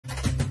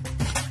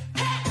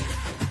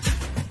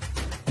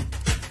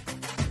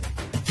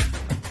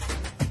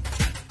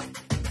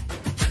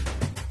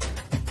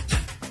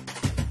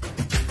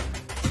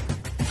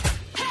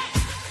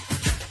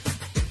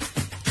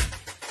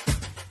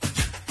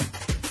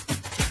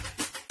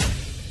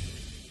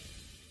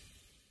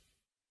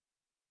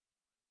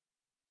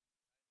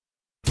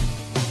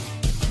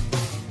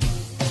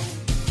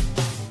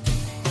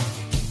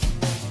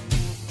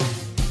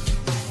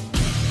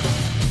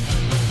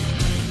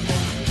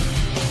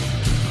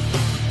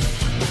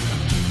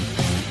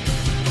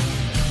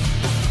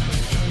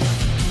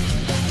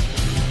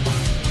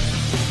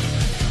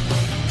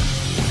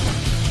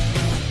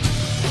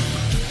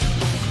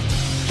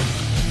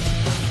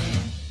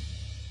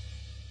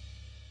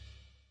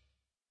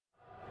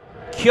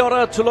Kia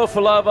ora,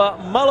 tulofalava,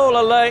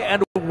 malolale,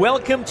 and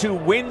welcome to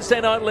Wednesday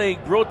Night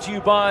League, brought to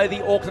you by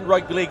the Auckland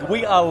Rugby League.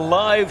 We are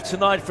live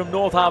tonight from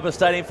North Harbour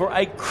Stadium for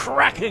a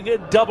cracking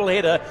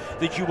doubleheader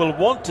that you will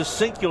want to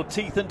sink your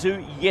teeth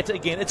into yet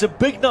again. It's a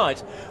big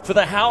night for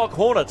the Howick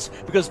Hornets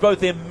because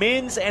both their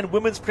men's and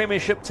women's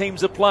premiership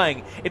teams are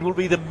playing. It will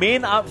be the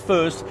men up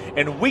first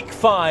in week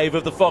 5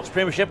 of the Fox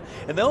Premiership,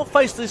 and they'll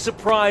face the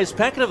surprise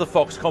packet of the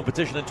Fox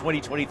competition in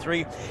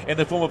 2023 in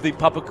the form of the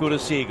Papakura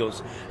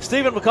Seagulls.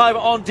 Stephen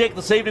McIver on deck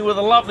this evening with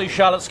a lovely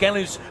Charlotte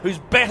Scanlon who's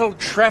battled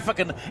traffic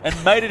and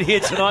made it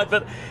here tonight.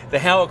 But the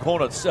Howick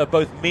Hornets,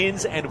 both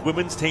men's and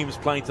women's teams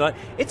playing tonight.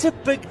 It's a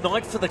big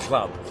night for the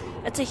club.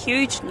 It's a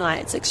huge night.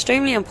 It's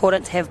extremely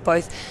important to have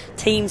both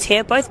teams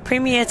here, both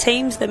premier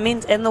teams, the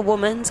men's and the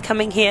women's,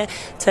 coming here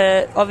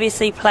to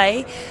obviously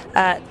play.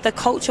 The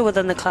culture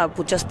within the club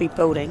will just be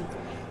building.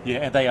 Yeah,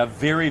 and they are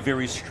very,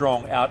 very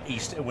strong out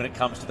east when it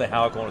comes to the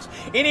Howick Hornets.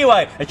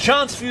 Anyway, a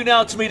chance for you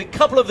now to meet a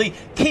couple of the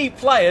key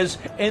players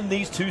in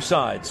these two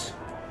sides.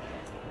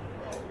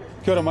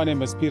 Kia ora, my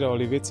name is Peter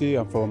Olivetti.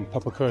 I'm from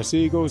Papakura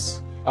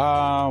Seagulls.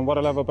 What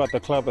I love about the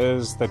club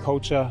is the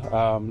culture.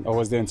 I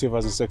was there in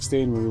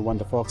 2016 when we won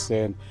the Fox,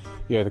 and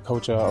yeah, the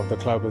culture of the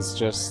club is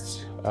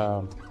just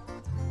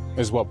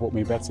is what brought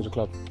me back to the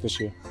club this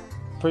year.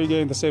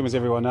 Pre-game, the same as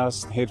everyone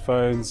else.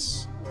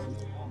 Headphones,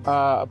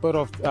 a bit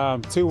of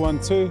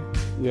 2-1-2.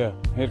 Yeah,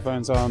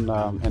 headphones on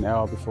an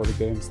hour before the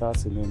game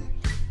starts, and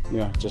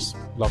then just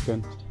lock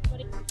in.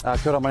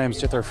 Kia ora, my name is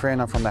Jethro Friend.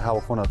 I'm from the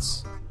Howick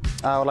Hornets.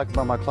 I would like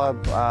about my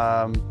club,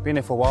 been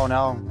there for a while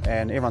now,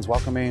 and everyone's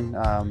welcoming.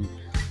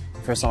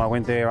 First time I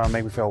went there,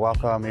 made me feel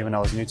welcome, even though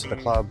I was new to the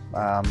club.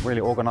 Really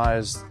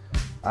organised,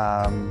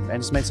 and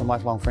just made some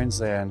lifelong friends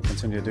there and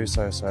continue to do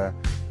so. So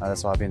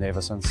that's why I've been there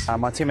ever since.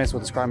 My teammates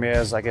will describe me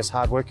as, I guess,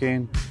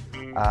 hardworking.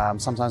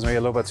 Sometimes maybe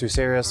a little bit too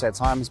serious at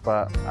times,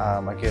 but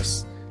I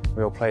guess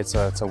we all play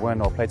to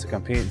win or play to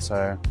compete.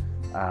 So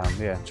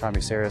yeah, try and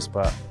be serious,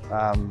 but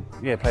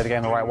yeah, play the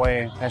game the right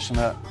way,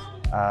 passionate,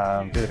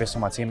 do the best for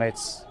my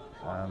teammates.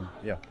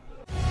 Yeah.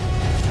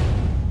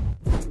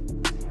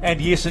 And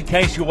yes, in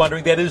case you're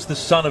wondering, that is the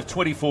son of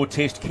 24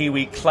 Test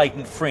Kiwi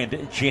Clayton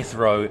Friend,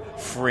 Jethro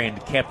Friend,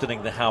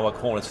 captaining the Howick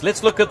Hornets.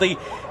 Let's look at the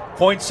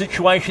point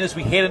situation as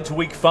we head into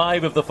week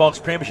 5 of the Fox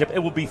Premiership. It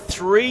will be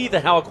 3, the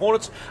Howick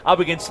Hornets, up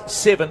against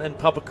 7 in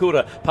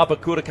Papakura.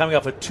 Papakura coming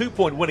off a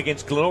 2-point win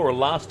against Glenora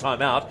last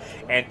time out,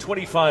 and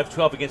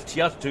 25-12 against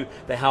Tiatu,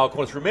 the Howick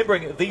Hornets.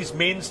 Remembering these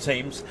men's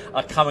teams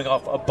are coming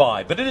off a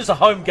bye, but it is a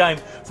home game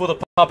for the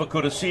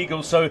Papakura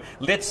Seagulls, so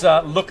let's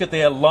look at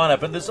their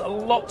lineup, and there's a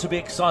lot to be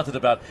excited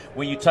about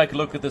when you take a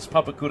look at this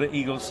Papakura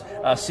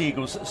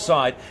Seagulls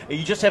side.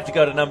 You just have to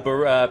go to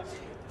number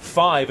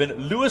 5,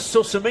 and Lewis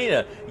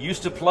Sosamina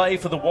used to play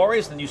for the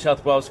Warriors in the New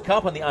South Wales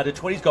Cup and the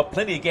under-20s, got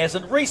plenty of gas.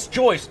 And Reece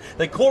Joyce,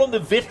 they call him the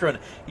veteran.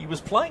 He was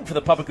playing for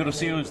the Papakura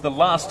Seagulls the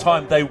last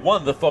time they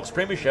won the Fox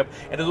Premiership,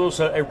 and is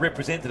also a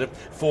representative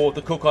for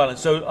the Cook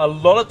Islands. So a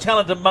lot of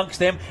talent amongst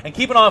them. And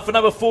keep an eye out for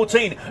number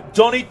 14,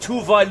 Donny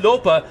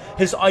Tuvailopa.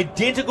 His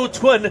identical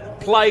twin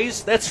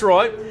plays, that's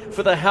right,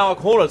 for the Howick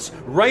Hornets.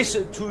 Race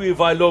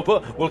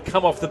Tuvailopa will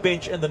come off the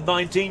bench in the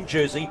 19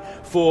 jersey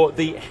for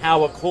the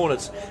Howick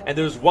Hornets. And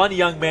there's one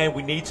young man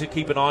we need to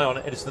keep an eye on,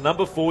 and it's the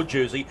number 4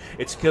 jersey.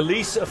 It's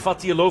Kalis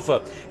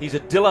Fatialofa. He's a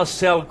De La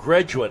Salle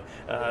graduate,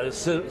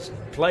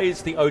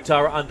 plays the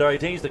Otara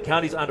under-18s, the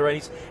counties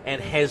under-18s,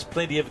 and has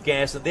plenty of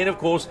gas. And then, of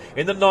course,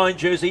 in the 9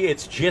 jersey,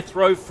 it's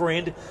Jethro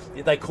Friend.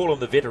 They call him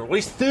the veteran. Well,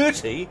 he's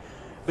 30,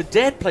 but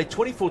Dad played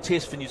 24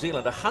 tests for New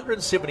Zealand,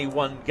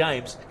 171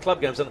 games,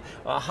 club games. And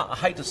I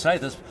hate to say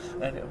this,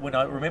 and when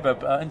I remember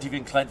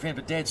interviewing Clayton Friend,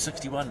 but Dad's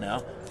 61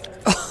 now.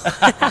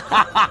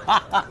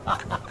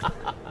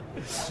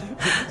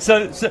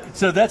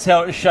 So that's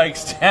how it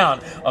shakes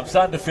down. I'm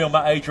starting to feel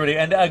my age already.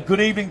 And good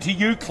evening to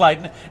you,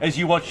 Clayton, as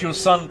you watch your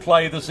son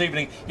play this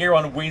evening here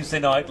on Wednesday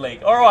Night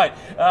League. All right,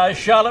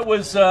 Charlotte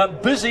was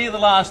busy the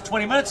last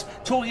 20 minutes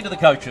talking to the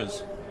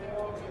coaches.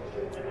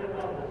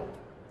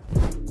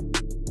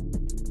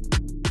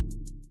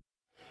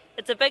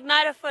 It's a big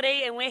night of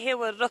footy, and we're here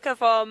with Ruka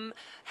from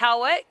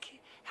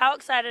Howick. How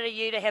excited are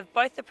you to have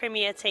both the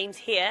premier teams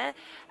here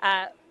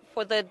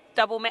for the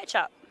double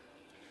matchup?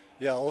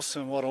 Yeah,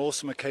 awesome. What an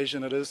awesome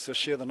occasion it is to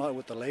share the night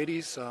with the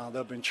ladies.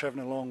 They've been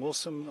travelling along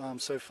awesome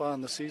so far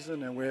in the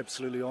season, and we're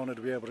absolutely honoured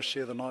to be able to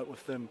share the night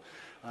with them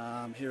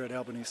here at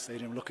Albany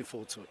Stadium. Looking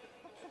forward to it.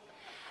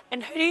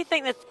 And who do you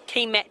think the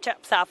key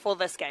matchups are for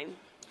this game?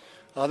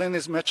 I think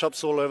there's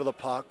matchups all over the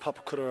park.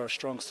 Papakura are a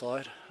strong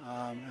side,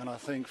 and I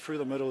think through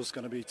the middle is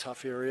going to be a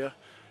tough area.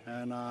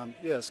 And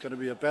yeah, it's going to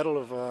be a battle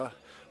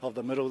of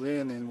the middle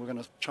there, and then we're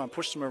going to try and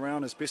push them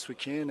around as best we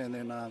can, and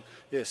then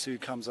yeah, see who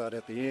comes out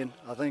at the end.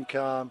 I think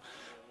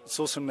it's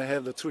awesome to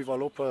have the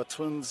Tuvailopa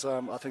twins.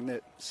 I think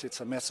that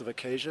sets a massive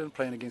occasion,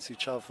 playing against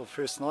each other for the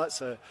first night,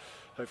 so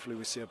hopefully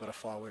we see a bit of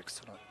fireworks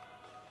tonight.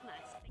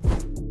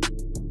 Nice.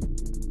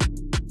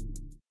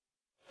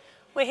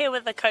 We're here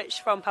with the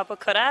coach from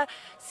Papakura.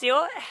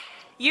 Sio,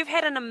 you've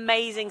had an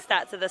amazing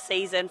start to the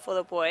season for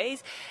the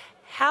boys.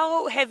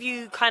 How have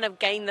you kind of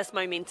gained this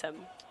momentum?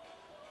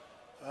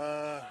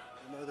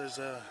 There's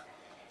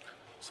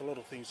a lot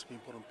of things been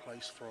put in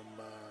place from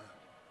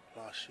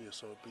last year,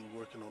 so I've been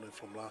working on it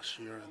from last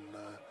year,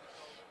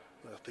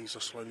 and things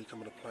are slowly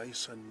coming to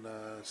place and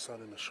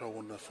starting to show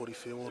on the footy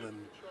field,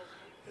 and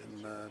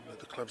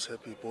the club's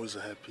happy, boys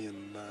are happy,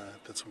 and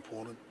that's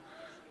important.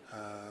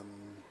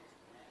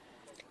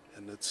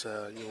 And it's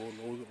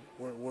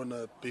we're in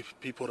a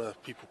people to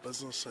people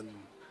business, and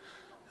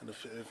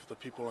if the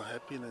people are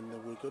happy, then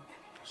we're good.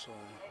 So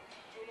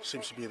it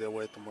seems to be their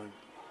way at the moment.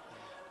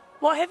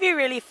 What have you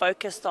really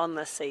focused on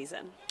this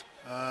season?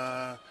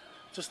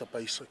 Just the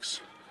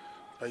basics.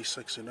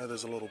 Basics,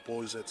 there's a lot of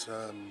boys that's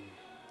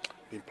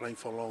been playing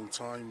for a long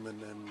time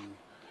and then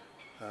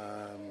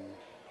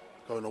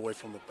going away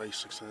from the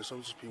basics. And so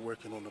I've just been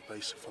working on the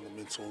basic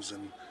fundamentals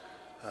and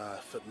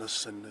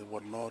fitness and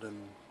whatnot.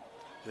 And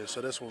yeah,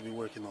 so that's what we've been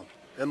working on.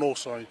 And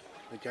also,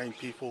 again,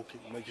 people,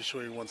 making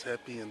sure everyone's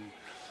happy and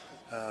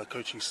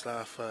coaching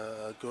staff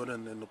are good,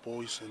 and the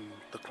boys and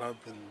the club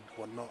and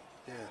whatnot.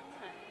 Yeah.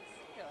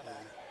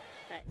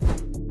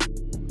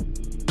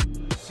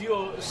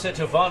 Sio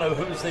Setavano,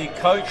 who's the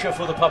coach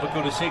for the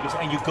Papakura Seagulls,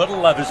 and you've got to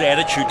love his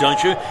attitude,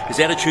 don't you? His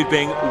attitude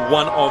being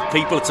one of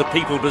people. It's a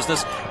people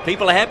business.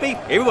 People are happy,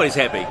 everybody's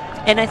happy.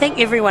 And I think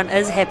everyone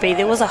is happy.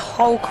 There was a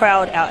whole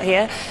crowd out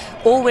here,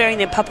 all wearing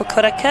their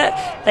Papakura kit.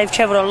 They've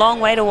travelled a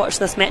long way to watch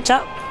this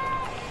matchup.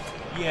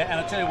 Yeah, and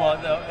I'll tell you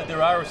what,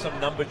 there are some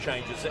number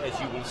changes, as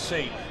you will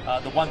see.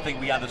 The one thing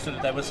we understood,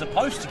 that they were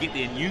supposed to get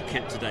their new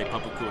kit today,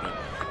 Papakura.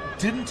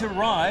 Didn't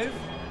arrive,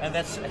 and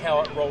that's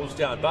how it rolls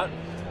down. But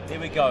there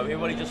we go.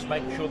 Everybody just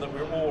making sure that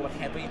we're all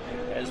happy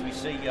as we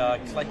see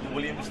Clayton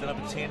Williams, the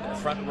number 10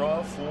 front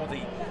row for the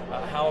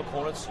Howick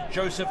Hornets.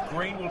 Joseph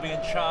Green will be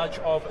in charge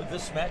of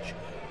this match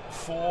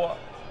for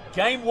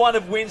Game 1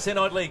 of Wednesday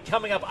Night League.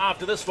 Coming up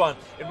after this one,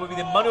 it will be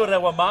the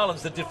Manurewa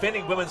Marlins, the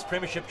defending Women's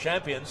Premiership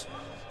champions,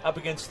 up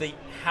against the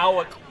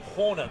Howick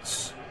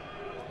Hornets.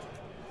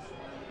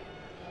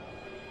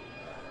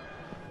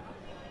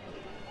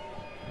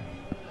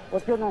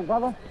 What's your name,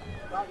 brother?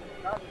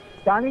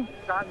 Johnny?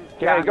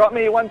 Yeah, you got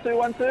me? 1 2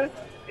 1 2.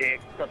 Yeah,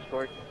 got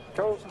scored.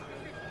 Cool.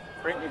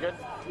 Brent, you good?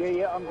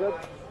 Yeah, I'm good.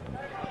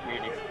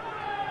 Really?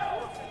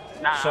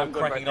 Nah, So I'm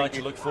good, cracking bro, night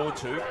to look forward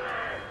to.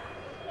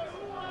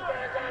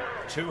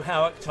 Two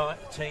Howick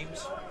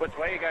teams. Which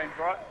way are you going,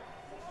 right?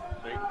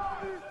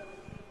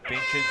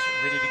 Benches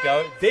ready to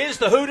go. There's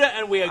the hooter,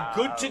 and we are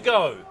good to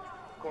go.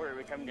 Corey,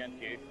 we're coming down to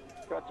you.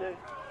 Got you.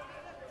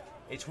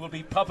 It will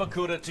be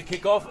Papakura to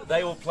kick off.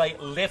 They will play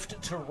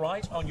left to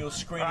right on your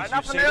screen as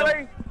you see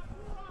them.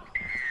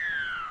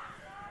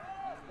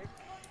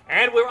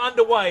 And we're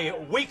underway.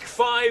 Week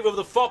 5 of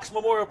the Fox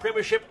Memorial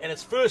Premiership, and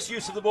its first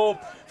use of the ball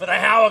for the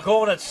Howick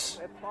Hornets.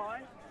 That's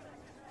fine.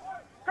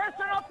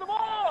 Christian off the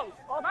ball!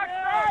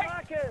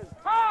 Marcus!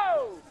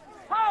 Ho!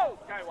 Ho!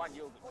 Go one,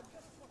 you.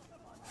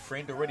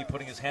 Friend already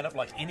putting his hand up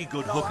like any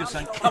good hooker,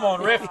 saying, come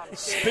on, ref,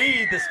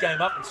 speed this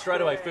game up, and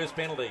straight away, first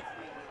penalty.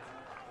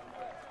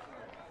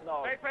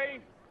 No. BP,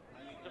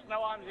 just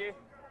no arms here.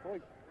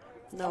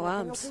 No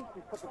arms.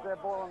 Just put the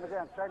grab ball on the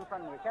ground straight in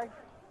front of you, okay?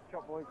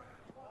 Shot, boys.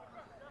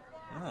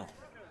 Oh,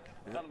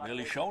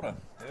 early shoulder.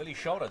 Early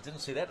shoulder. Didn't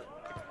see that.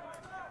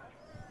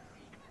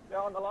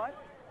 Go on the line.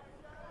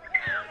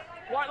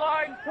 White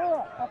line.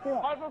 Up here.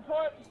 Over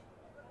foot.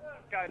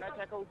 Go, no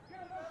tackles.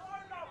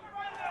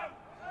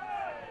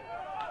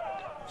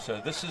 So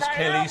this is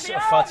Kelly's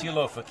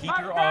Fatialofa. Keep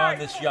your eye on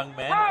this young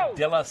man,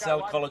 De La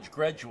Salle College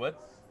graduate.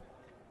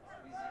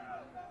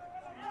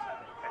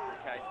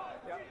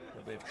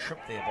 A bit of trip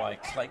there by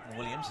Clayton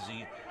Williams as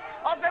he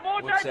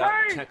works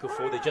out tackle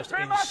for. They're just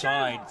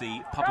inside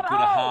the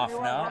Papakura half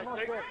now.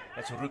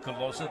 That's Ruka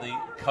Loza, the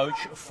coach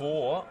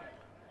for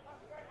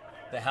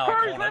the Howick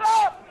Hornets.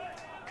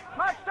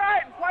 Match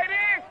straight, play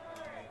there.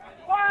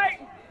 Wait.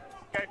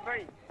 Go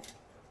free.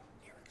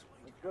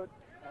 It's good.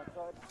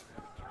 Outside.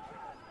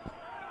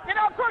 Get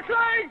up quickly.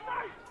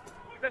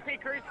 Let's see,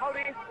 Cruz, hold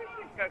here.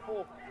 Go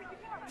 4.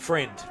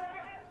 Friend.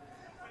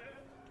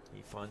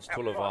 He finds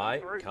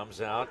Tulavai, comes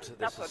out.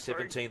 This is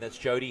 17, that's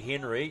Jody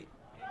Henry.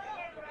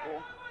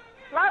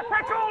 Last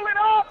tackle, let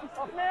off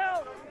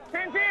now.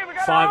 10 here, we go.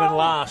 5 and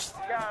last.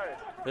 Go.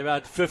 They're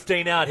about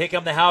 15 out. Here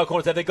come the Howick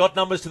Hornets. Have they got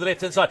numbers to the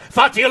left-hand side?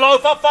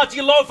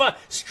 Fatialofa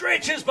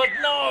stretches, but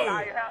no.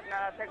 No,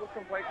 tackle's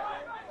complete.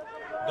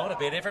 Not a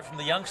bad effort from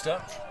the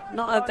youngster.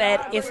 Not a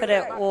bad effort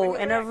at all.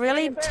 And a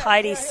really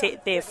tidy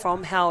set there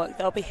from Howick.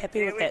 They'll be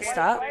happy with that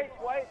start. Wait.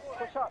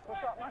 Push up,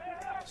 mate.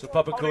 So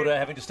Papakura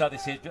having to start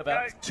this set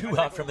about 2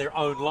 out from their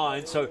own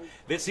line. So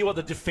let's see what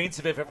the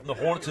defensive effort from the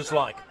Hornets is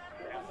like.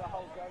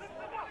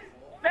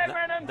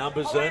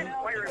 Numbers in,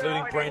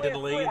 including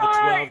Brandon Lee in the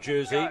 12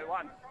 jersey.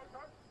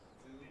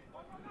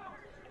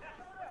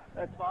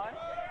 That's fine.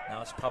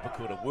 Now it's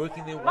Papakura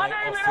working their way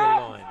off their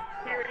line.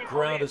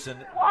 Ground is in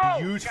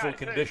beautiful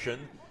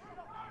condition.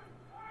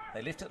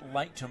 They left it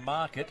late to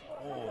mark it.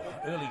 Oh,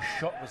 early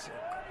shot was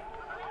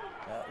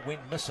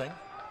went missing,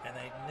 and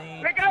they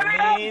need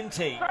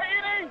plenty.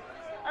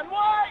 And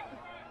wide.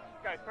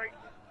 Go 3.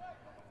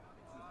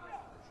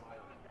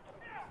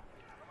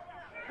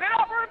 Let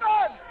up,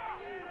 Ruben.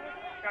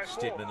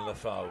 Stedman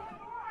Lafau.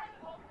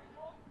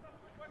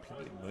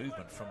 Plenty of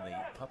movement from the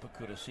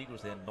Papakura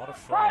Seagulls. They're not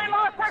afraid.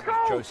 This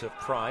is Joseph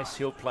Price.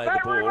 He'll play the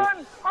ball.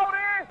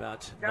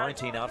 About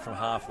 19 out from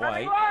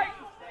halfway.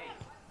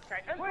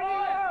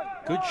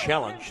 Good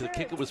challenge. The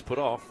kicker was put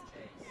off.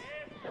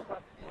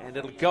 And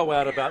it'll go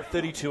out about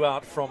 32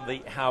 out from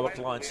the Howick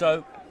line.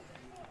 So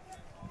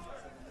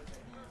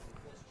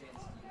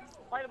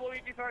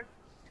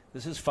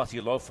this is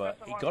Fatialofa.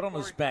 He got on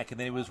his back and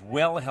then he was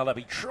well held up.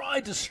 He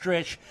tried to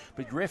stretch,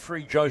 but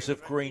referee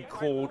Joseph Green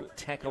called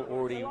tackle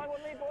already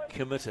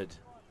committed.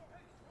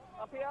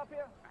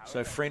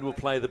 So Friend will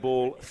play the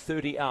ball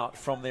 30 out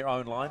from their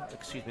own line.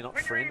 Excuse me, not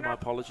Friend, my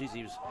apologies.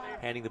 He was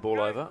handing the ball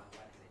over.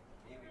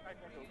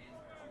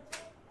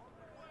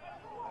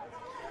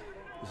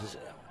 This is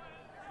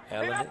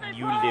Alan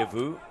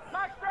Newlevu.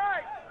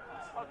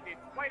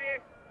 Wait here.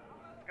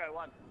 Go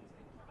one.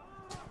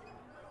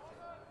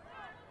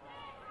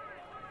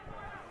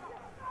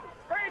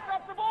 Freeze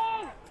off the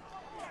ball.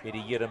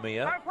 Eddie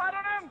Yeremia Don't play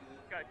on him.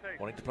 Go two.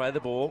 wanting to play the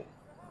ball.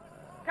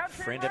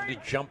 Friend having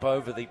to jump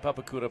over the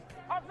Papakura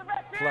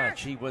player.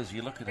 Gee whiz,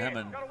 you look at him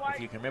and if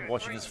you can remember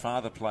watching his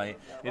father play,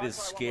 it is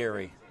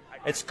scary.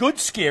 It's good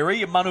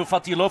scary. Manu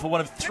Fatialofa,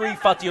 one of 3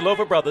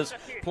 Fatialofa brothers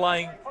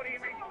playing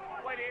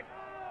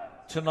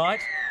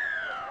tonight.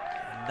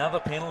 Another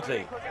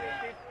penalty.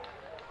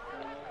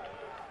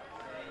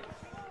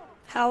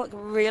 Howick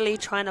really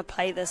trying to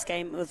play this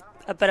game with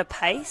a bit of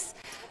pace.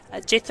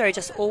 Jethro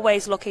just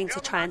always looking to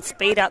try and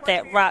speed up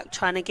that ruck,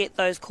 trying to get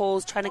those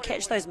calls, trying to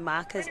catch those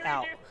markers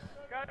out.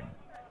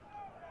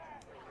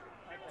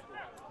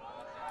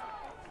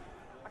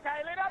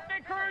 Okay, let up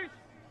there, Cruz.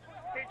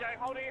 TJ,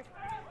 hold here.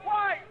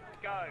 Wait.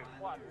 Go.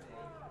 One.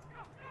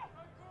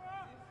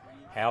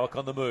 Howick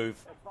on the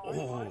move.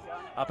 Ooh,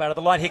 up out of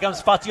the line. Here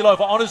comes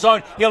Fatialofa on his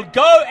own. He'll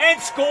go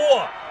and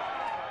score.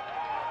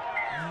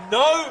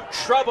 No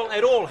trouble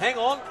at all. Hang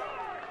on.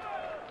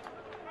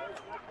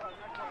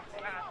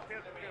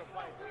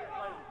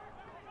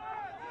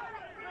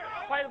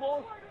 Play the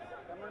ball.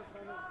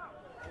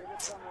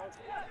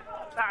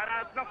 No,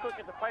 it's not good.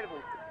 Get the play the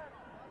ball.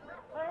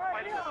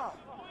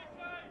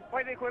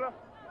 Wait there, Quilla.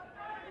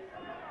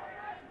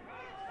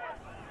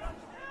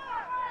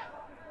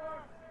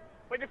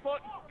 With your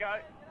foot. Go.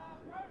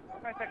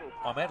 No tackle.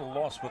 I'm at a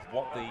loss with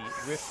what the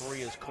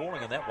referee is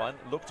calling on that one.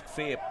 Looked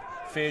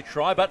fair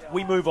try, but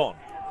we move on.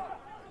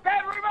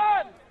 Get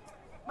Ruben!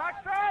 Mark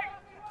straight!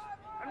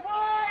 And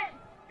wide!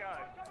 Go.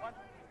 One.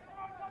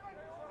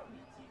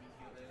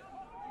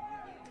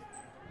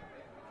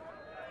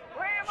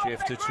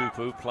 Chef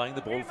Tutupu playing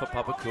the ball for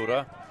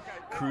Papakura.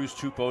 Cruz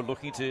Tupo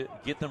looking to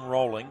get them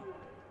rolling.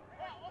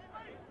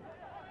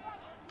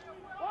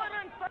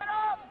 Widen, set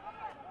up!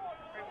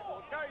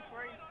 Go,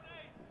 three.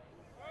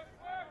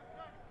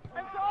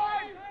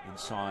 Inside!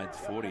 Inside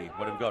 40.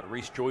 What have we got?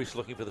 Reece Joyce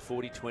looking for the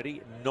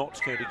 40-20. Not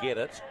going to get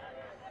it.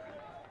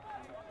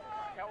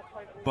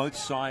 Both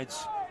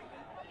sides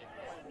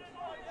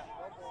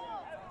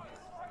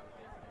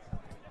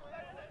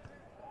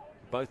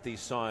both these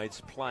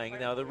sides playing.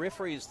 Now the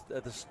referees,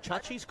 the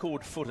Chachi's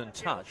called foot and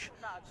touch.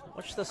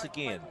 Watch this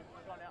again.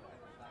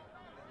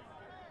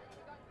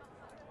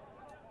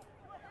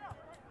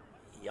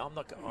 Yeah,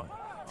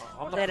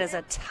 That is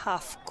a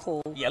tough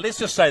call. Yeah, let's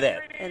just say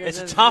that. It's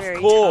a tough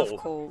call. Tough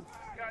call.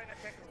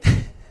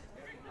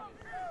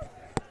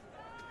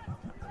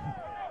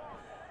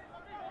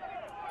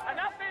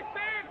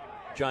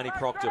 Johnny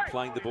Proctor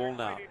playing the ball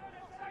now.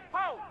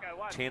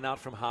 10 out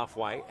from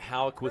halfway.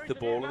 Howick with the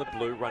ball in the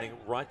blue, running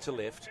right to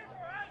left.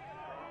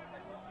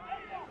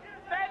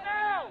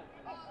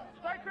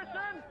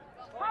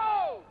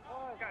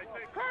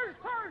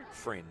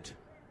 Friend.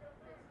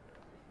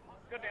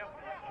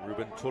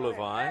 Ruben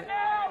Tulavai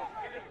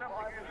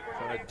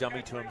trying to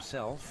dummy to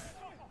himself.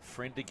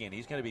 Friend again.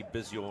 He's going to be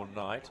busy all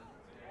night.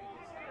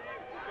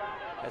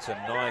 That's a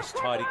nice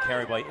tidy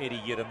carry by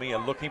Eddie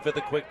Yeremia. Looking for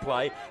the quick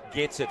play.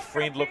 Gets it.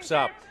 Friend looks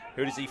up.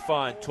 Who does he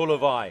find?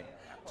 Tulavai.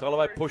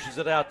 Tulavai pushes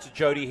it out to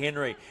Jody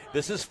Henry.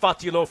 This is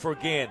Fatialofa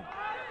again.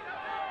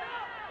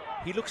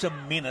 He looks a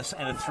menace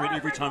and a threat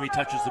every time he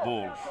touches the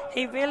ball.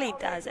 He really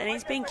does, and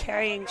he's been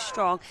carrying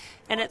strong,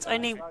 and it's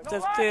only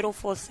the third or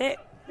fourth set.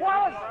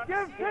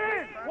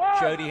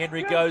 Jody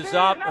Henry goes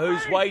up.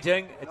 Who's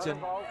waiting?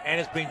 And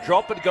it's been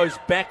dropped, but it goes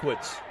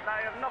backwards.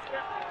 You've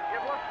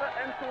lost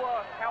it into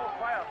a Howick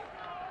player.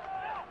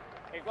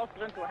 He's lost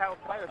it into a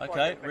Howick player.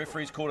 Okay,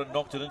 referee's called it,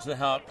 knocked it into the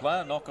Howick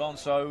player. Knock on,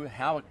 so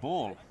Howick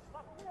ball.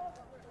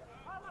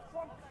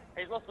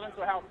 He's lost it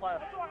into a Howick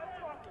player.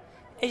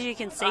 As you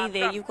can see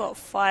there, you've got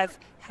 5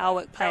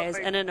 Howick players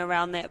in and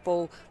around that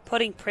ball,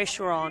 putting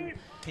pressure on.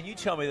 Can you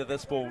tell me that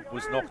this ball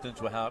was knocked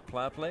into a Howick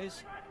player,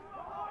 please?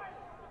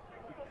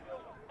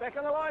 Back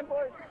on the line,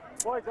 boys.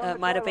 It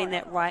might have been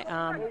that right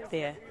arm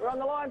there. We're on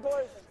the line,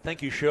 boys.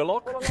 Thank you,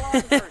 Sherlock.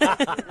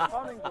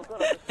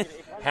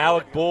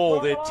 Howick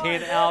ball, they're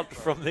 10 out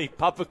from the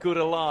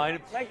Papakura line.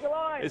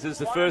 This is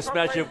the first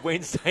match of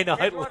Wednesday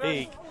Night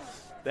League.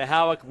 The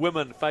Howick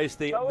women face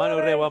the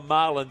Manurewa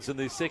Marlins in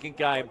the second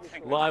game,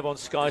 live on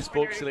Sky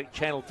Sports Select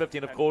Channel 50,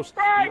 and of course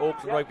the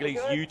Auckland Rugby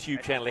League's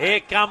YouTube channel.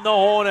 Here come the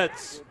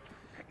Hornets.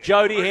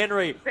 Jody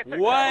Henry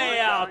way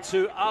out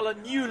to Ala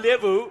New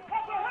Levu.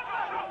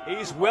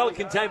 He's well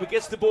contained, but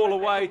gets the ball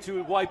away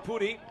to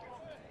Waipuri.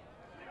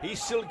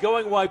 He's still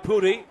going,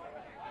 Waipuri,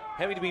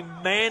 having to be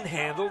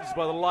manhandled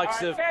by the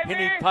likes of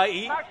Henry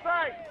Pei.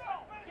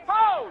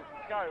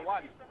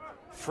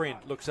 Friend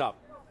looks up.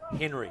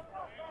 Henry.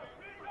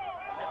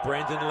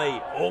 Brandon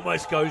Lee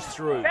almost goes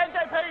through.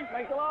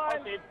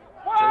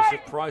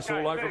 Joseph Price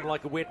all over him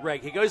like a wet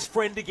rag. Here goes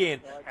Friend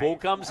again. Ball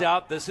comes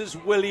out. This is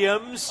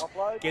Williams.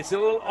 Gets a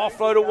little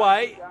offload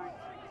away.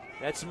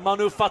 That's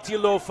Manu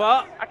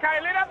Fatilofa.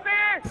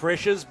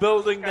 Pressure's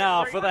building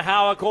now for the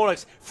Howick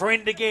Hornets.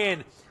 Friend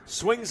again.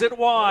 Swings it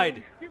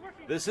wide.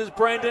 This is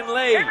Brandon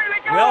Lee.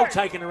 Well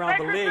taken around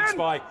the legs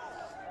by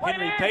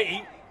Henry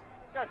Pei.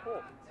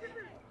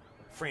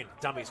 Friend,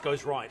 dummies,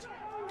 goes right.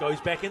 Goes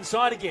back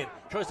inside again.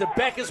 Tries to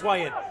back his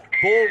way in.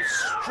 Ball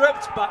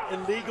stripped, but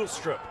illegal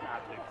strip.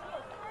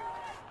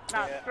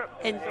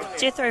 And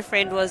Jethro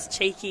Friend was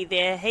cheeky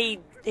there. He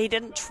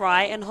didn't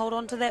try and hold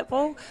on to that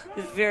ball. It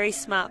was very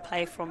smart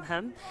play from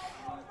him.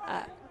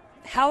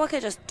 Howick are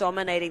just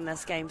dominating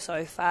this game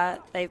so far.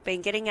 They've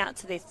been getting out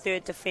to their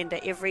third defender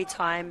every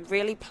time,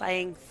 really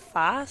playing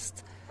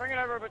fast. Bring it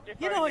over a bit,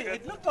 Jethro. You know,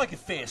 it looked like a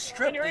fair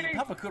strip. The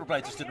Papakura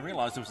player just didn't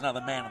realise there was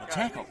another man on the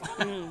tackle.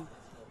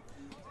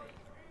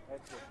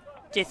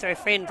 Jethro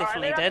Friend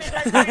definitely did.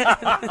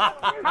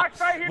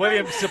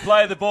 Williams to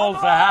play the ball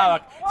for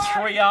Howick.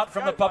 3 out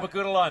from the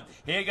Papakura line.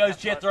 Here goes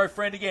Jethro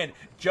Friend again.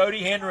 Jody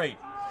Henry.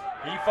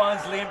 He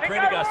finds Liam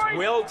Prendergast.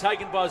 Well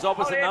taken by his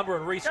opposite number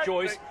and Reece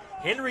Joyce.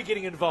 Henry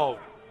getting involved.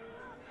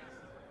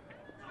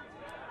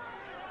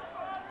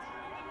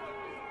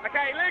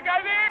 Okay, let it go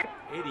there.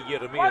 Eddie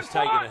Yeremia's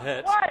taken a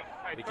hit.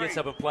 But he gets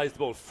up and plays the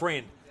ball.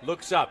 Friend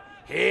looks up.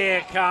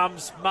 Here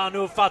comes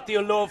Manu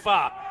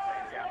Fatiolofa.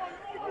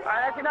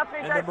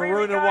 And the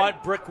maroon and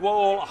white brick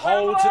wall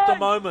holds at the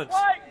moment.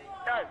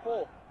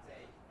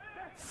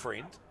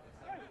 Friend.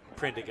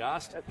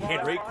 Prendergast.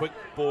 Henry, quick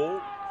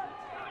ball.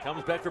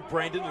 Comes back for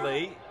Brandon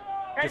Lee.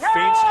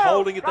 Defence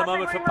holding at the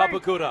moment for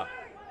Papakura.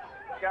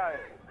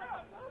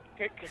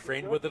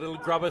 Friend with a little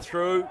grubber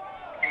through.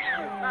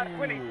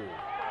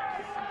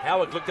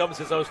 Howick looked up and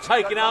says, I was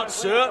taken out,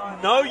 sir.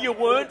 No, you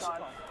weren't.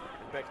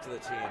 Back to the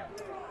 10.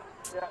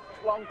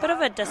 Bit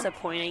of a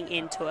disappointing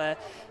end to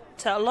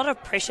a lot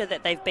of pressure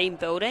that they've been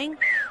building.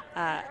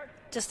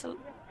 Just a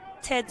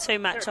tad too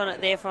much on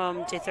it there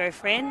from Jethro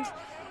Friend.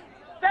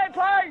 Stand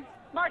play,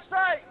 mark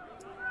straight.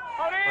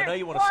 I know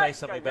you want to say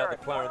something about the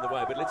player in the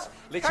way, but let's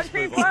just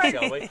move on,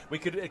 shall we?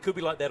 It could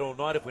be like that all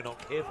night if we're not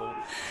careful,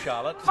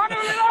 Charlotte.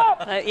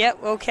 Yep,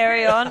 we'll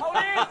carry on.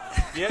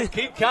 Yeah,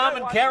 keep calm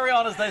and carry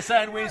on, as they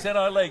say in Wednesday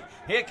Night League.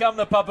 Here come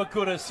the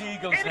Papakura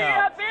Seagulls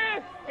now.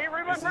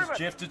 This is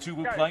Jeff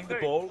Tutubu playing the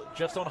ball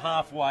just on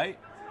halfway.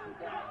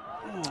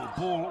 Ooh,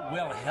 ball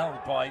well held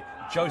by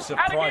Joseph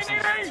Price.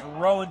 He's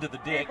thrown to the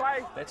deck.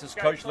 That's his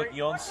coach looking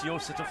on, Sio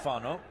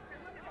Sitafano.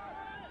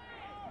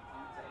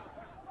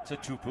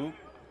 Tutupu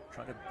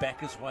trying to back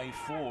his way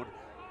forward.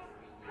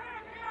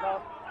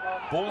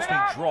 Ball's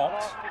been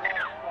dropped.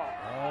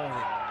 Oh,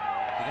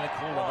 they're going to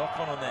call a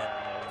knock-on on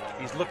that.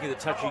 He's looking at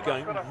the touchy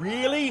going,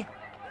 really?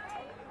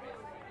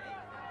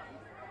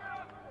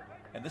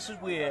 And this is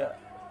where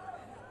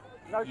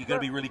you're going to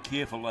be really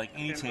careful. Like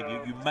any team,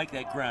 you make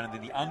that ground and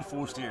then the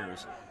unforced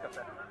errors.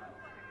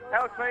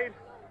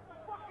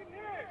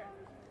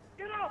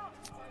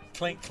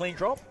 Clean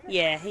drop?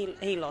 Yeah,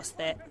 he lost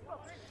that.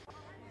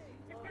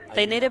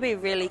 They need to be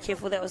really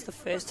careful. That was the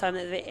first time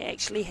that they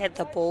actually had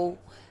the ball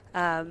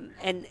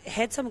and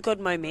had some good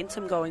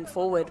momentum going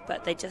forward,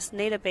 but they just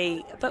need to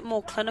be a bit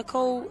more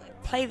clinical,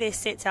 play their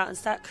sets out and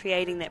start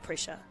creating that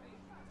pressure.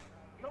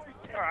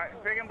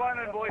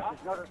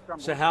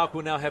 So Howick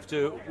will now have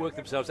to work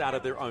themselves out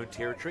of their own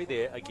territory.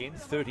 They're again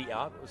 30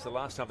 out. It was the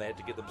last time they had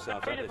to get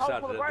themselves out. They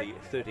started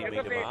at the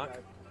 30-metre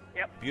mark.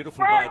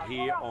 Beautiful night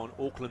here on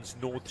Auckland's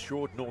North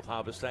Shore, North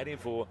Harbour Stadium,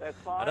 for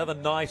another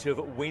night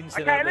of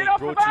Wednesday Night League,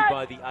 brought to you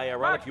by the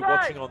ARL. If you're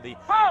watching on the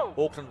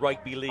Auckland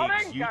Rugby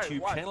League's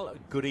YouTube channel,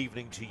 good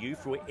evening to you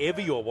for wherever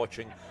you're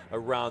watching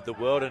around the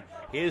world. And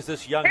here's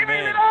this young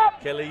man,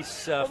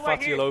 Kelis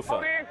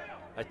Fatiolofa,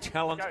 a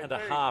talent and a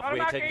half.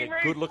 We're taking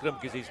a good look at him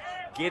because he's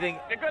getting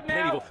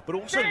plenty of ball, but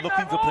also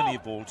looking for plenty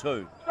of ball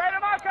too.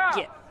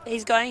 Yeah,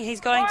 he's going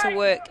to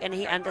work and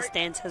he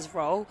understands his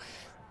role.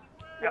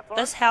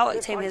 This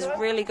Howick team has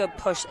really good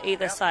push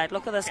either side.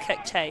 Look at this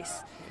kick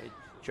chase.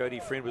 Jody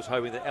Friend was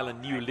hoping that Alan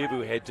New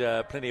Levu had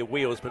plenty of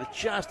wheels, but it's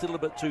just a little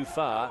bit too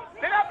far.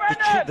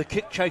 The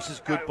kick chase is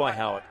good by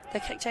Howick. The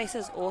kick chase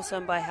is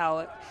awesome by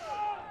Howick.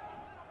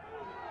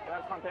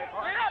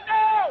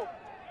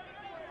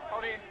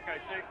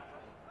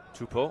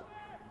 Tupo.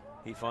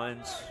 He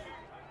finds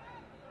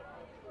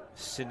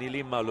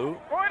Sinili Malu.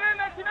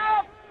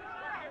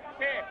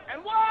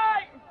 And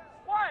wide.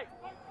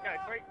 Go,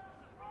 3.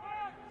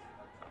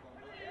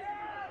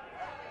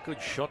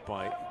 Good shot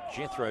by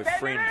Jethro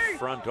Friend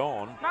front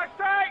on Max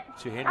straight.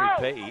 to Henry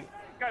P.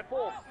 Go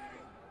 4.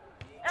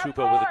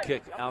 Tupa with a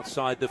kick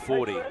outside the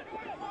 40.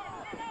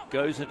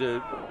 Goes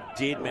into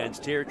dead man's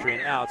territory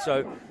and out.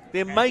 So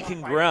they're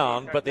making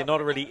ground, but they're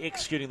not really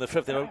executing the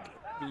fifth. They're not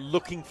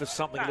looking for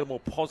something a little more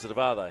positive,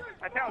 are they?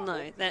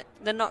 No,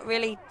 they're not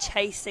really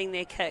chasing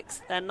their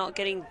kicks. They're not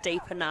getting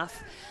deep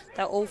enough.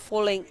 They're all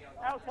falling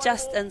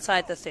just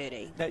inside the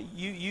 30. Now,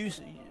 you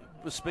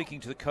were speaking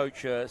to the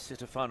coach,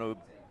 Stefano,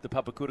 the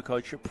Papakura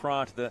coach,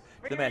 prior to the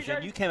match,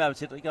 and you came out and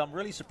said, I'm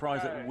really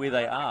surprised at where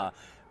they are.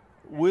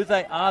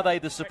 Are they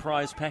the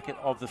surprise packet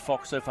of the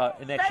Fox so far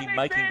in actually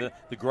making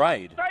the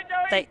grade?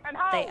 They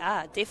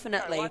are,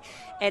 definitely.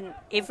 And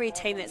every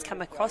team that's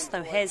come across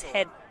them has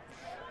had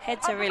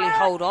to really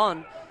hold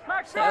on.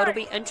 So it'll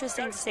be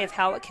interesting to see if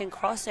Howick can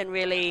cross and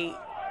really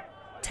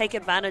take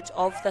advantage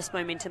of this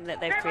momentum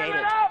that they've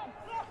created.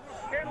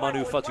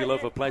 Manu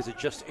Fatilova plays it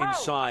just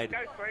inside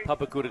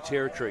Papakura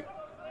territory.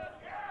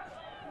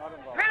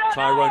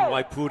 Tyrone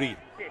Waipuri,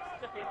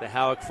 the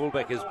Howick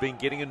fullback, has been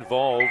getting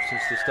involved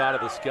since the start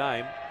of this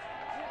game.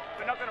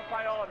 We're not going to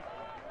play on.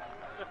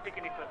 Just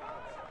picking it.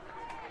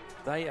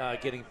 They are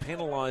getting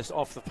penalised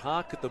off the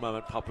park at the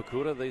moment,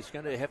 Papakura. There's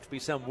going to have to be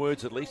some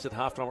words at least at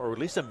halftime, or at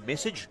least a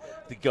message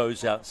that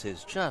goes out and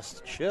says,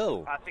 just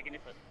chill.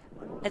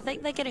 I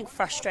think they're getting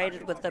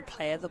frustrated with the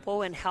play of the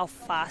ball and how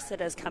fast it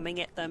is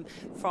coming at them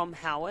from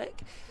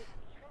Howick.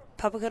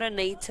 Papakura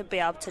need to be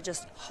able to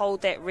just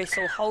hold that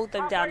wrestle, hold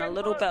them down a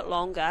little bit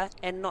longer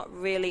and not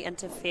really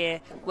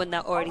interfere when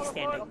they're already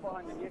standing.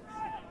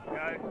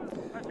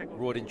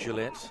 Royd and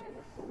Gillette.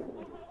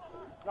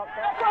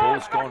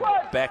 Ball's gone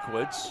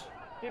backwards.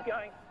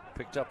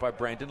 Picked up by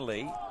Brandon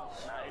Lee.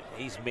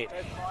 He's met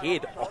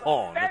head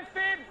on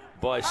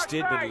by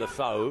Stedman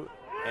Lefoe,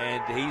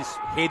 and he's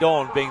head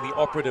on being the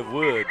operative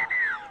word.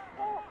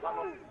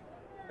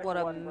 What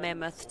a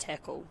mammoth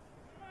tackle.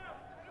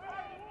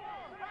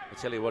 I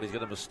tell you what, he's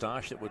got a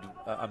moustache that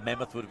a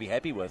mammoth would be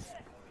happy with.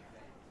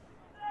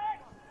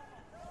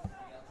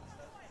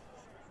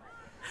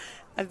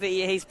 I bet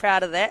you he's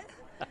proud of that.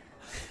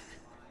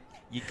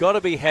 You got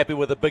to be happy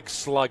with a big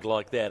slug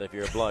like that if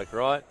you're a bloke,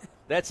 right?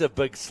 That's a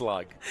big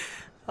slug.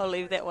 I'll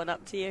leave that one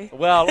up to you.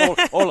 Well,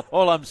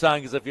 all I'm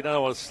saying is if you don't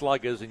know what a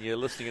slug is and you're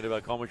listening to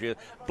our commentary,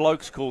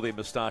 blokes call their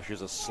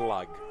moustaches a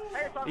slug.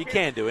 You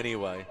can do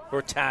anyway, or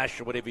a tash,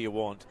 or whatever you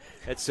want.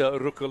 It's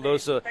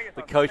Rukalosa,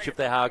 the coach of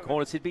the Howick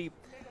Hornets. He'd be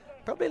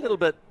probably a little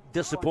bit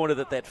disappointed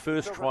that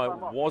first try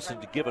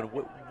wasn't given.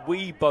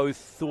 We both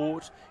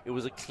thought it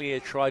was a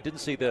clear try. Didn't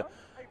see the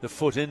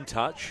foot in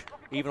touch,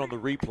 even on the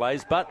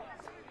replays, but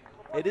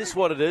it is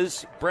what it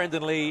is.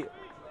 Brandon Lee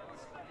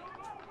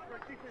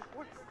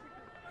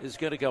is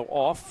going to go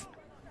off.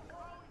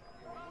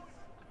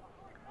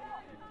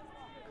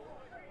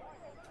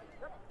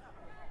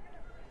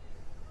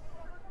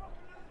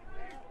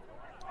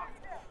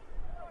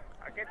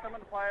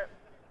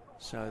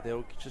 So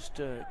they'll just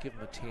give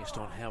him a test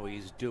on how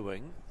he's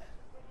doing.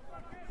 All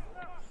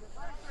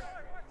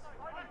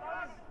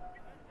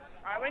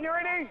right, when you're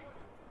ready,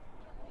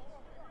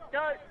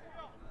 go.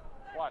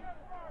 1.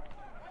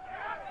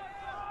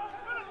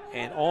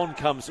 And on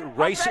comes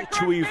Race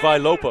Tui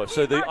Vailopa.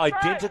 So the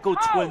identical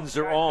twins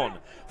are on.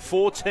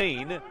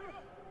 14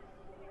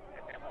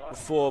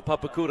 for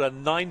Papakura,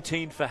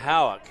 19 for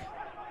Howick.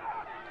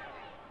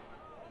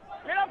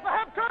 Get up for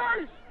him,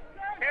 Cruz.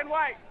 And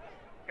wait.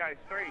 Go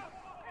 3.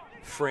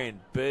 Friend,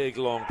 big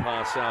long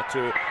pass out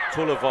to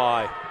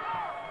Tulavai.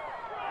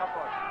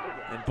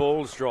 And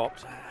ball's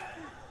dropped.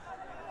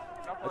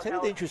 I'll tell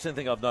you the interesting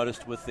thing I've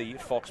noticed with the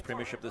Fox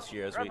Premiership this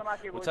year, as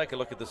we'll take a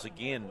look at this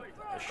again,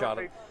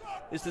 Charlotte,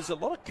 is there's a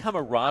lot of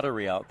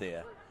camaraderie out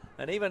there.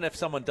 And even if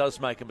someone does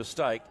make a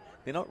mistake,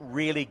 they're not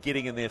really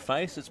getting in their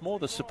face. It's more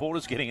the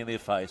supporters getting in their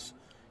face.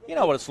 You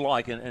know what it's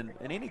like in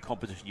any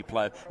competition you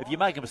play. If you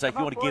make a mistake,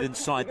 you want to get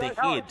inside the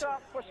head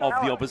of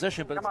the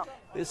opposition. But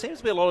there seems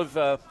to be a lot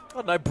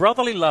of,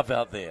 brotherly love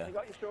out there.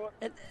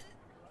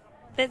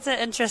 That's an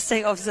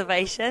interesting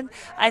observation.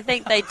 I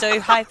think they do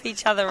hype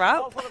each other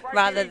up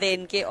rather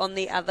than get on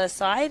the other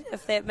side,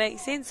 if that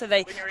makes sense. So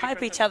they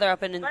hype each other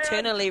up and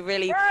internally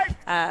really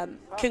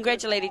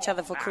congratulate each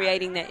other for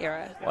creating that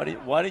era.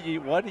 Why did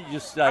you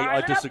just say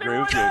I disagree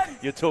with you?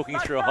 You're talking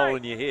through a hole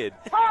in your head.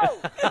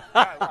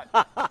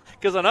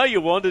 Because I know you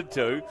wanted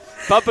to.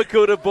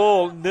 Papakura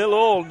ball,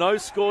 0-0, no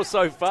score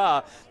so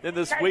far in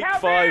this Week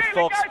 5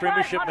 Fox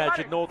Premiership match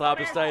at North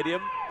Harbour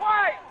Stadium.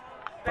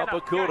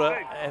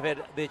 Papakura have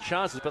had their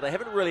chances, but they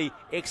haven't really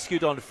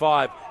executed on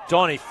 5.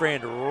 Jody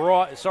Henry,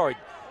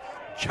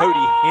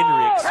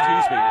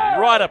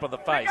 right up in the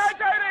face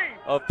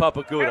of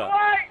Papakura.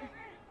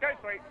 Go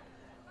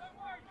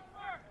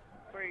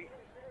 3.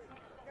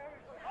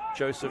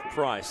 Joseph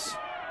Price.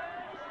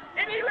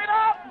 Any lit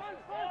up.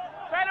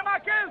 Santa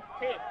Marcus.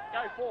 Here,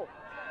 go 4.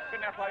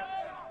 Good now, play.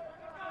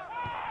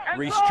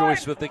 Reece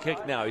Joyce with the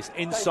kick now. He's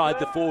inside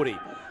the 40.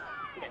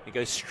 He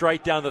goes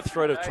straight down the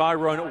throat of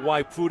Tyrone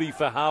Waipuri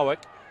for Howick.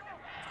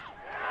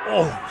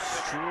 Oh,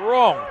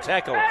 strong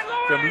tackle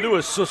from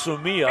Lewis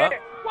Susumia.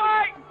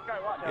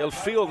 He'll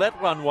feel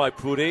that one,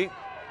 Waipuri.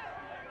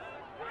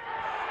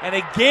 And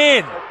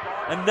again,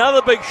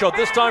 another big shot,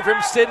 this time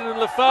from Stedman and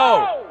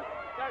Lafau.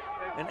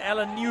 And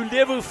Alan New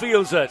Level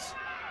feels it.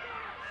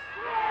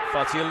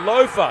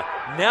 Fatialofa.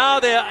 Now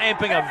they're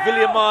amping up.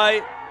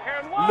 Viliamai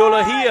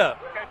Lulahia.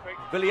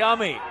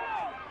 Viliami.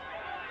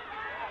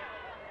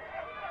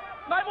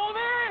 No ball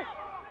there.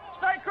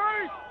 Straight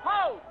cruise.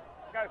 Hold.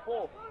 Go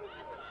 4.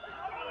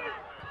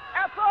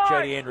 Outside.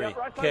 Jody Henry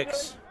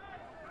kicks.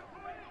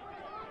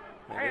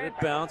 Let it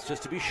bounce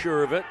just to be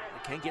sure of it.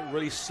 It can get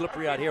really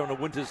slippery out here on a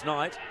winter's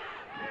night.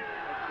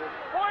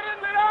 Point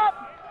and lit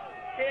up.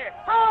 Here.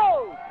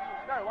 Hold.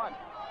 Go 1.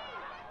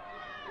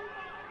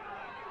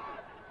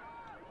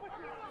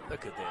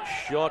 Look at that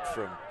shot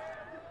from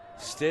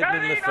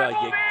Stedman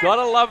Lafau. You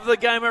gotta love the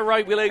game of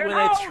rugby league when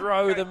they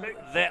throw them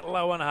that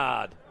low and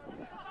hard.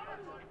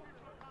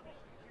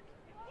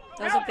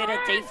 There was a better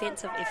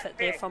defensive effort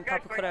there from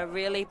Papakura,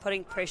 really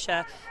putting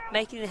pressure,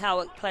 making the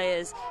Howick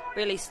players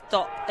really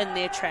stop in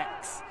their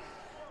tracks.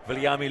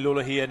 Viliami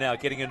Lulahia now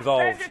getting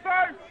involved.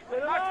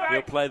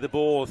 He'll play the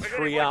ball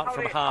 3 out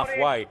from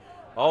halfway.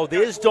 Oh,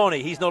 there's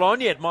Donny. He's not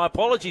on yet. My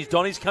apologies.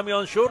 Donny's coming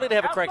on shortly to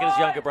have a crack at his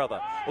younger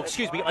brother. Or,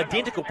 excuse me,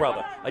 identical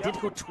brother.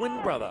 Identical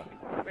twin brother.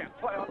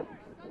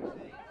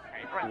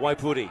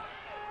 Waipuri.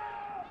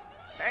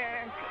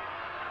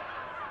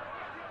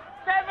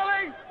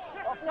 Steadily.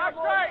 Up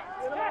straight.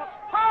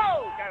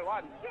 Hold. Go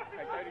 1.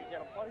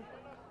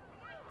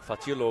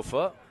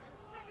 Fatialofa.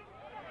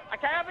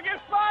 Okay, up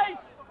against space.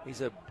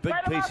 He's a big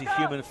piece of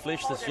human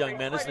flesh, this young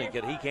man, isn't he?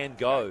 But he can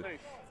go.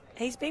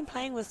 He's been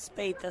playing with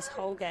speed this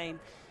whole game.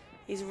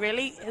 He's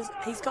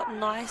got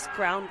nice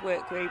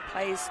groundwork where he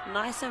plays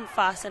nice and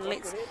fast and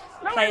lets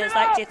players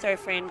like Jethro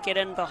Friend get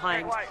in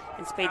behind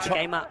and speed the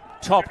game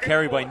up. Top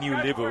carry by New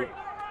Level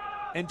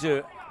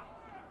into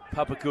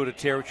Papakura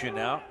territory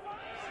now.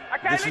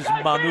 This is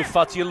Manu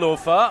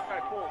Fatialofa.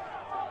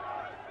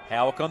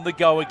 Howick on the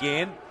go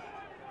again.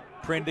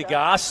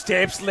 Prendergast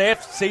steps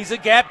left, sees a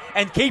gap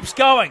and keeps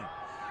going.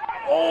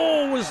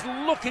 Oh, was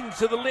looking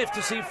to the left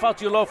to see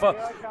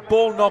Fatialofa.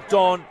 Ball knocked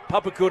on.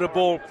 Papakura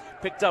ball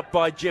picked up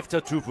by Jeff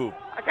Tatupu.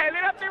 Okay,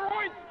 let up there,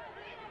 Roy.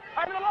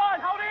 Over the line,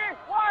 hold here.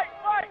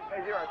 Wait.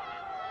 0.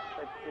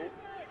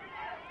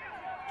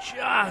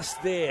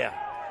 Just there.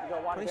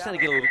 He's starting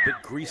to get a little bit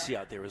greasy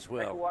out there as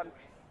well.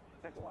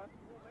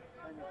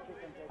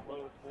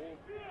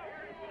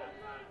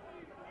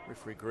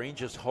 Referee Green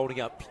just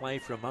holding up play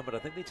for a moment. I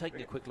think they're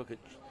taking a quick look at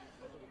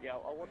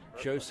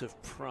Joseph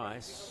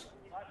Price.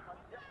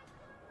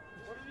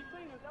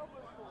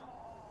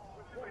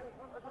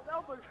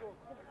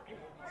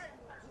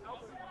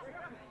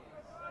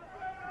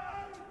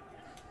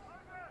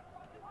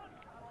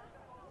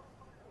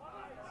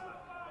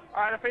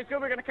 All right, if it's good,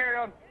 we're going to carry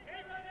on.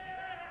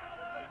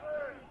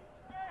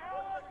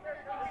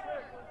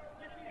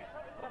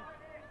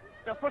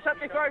 Just push up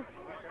this row.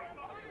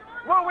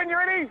 Well, when you're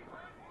ready.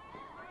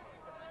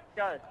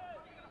 Go.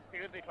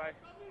 Good, this way.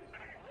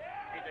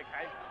 He's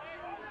okay.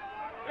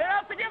 Get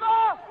up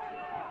together.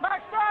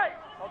 Back straight.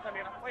 Hold on,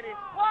 wait here.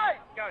 Wait.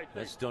 Go.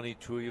 That's Donny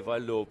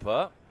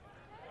Tuivailopa.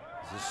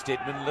 This is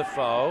Stedman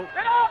Lafau.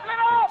 Let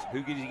up.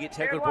 Who did he get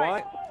tackled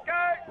by?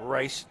 Go.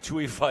 Race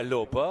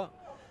Tuivailopa.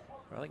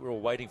 I think we're all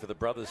waiting for the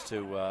brothers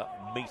to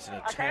meet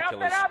and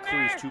tackle as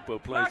Cruz Tupo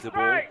plays the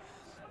ball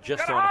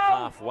just on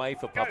halfway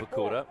for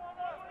Papakura.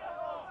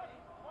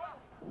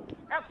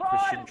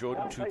 Christian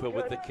Jordan Tupo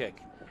with the kick.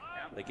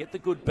 They get the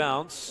good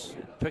bounce,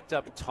 picked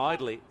up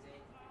tidily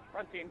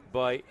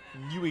by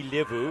Nui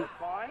Levu.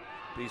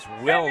 He's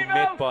well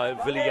met by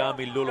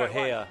Viliami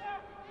Lulahea.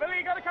 Billy,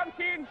 you got to come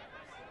 10.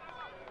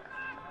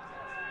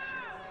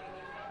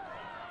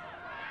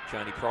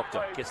 Johnny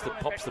Proctor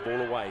pops the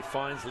ball away,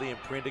 finds Liam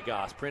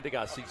Prendergast.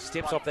 Prendergast, he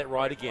steps off that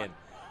right again.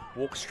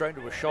 Walks straight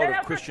into a shoulder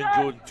of Christian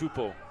Jordan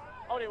Tupo.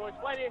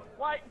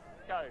 Wait,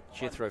 go.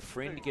 Jethro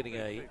Friend getting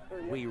a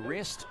wee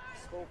rest.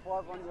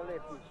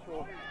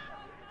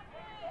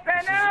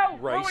 This is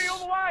Race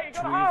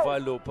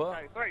Tuivailopa.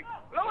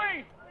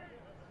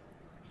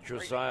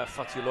 Josiah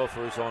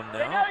Fatialofa is on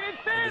now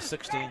in the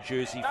 16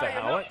 jersey for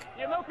Howick.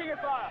 You're milking it,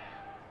 fire.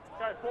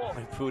 Go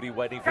 4. Pudi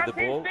waiting for the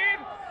ball.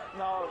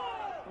 No.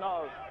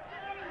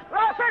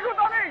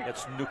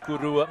 That's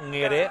Nukurua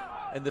Ngere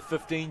in the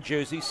 15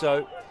 jersey.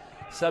 So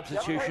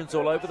substitutions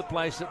all over the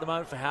place at the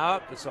moment for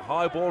Howick. It's a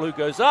high ball who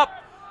goes up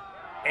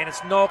and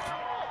it's knocked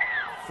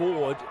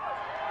forward.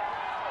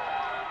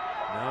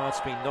 No, it's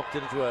been knocked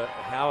into a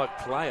Howick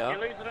player. You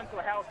lose it into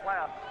a Howick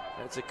player.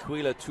 That's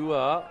Aquila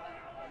Tua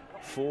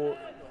for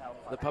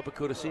the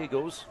Papakura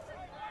Seagulls.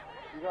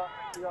 You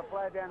got a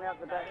player down out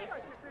the back.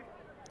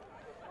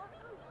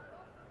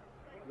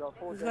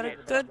 We've got a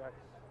good,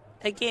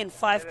 again,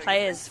 5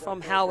 players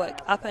from Howick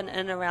up and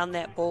in around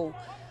that ball.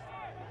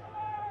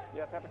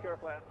 Yeah, Papakura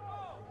player.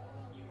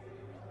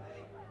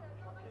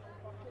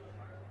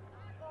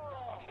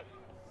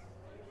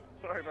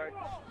 Sorry, bro.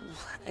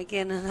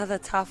 Again, another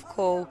tough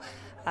call.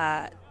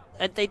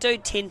 They do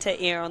tend to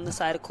err on the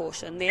side of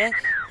caution there.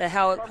 The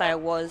Howick player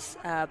was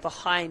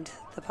behind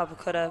the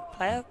Papakura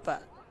player,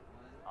 but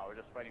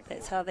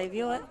That's how they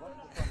view it.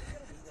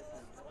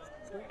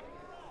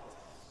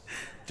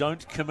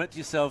 Don't commit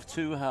yourself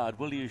too hard,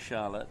 will you,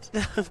 Charlotte?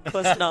 Of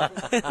course not.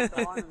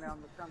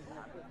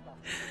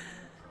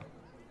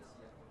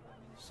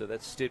 So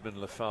that's Stedman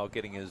Lafau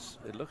getting his,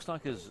 it looks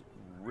like his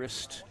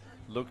wrist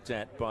looked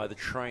at by the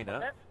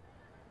trainer.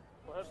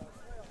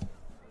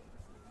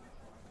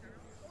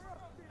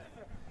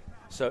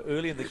 So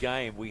early in the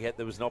game,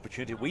 there was an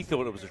opportunity. We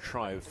thought it was a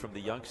try from the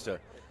youngster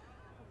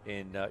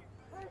in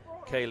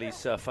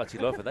Kaylee's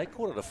Fatilofa. They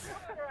called it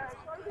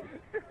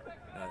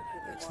no,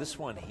 it's this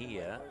one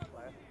here.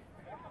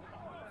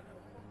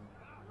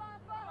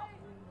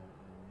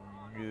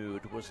 No,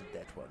 it wasn't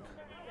that one.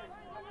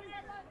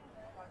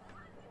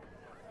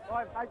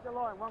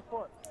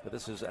 But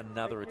this is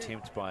another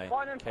attempt by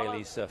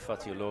Kaylee's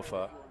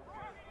Fatilofa.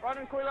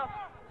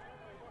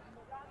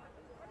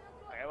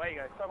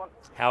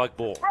 Howick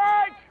ball.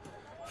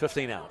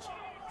 15 out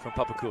from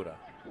Papakura.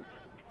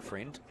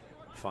 Friend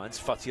finds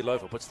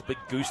Fatilofa, puts the big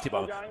goose tip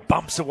on,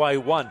 bumps away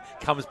one,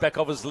 comes back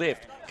off his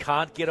left,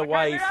 can't get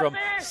away from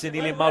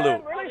Sinili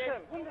Malu.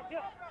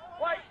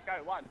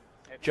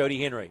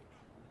 Jody Henry.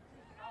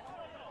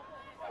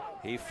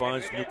 He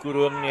finds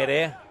Nukuru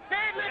Ngere.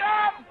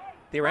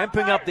 They're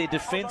amping up their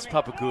defence,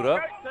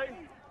 Papakura.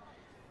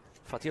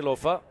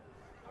 Fatilofa.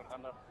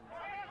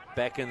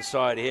 Back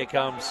inside, here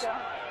comes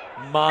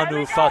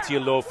Manu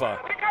Fatilofa.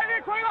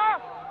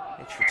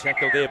 Extra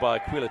tackle there by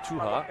Aquila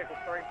Tuha.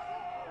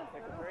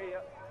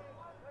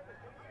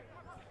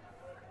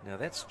 Now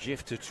that's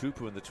Jeff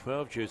Tutupu in the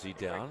 12 jersey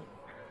down.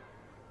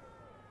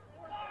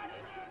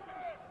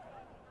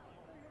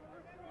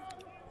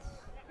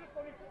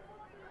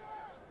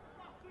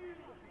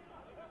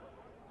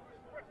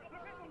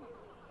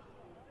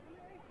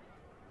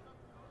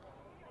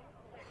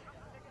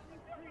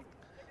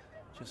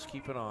 Just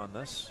keep an eye on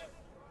this.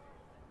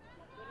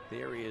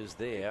 There he is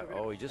there.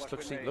 Oh, he just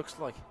looks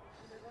like...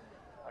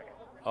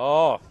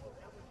 Oh,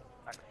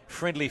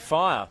 friendly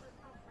fire.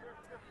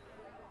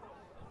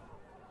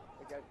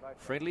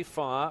 Friendly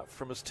fire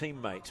from his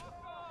teammate.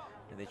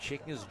 And they're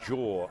checking his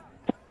jaw.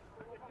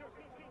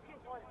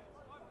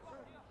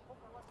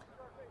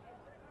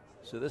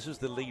 So this is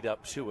the lead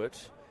up to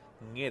it.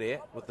 Ngere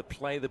with the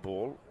play the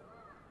ball.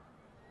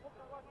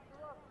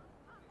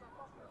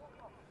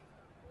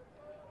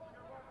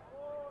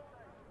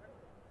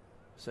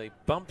 So he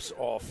bumps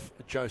off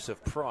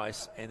Joseph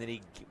Price, and then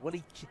he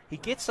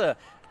gets a,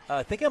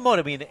 I think it might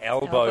have been an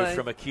elbow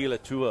from Aquila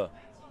Tua.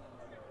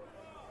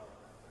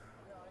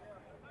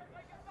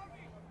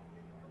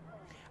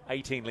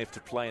 $18 left to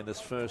play in this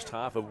first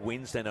half of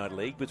Wednesday Night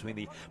League between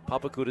the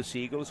Papakura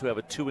Seagulls, who have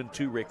a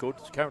 2-2 record,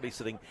 currently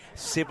sitting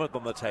 7th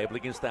on the table,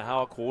 against the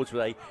Howick Hordes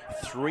with a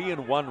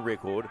 3-1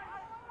 record,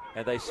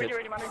 and they sit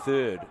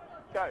 3rd.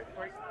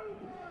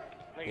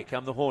 Here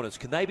come the Hornets.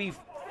 Can they be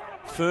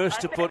first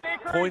to put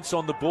points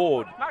on the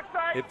board?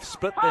 They've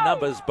split their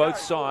numbers both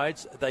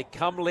sides. They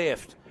come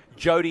left.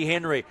 Jody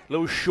Henry,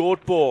 little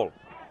short ball.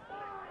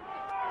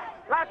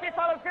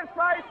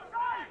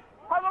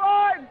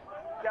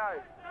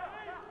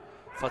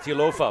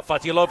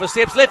 Fatilofa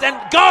steps left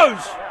and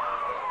goes.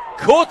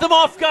 Caught them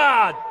off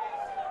guard.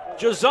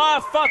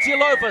 Josiah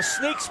Fatilofa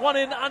sneaks one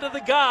in under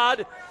the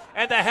guard,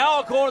 and the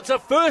Howick Hornets are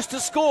first to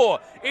score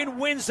in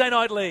Wednesday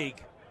Night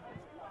League.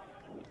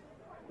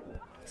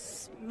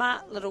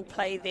 Smart little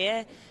play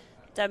there,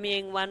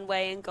 dummying one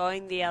way and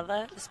going the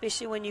other,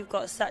 especially when you've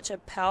got such a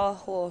power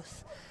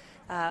horse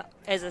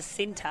as a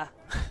centre.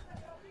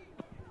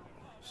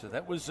 So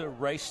that was a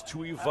race to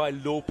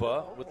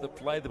Ivailopa with the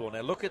play the ball.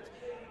 Now look at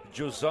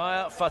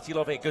Josiah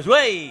Fatilofa. It goes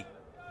way.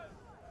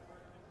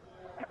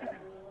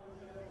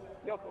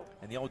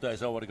 In the old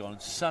days, I would have gone,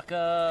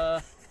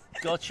 sucker,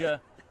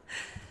 gotcha.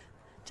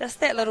 Just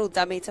that little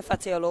dummy to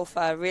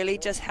Fatilofa really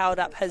just held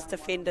up his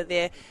defender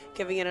there,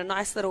 giving it a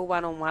nice little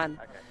one-on-one.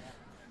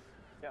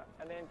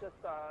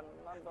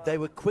 They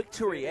were quick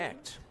to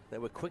react.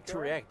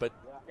 But,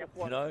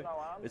 you know,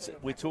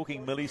 we're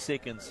talking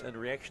milliseconds in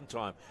reaction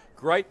time.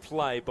 Great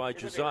play by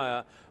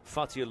Josiah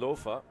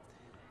Fatilofa.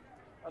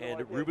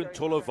 And Ruben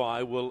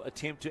Tolovai will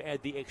attempt to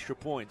add the extra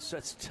points. So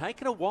it's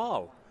taken a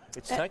while.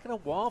 It's taken a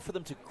while for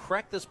them to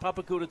crack this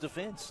Papakura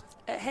defence.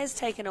 It has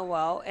taken a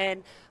while,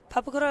 and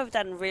Papakura have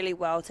done really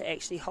well to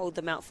actually hold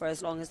them out for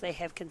as long as they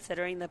have,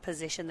 considering the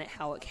position that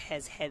Howick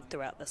has had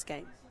throughout this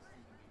game.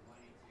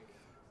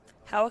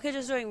 Howick are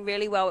just doing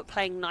really well at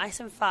playing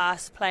nice and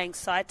fast, playing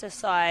side to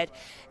side,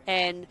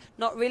 and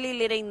not really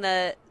letting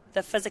the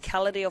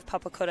physicality of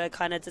Papakura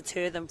kind of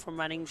deter them from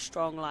running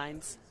strong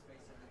lines.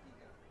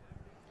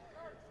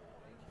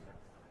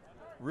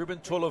 Ruben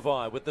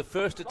Tolovai with the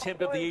first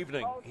attempt of the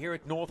evening here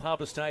at North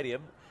Harbour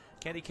Stadium.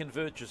 Can he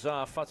convert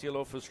Josiah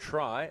Fatilofa's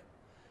try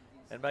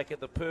and make it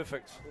the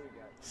perfect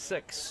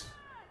 6?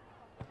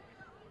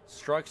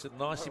 Strikes it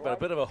nicely, but a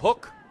bit of a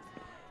hook.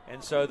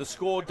 And so the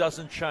score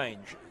doesn't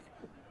change.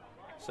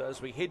 So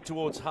as we head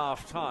towards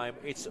half-time,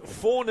 it's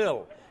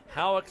 4-0.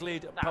 Howick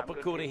led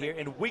Papakura here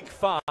in week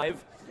 5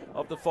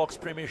 of the Fox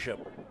Premiership.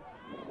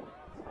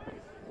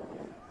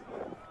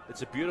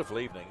 It's a beautiful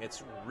evening.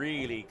 It's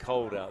really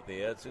cold out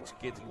there. It's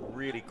getting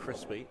really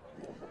crispy.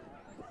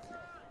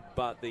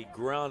 But the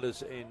ground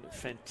is in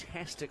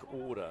fantastic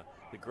order.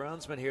 The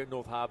groundsmen here at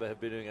North Harbour have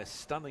been doing a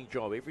stunning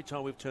job every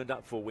time we've turned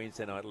up for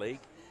Wednesday Night League.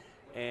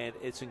 And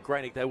it's in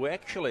great nick. They were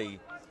actually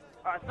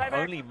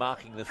only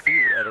marking the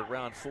field at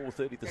around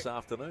 4:30 this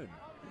afternoon.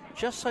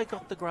 Just so they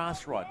got the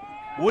grass right.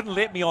 Wouldn't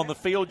let me on the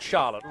field,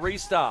 Charlotte.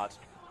 Restart.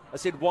 I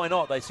said, why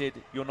not? They said,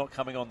 you're not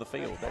coming on the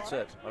field. That's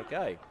it.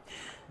 Okay.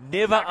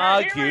 Never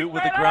argue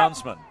with the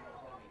groundsman.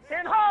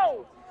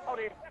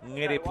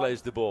 Ngere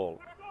plays the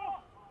ball.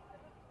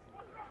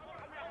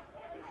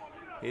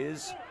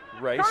 Here's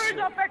race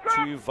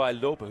to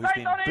Vailopa, who's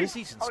been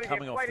busy since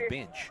coming off the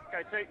bench.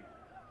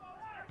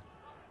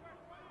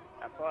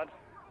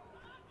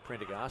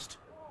 Prendergast.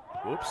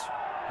 Whoops.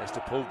 Has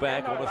to pull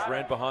back, almost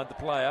ran behind the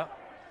player.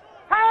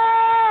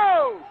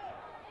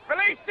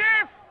 Release,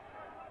 Jeff!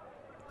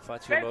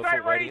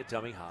 Fatialofa waiting at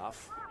dummy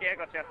half. Yeah,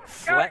 gotcha.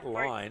 Flat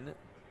line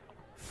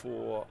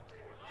for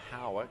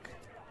Howick.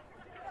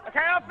 Okay,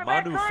 off the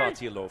Manu back,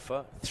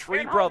 Fatialofa.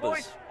 Three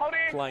brothers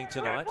playing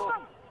tonight.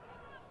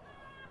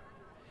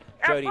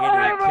 Jody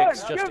Henry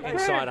kicks just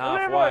inside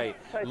halfway.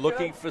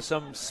 Looking for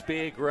some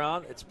spare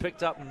ground. It's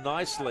picked up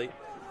nicely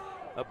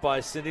by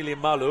Sinili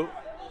Malu.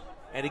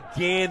 And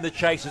again, the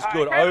chase is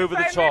good. Over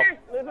the top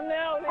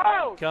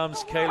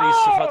comes Kaylee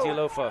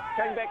Fatialofa.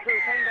 Came back through.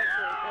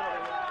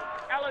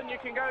 Alan, you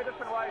can go a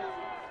different way.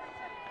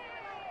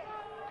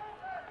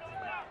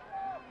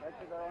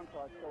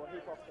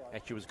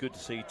 Actually, it was good to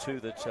see too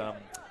that high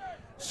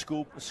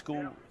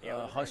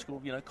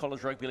school,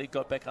 college rugby league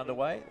got back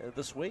underway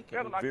this week.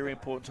 A very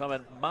important time.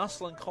 And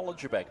Marsland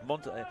College are back.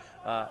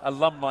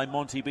 Alumni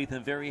Monty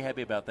Beetham very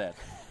happy about that.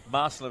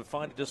 Marsland have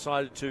finally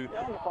decided to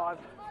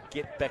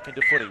get back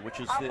into footy,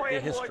 which is their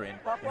history, and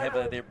have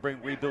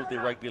rebuild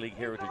their rugby league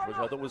heritage, which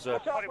I thought was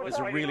a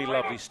really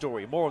lovely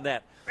story. More on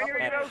that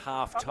at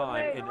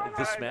half-time in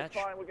this match.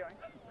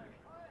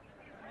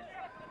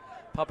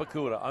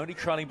 Papakura only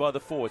trailing by the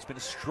 4. It's been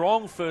a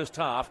strong first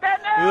half.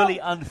 Early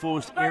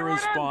unforced errors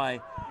by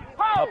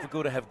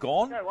Papakura have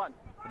gone,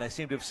 and they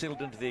seem to have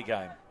settled into their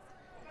game.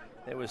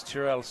 That was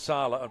Tyrell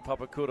Sala and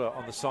Papakura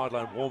on the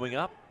sideline warming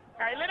up.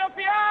 Okay, let off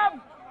the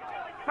arm!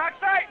 Back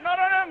straight, not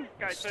on him!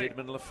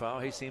 Stedman Lafau,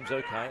 he seems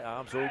okay.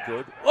 Arms all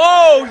good.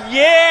 Oh,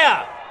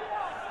 yeah!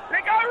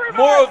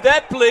 More of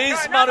that, please.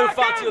 Manu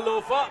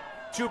Fatialofa.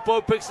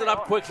 Tupo picks it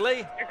up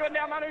quickly. You're good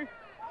now, Manu.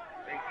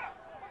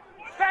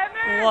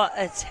 What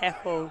a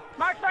tackle.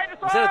 Was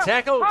that a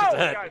tackle? Just a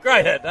hit.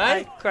 Great hit, eh?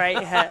 A great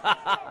hit.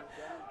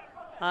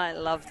 I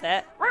love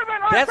that.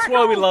 That's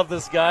why we love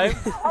this game.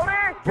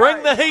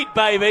 Bring the heat,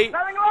 baby.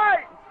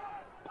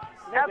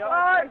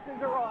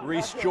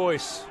 Reece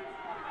Joyce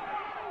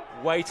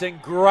waiting.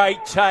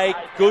 Great take.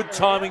 Good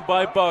timing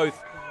by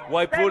both.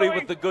 Waipuri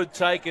with the good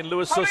take, and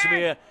Lewis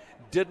Susamir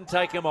didn't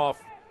take him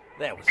off.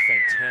 That was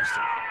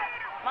fantastic.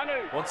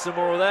 Want some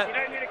more of that?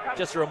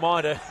 Just a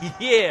reminder.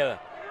 Yeah.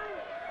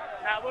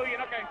 Well, you're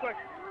not going quick.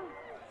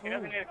 He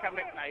doesn't need to come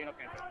back. No, you're not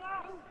going quick.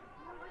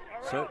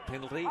 So,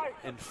 penalty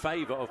in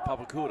favour of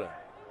Papakura.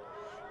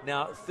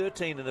 Now,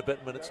 13 and a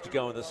bit minutes to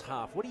go in this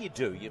half. What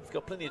do? You've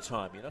got plenty of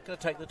time. You're not going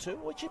to take the 2?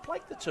 Would you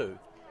take the 2?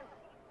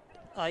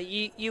 Oh,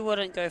 you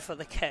wouldn't go for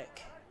the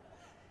kick.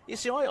 You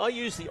see, I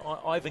use the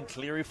Ivan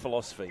Cleary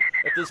philosophy.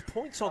 If there's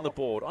points on the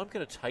board, I'm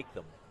going to take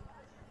them.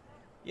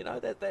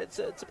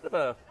 It's a bit of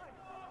a...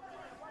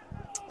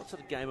 What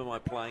sort of game am I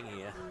playing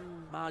here?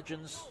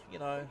 Margins,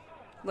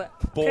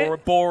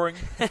 boring.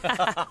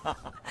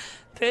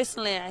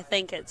 Personally, I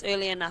think it's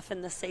early enough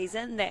in the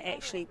season that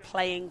actually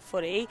playing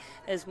footy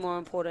is more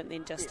important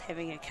than just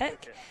having a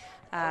kick.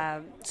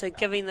 So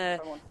giving the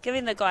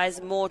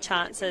guys more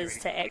chances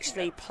to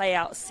actually play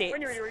out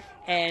sets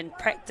and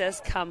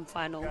practice come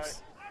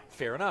finals.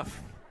 Fair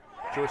enough.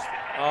 Joyce.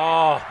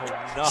 Oh,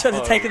 no. Should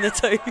have taken the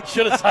 2.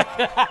 Should have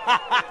taken.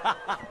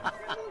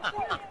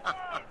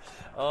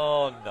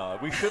 Oh, no.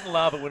 We shouldn't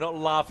laugh, but we're not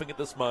laughing at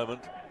this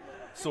moment.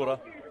 Sort of.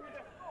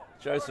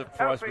 Joseph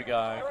Price be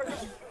going.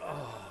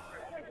 Oh.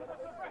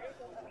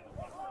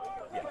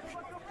 Yeah.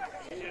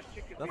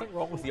 Nothing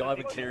wrong with the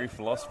Ivan Cleary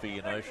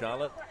philosophy,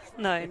 Charlotte.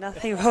 No,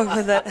 nothing wrong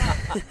with it.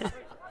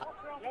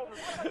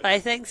 I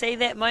think, see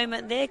that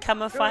moment there,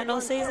 come a final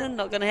season,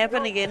 not going to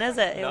happen again, is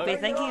it? He'll be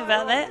thinking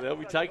about that. They'll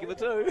be taking the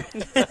 2.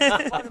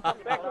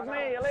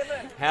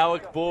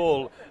 Howick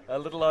ball, a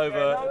little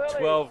over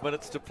 12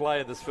 minutes to play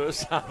in this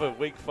first half of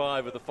week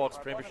 5 of the Fox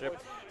Premiership.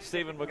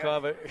 Stephen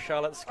McIver,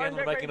 Charlotte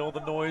Scanlon making all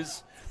the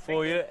noise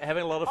for you,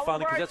 having a lot of fun,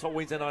 because that's what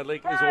Wednesday Night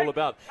League is all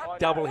about.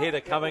 Double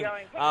header coming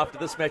after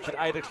this match at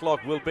 8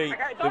 o'clock will be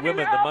the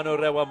women, the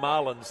Manorewa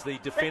Marlins, the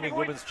defending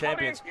women's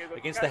champions,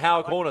 against the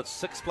Howick Hornets.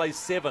 6 plays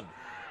 7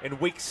 in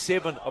week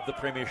 7 of the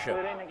Premiership.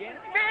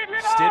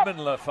 Stedman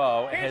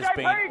Lafau has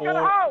been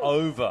all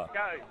over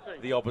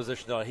the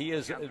opposition tonight. He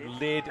has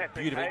led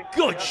beautifully.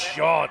 Good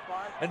shot.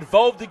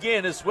 Involved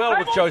again as well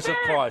with Joseph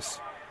Price.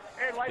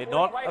 They're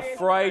not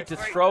afraid to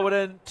throw it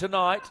in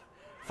tonight.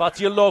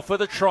 Fatialofa,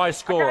 the try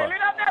scorer.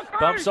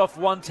 Bumps off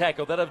one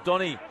tackle, that of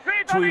Donny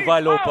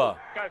Tuivailopa.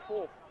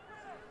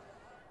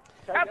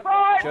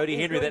 Outside. Jody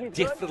Henry, that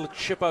deft little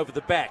chip over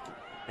the back.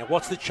 Now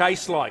what's the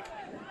chase like?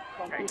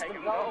 Okay, take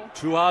it well.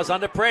 2 hours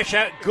under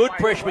pressure. Good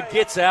pressure, but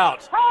gets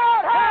out.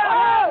 Hold.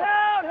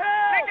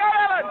 Let go,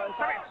 Alan.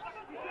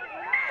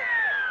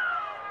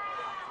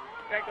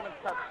 Take him and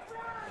touch.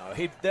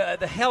 No,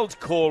 the held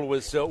call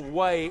was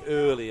way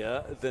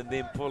earlier than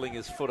them pulling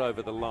his foot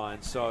over the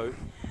line. So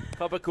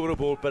Papakura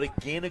ball, but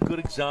again a good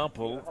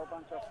example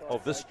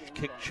of this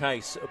kick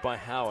chase by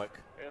Howick.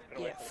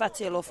 Yeah,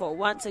 Fatialofo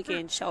once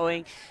again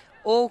showing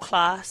all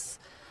class.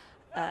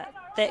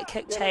 That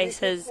kick chase,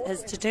 his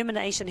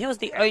determination. He was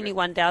the only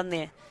one down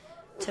there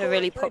to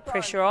really put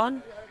pressure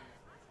on.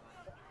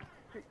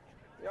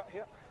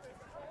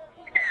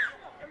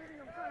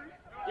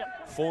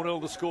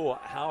 4-0 the score.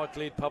 Howick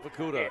led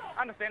Papakura.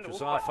 Understandable.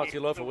 Josiah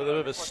Fatialofo with a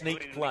bit of a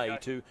sneak play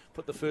to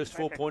put the first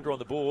 4-pointer on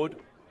the board.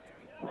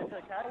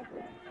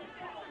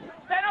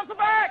 Stand off the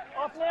back.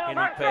 Off now. Henry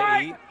Back Pei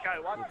right.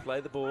 Go, one. will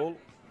play the ball.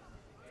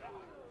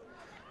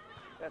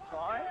 That's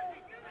fine.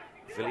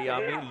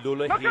 Viliami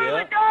Lula Look here.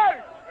 Let go.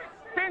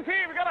 10's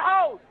here. We've got to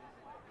hold.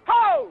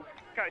 Hold.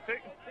 Go, 2.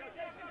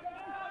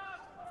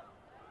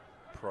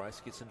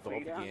 Price gets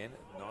involved again.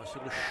 Nice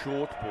little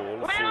short ball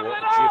Let for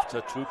it Jeff off.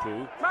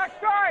 Tatupu. Mark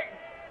straight.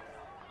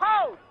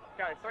 Hold.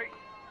 Go, 3.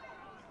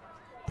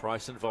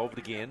 Price involved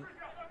again.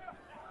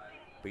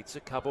 Beats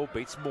a couple,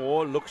 beats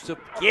more, looks to,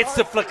 gets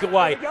the flick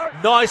away.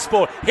 Nice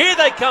ball. Here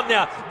they come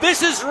now.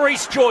 This is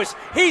Reece Joyce.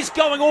 He's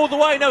going all the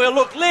way. Now he'll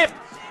look left.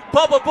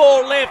 Pop a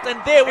ball left, and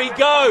there we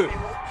go.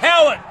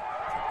 Howard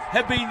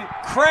have been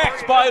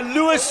cracked by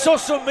Lewis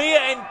Sosomia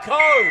and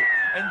co.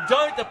 And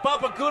don't the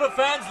Papakura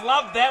fans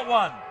love that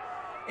one?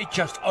 It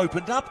just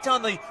opened up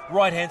down the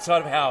right-hand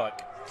side of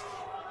Howick.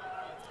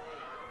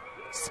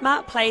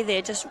 Smart play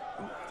there, just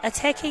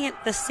attacking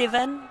at the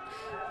 7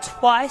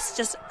 twice,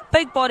 just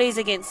big bodies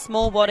against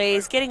small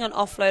bodies, getting an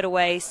offload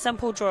away,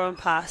 simple draw and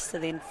pass to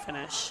then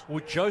finish.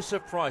 Well,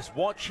 Joseph Price,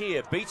 watch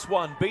here, beats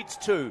 1, beats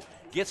 2,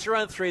 gets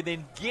around 3,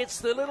 then gets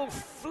the little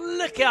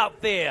flick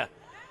out there.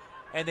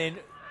 And then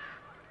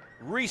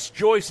Reece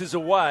Joyce is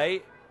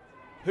away.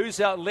 Who's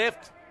out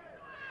left?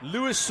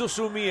 Lewis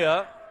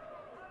Susumia.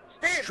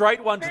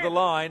 Straight one to the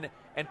line,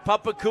 and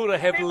Papakura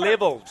have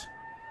levelled.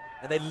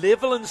 And they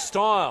level in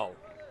style.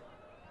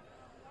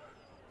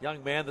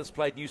 Young man that's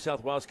played New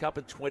South Wales Cup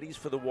in 20s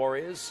for the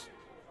Warriors.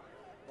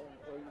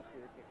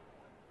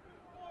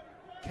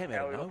 Came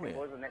out of nowhere.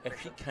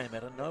 Actually came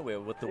out of nowhere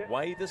with the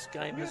way this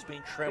game has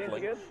been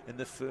travelling in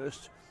the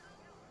first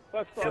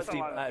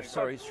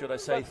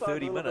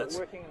 30 minutes.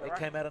 It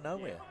came out of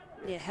nowhere.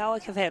 Yeah,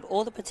 Howick have had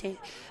all the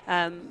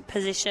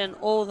position,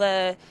 all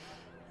the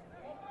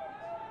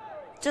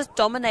just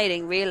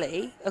dominating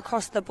really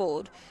across the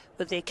board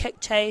with their kick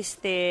chase,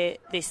 their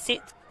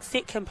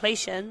set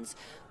completions,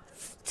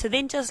 to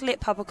then just let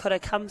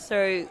Papakura come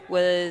through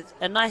with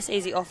a nice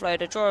easy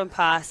offload, a draw and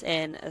pass,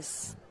 and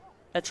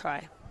a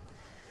try.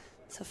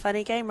 It's a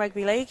funny game,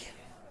 rugby league.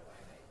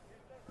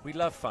 We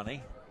love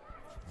funny.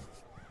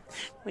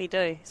 We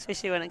do,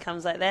 especially when it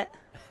comes like that.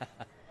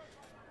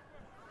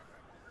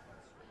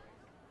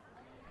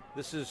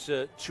 This is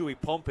Tui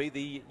Pompey,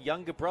 the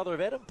younger brother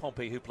of Adam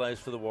Pompey, who plays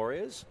for the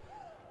Warriors.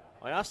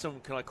 I asked him,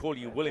 can I call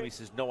you William? He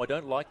says, no, I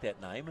don't like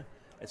that name.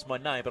 It's my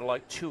name, but I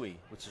like Tui,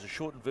 which is a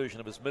shortened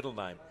version of his middle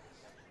name.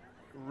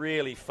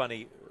 Really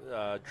funny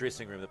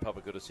dressing room, the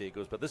Papakura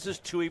Seagulls. But this is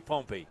Tui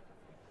Pompey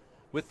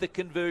with the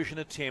conversion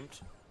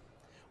attempt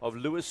of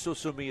Lewis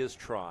Susumia's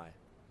try.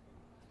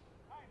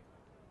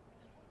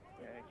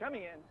 Yeah,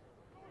 coming in.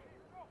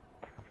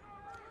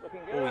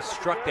 Looking good. Oh, he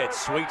struck that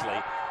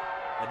sweetly.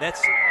 And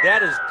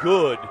that is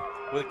good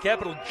with a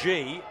capital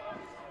G.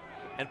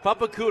 And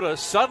Papakura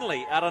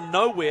suddenly, out of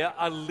nowhere,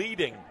 are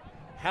leading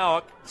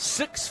Howick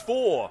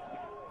 6-4.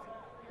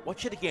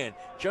 Watch it again.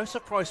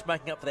 Joseph Price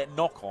making up for that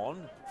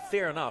knock-on.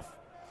 Fair enough.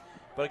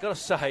 But I've got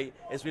to say,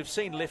 as we've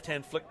seen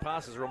left-hand flick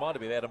passes,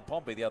 reminded me of Adam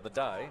Pompey the other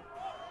day,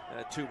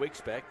 2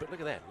 weeks back. But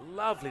look at that.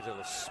 Lovely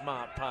little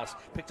smart pass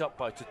picked up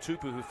by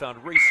Tutupu, who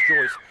found Reece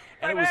Joyce.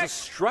 And it was a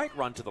straight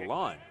run to the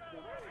line.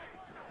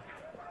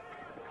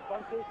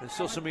 And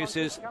Susumia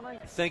says,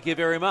 thank you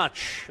very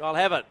much. I'll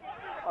have it.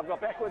 I've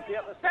got backwards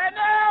here. Stand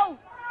now!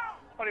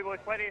 Potty boys,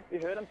 plenty. He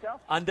hurt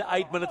himself. Under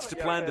 8 minutes to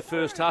play in the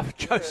first half.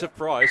 Joseph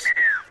Price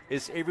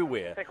is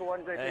everywhere.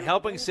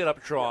 Helping set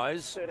up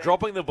tries,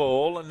 dropping the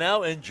ball, and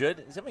now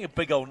injured. He's having a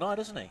big old night,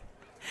 isn't he?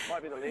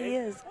 Might be the lead. He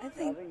is. I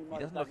think He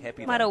doesn't look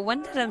happy. might have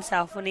winded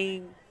himself when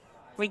he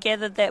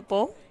regathered that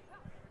ball.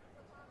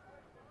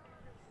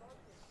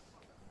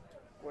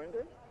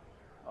 Wounded?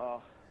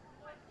 Oh.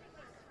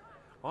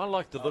 I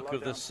like the look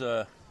of this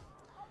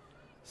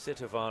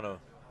Setefano,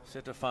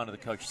 the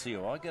coach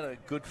CEO. I get a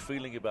good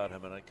feeling about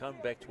him, and I come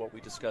back to what we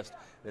discussed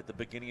at the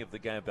beginning of the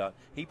game about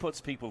he puts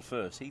people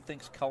first. He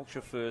thinks culture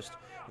first,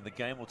 and the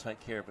game will take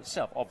care of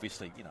itself.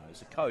 Obviously, you know,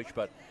 as a coach,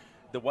 but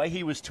the way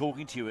he was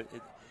talking to you, it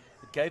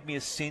gave me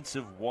a sense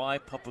of why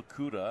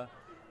Papakura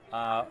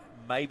are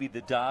maybe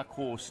the dark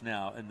horse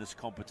now in this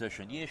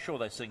competition. Yeah, sure,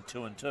 they're seeing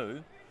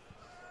 2-2,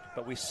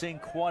 but we're seeing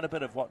quite a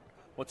bit of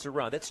what's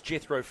around. That's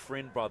Jethro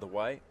Friend, by the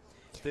way,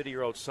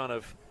 30-year-old son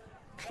of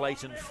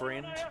Clayton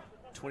friend.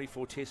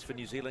 24 tests for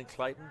New Zealand,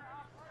 Clayton.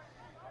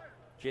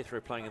 Jethro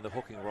playing in the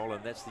hooking role,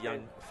 and that's the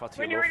young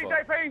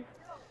Fatialofa.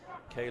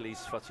 Kaylee's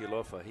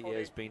Fatialofa. He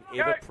has been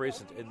ever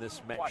present in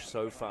this match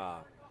so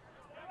far.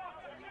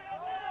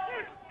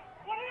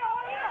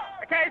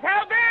 Okay, it's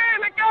held there,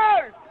 let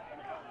go!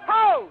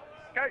 Hold!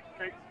 Go,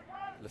 shoot.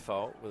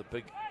 Lefau with a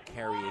big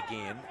carry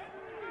again.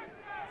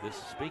 This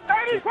is speaking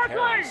of good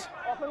carries.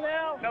 Off and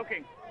now.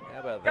 Milking. How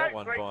about that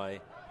one by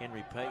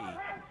Henry Payee?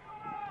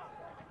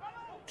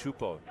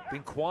 Tupou.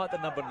 Been quiet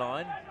at number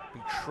 9.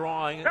 Been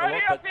trying a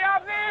lot, but...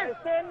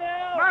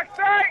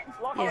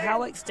 Yeah,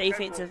 Howick's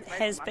defence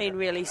has been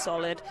really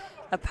solid,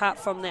 apart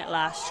from that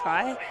last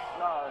try.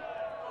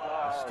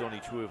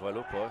 Stoni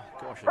Tuivailopo.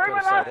 Gosh, I've got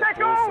to say that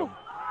ball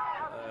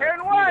from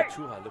Kuila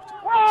Tuha looked a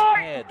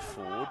tad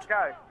forward.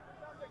 Go.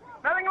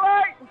 Nothing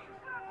late.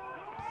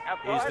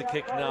 Here's the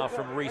kick now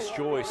from Reece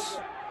Joyce.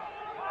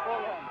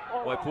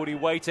 Waipuri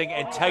waiting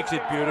and takes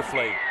it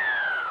beautifully.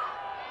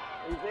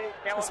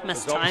 Just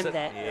mistimed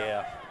that.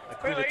 Yeah,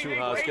 Kuila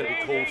Tuha is going to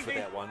be called for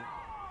that one.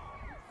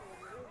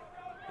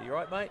 Are you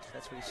right, mate?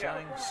 That's what he's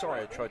saying.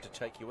 Sorry, I tried to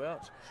take you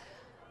out.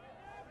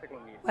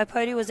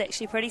 Waipuri was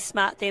actually pretty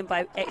smart then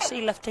by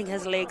actually lifting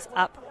his legs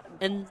up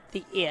in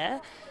the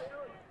air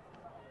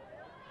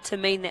to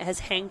mean that his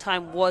hang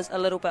time was a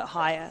little bit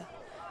higher.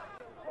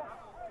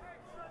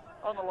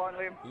 On the line,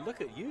 Liam. Look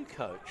at you,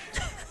 coach.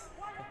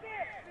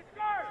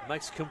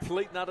 Makes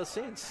complete and utter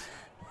sense.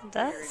 It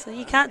does. So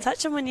you can't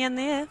touch him when you're in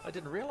there. I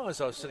didn't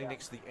realise I was sitting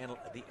next to the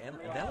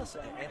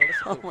analytical.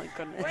 Oh my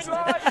goodness.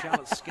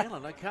 Charlotte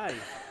Scanlon, okay.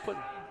 Put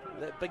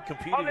that big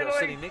computer that's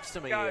sitting next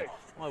to me here.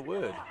 My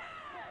word.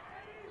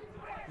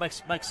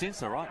 Makes sense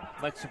though, right?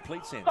 Makes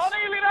complete sense.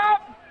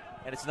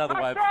 And it's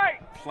another way of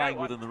playing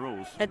within the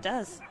rules. It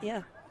does,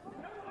 yeah.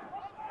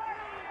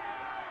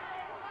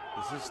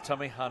 This is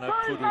Tamihana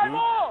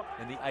Pururu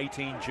in the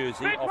 18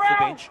 jersey off the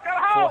bench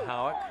for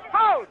Howick.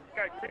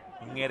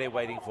 Ngere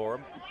waiting for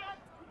him.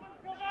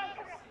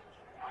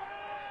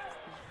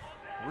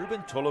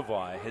 Ruben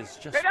Tolovai has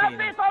just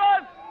been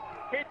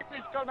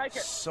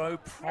so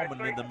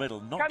prominent in the middle,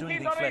 not doing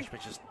anything flash,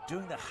 but just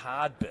doing the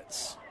hard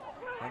bits.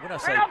 And when I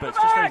say bits,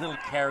 just those little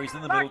carries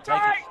in the middle,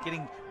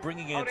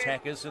 bringing in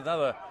attackers.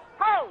 Another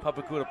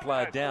Papakura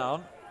player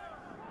down.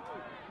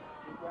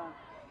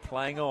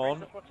 Playing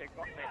on.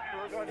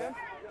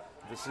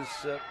 This is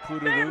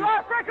Pururu.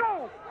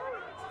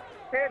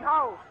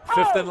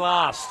 5th and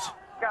last.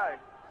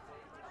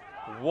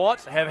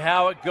 What have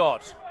Howick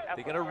got?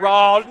 They're going to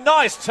roll.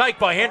 Nice take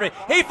by Henry.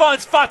 He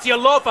finds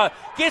Fatialofa,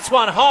 gets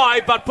one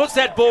high, but puts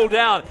that ball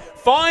down.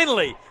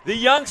 Finally, the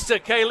youngster,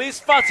 Kaylee's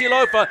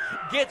Fatialofa,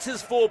 gets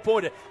his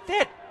 4-pointer.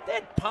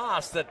 That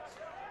pass that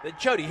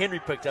Jody Henry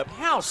picked up,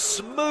 how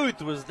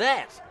smooth was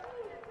that?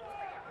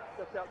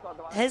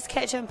 His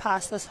catch and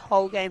pass this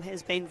whole game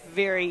has been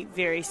very,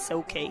 very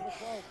silky.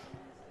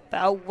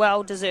 But a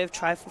well-deserved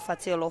try for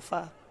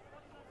Fatialofa.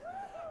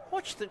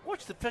 Watch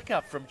the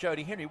pickup from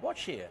Jody Henry.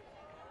 Watch here.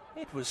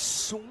 It was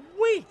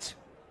sweet.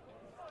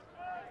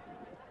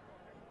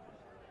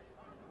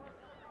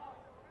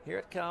 Here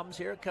it comes,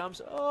 here it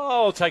comes.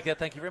 Oh, I'll take that,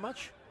 thank you very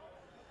much.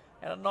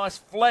 And a nice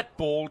flat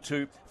ball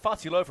to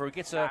Fatialofa, who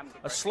gets a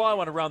sly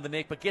one around the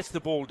neck, but gets the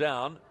ball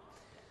down.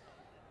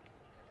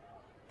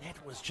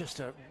 That was just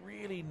a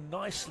really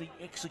nicely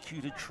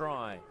executed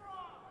try.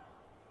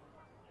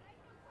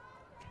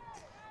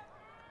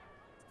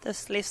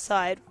 This left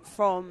side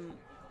from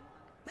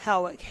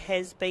Howick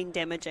has been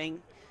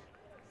damaging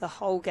the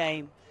whole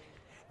game.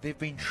 They've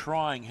been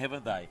trying,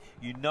 haven't they?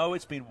 You know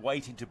it's been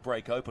waiting to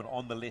break open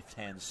on the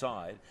left-hand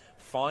side.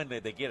 Finally,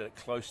 they get it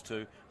close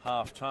to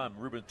half-time.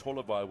 Ruben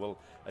Tolovai will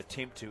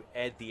attempt to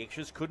add the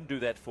extras. Couldn't do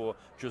that for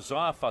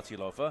Josiah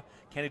Fatialofa.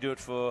 Can he do it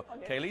for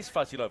Kaylee's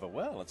Fatialofa?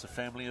 Well, it's a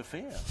family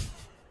affair.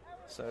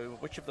 So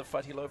which of the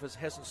Fatialofas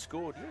hasn't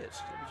scored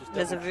yet?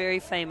 There's a very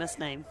famous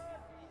name.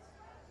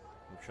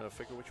 I'm trying to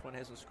figure which one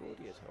hasn't scored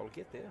yet. I'll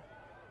get there.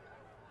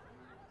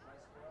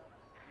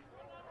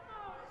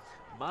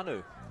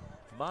 Manu.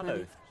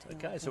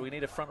 Okay, so we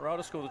need a front row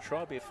to score the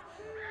try. Biff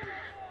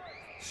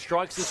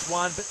strikes this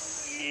one, but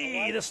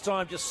this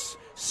time just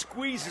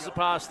squeezes it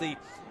past the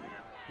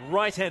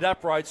right-hand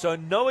upright. So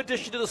no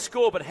addition to the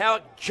score, but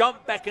Howick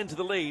jumped back into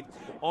the lead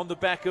on the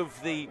back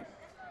of the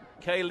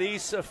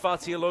Kaylee's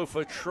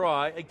Fatialofa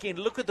try. Again,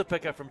 look at the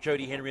pickup from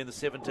Jody Henry in the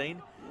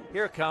 17.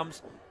 Here it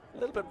comes. A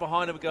little bit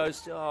behind him, it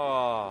goes,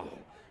 oh,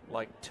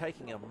 like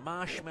taking a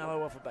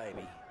marshmallow off a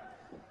baby.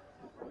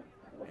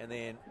 And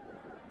then,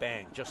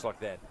 bang, just like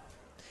that.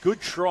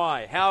 Good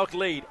try. Howick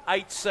lead,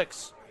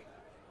 8-6.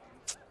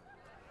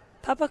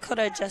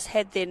 Papakura just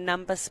had their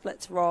number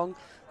splits wrong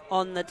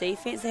on the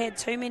defence. They had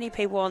too many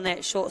people on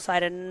that short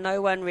side and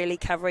no one really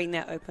covering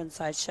that open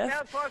side shift.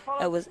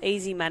 It was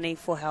easy money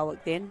for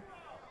Howick then.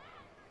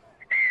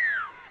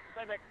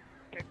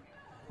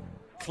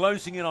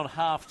 Closing in on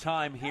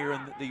half-time here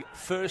in the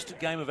first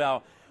game of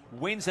our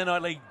Wednesday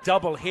Night League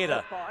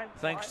double-header,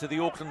 thanks to the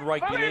Auckland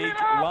Rugby League,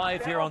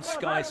 live here on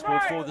Sky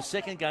Sport 4. The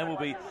second game will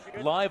be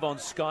live on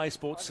Sky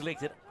Sport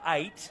Select at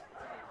 8.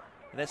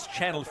 And that's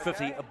Channel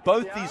 50.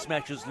 Both these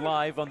matches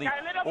live on the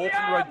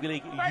Auckland Rugby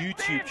League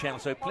YouTube channel.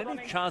 So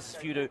plenty of chances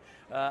for you to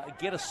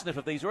get a sniff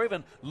of these, or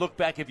even look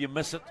back if you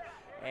miss it.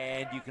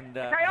 And you can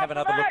have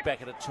another look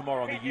back at it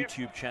tomorrow on the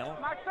YouTube channel.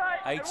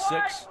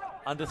 8-6,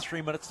 under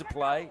 3 minutes to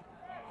play.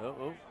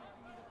 Oh,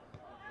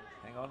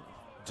 hang on.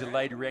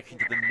 Delayed reaction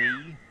to the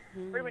knee.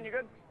 When you're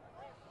good.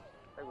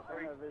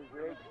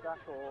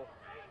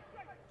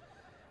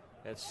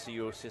 That's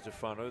Sio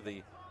Setafano,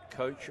 the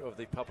coach of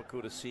the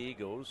Papakura Sea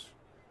Eagles.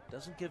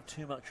 Doesn't give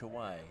too much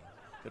away.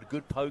 Got a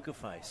good poker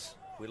face.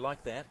 We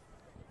like that.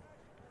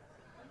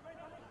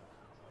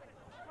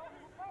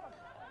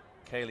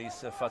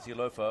 Kaylee's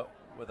Fatialofa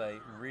with a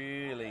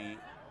really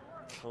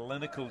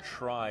clinical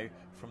try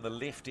from the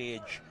left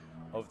edge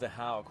of the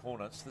Howick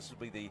Hornets. This will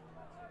be the...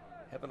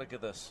 Have a look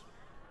at this.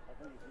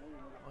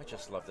 I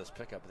just love this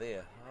pickup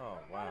there. Oh,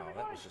 wow,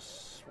 that was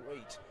just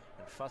sweet.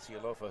 And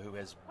Fatialofa, who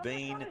has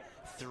been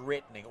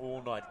threatening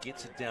all night,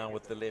 gets it down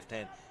with the left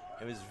hand.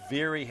 And was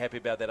very happy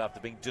about that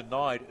after being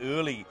denied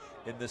early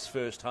in this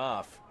first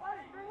half.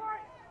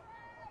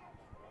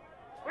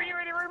 Are you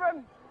ready,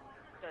 Ruben?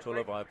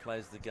 Tulavai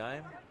plays the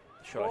game.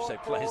 Should I say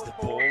plays the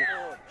ball?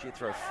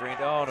 Jethro Friend.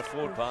 Oh, and a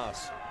forward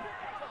pass.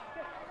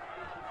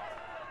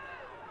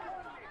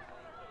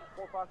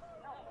 Forward pass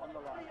on the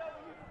line.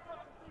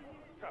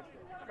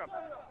 Scrub.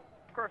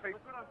 Crossy.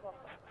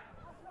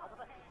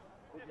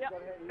 Yeah,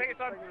 take it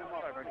time.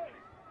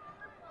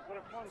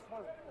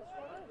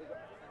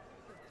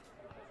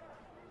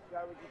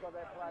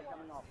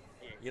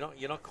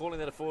 You're not calling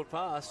that a forward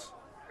pass.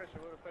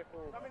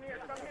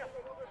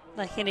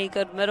 Like any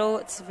good middle,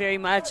 it's very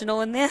marginal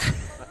in there.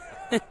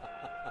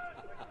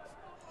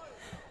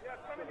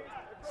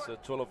 So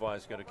Tulavai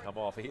is going to come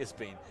off. He has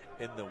been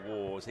in the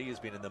wars. He has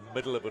been in the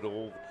middle of it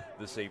all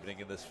this evening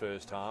in this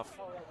first half.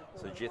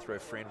 So Jethro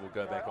Friend will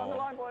go back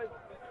on.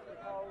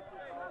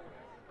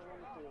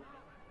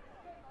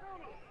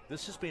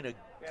 This has been a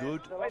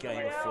good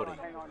game of footy.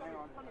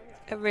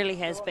 It really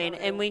has been,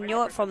 and we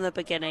knew it from the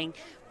beginning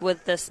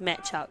with this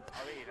matchup.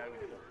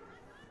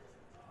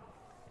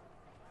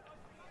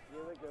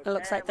 It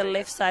looks like the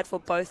left side for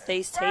both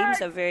these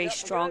teams are very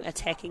strong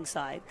attacking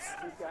sides.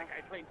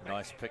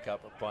 Nice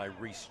pickup by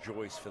Reece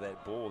Joyce for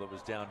that ball that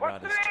was down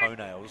around his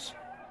toenails.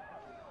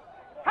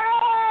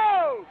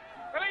 Ho!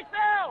 Release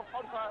now!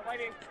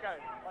 Waiting,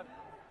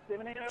 go.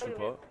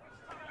 Tupo.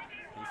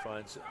 He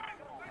finds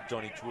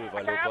Johnny Okay, up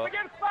Tuivailopa.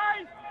 against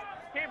space!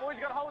 Here, boys,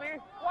 you got to hold here.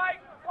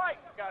 Wait,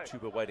 go.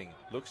 Tupa waiting.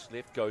 Looks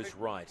left, goes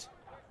right.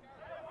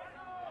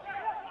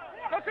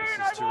 Look This here, is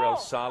no Terrell ball.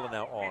 Sala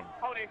now on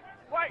Hold here.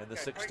 Wait. in the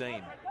Go,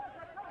 16.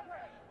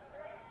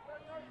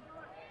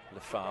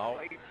 Lefau.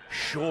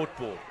 Short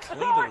ball. Clean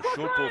little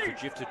short ball for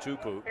Jeff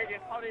Tupu. Here,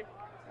 Jeff, hold here.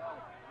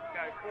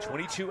 Go.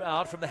 22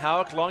 out from the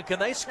Howick line. Can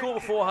they score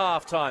before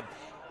half-time?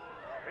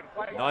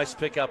 Nice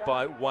pickup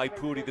by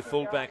Waipuri, the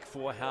fullback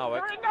for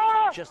Howick.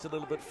 Just a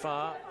little bit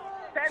far.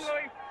 Stand,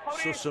 Louis. Hold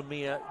here.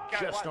 Susumia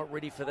just not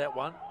ready for that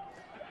one.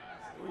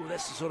 Ooh,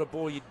 that's the sort of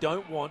ball you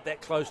don't want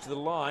that close to the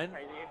line.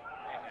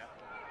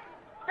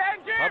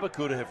 Stand, Jim.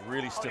 Papakura have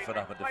really stiffened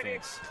up in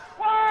defence.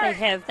 They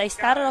have. They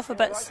started off a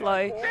bit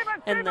slow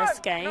in this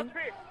game.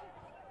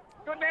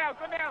 Good now.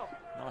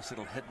 Nice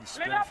little hit and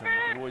spin from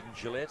Royd and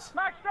Gillette.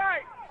 Mark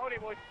straight. Hold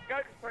it, boys. Go.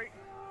 3.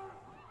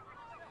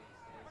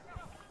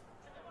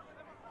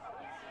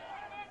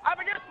 Up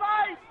against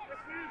space.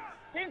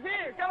 10's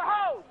here. Got a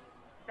hold.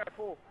 Go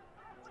 4.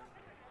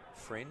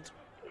 Friend.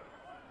 He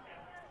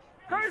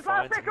Cruise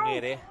finds last pickle.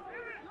 Ngere.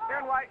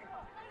 Down, wait.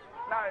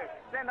 No.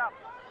 Stand up.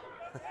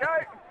 Go.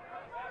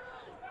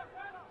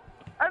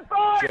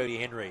 Inside. Jody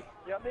Henry.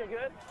 Yep, they're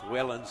good.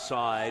 Well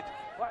inside.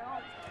 Wait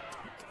on.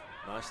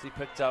 Nicely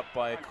picked up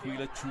by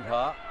Aquila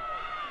Tuha.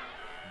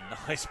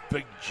 Nice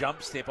big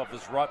jump step off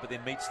his right, but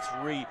then meets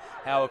 3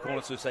 Howard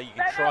Hornets who say you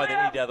can try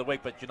that any day of the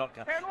week, but you're not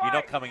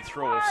coming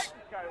through us.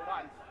 Go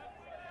 1.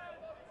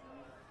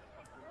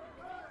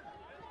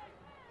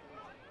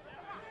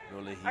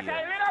 Ruler Okay,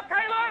 here. let up,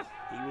 Kalis.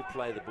 He will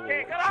play the ball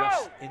Yeah, go.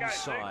 just Go,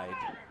 inside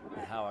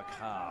the Howick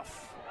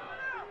half.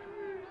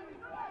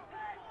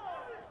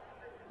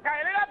 Okay,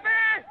 let up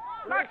there.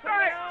 Mark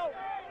straight.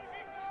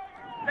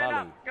 Stand Malu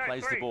up. Go,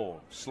 plays 3. the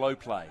ball. Slow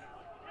play.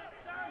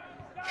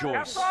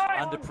 Joyce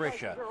under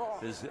pressure.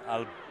 There's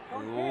a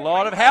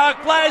lot of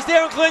Howick players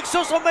there, including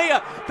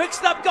Susumia. Picks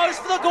it up, goes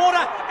for the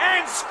corner,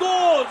 and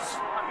scores.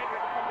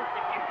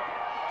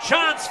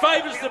 Chance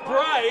favours the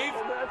Brave.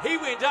 He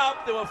went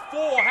up. There were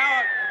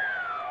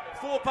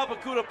 4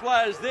 Papakura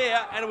players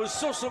there, and it was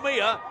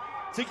Susumia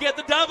to get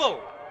the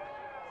double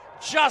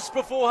just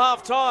before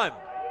half time.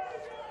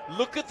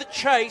 Look at the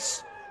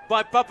chase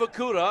by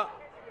Papakura,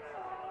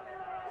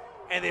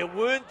 and there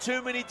weren't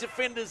too many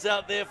defenders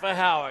out there for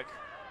Howick.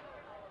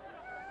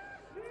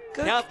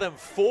 Good. Count them,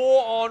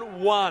 4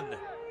 on 1.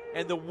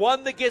 And the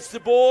one that gets the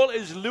ball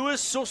is Lewis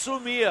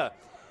Susumia.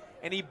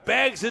 And he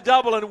bags a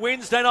double in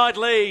Wednesday Night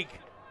League.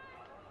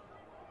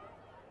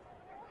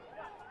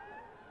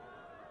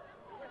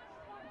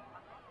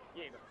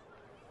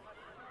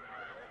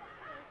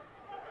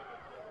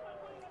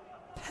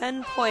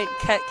 Pinpoint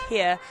kick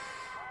here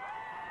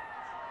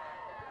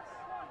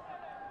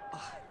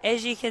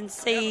as you can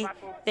see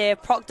there,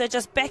 Proctor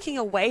just backing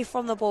away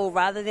from the ball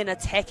rather than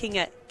attacking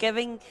it,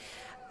 giving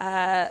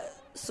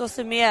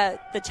Sosamia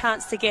the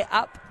chance to get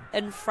up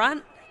in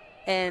front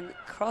and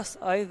cross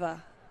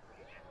over.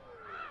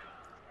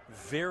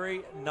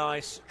 Very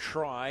nice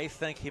try,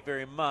 thank you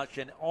very much.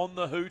 And on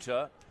the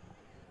hooter,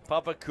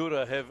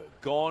 Papakura have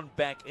gone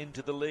back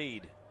into the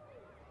lead.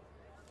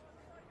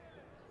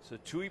 So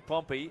Tui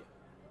Pompey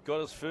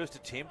got his first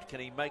attempt. Can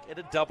he make it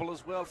a double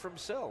as well for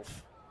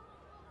himself?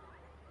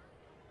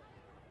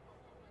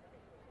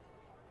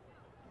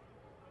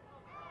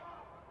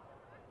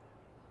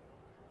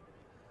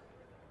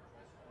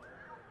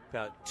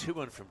 About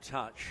 2 in from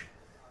touch.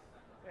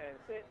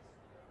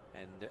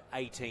 And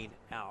 18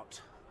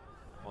 out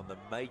on the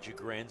major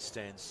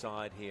grandstand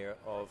side here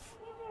of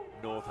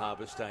North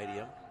Harbour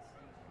Stadium.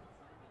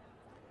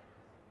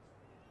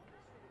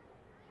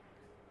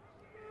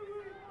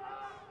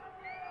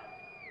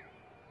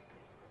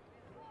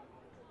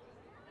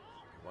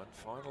 One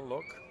final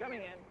look.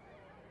 Coming in.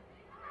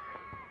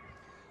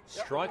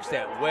 Strikes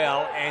that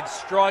well and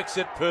strikes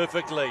it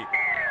perfectly.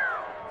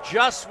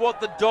 Just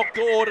what the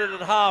doctor ordered at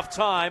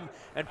half-time,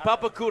 and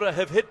Papakura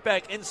have hit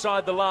back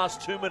inside the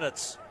last 2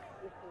 minutes.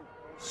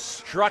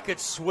 Struck it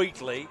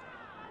sweetly.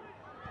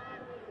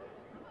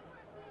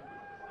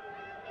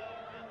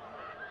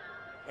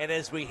 And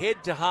as we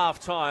head to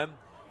half-time,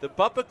 the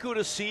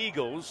Papakura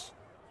Seagulls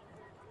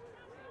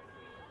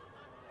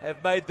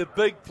have made the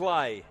big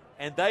play,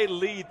 and they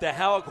lead the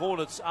Howick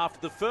Hornets after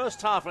the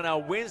first half in our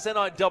Wednesday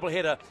night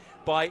doubleheader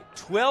by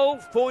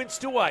 12 points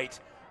to 8.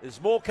 There's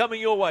more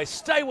coming your way.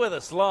 Stay with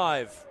us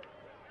live.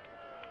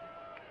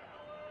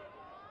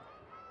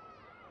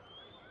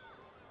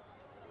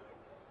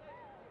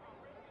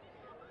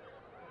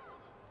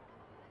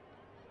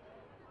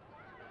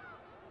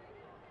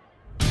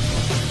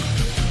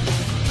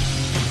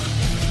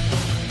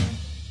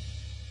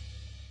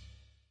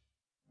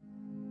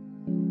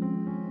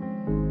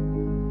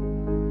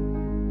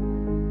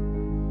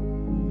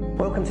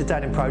 Welcome to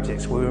Datum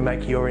Projects, where we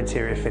make your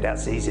interior fit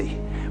outs easy.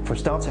 From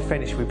start to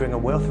finish, we bring a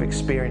wealth of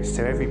experience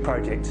to every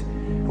project,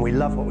 and we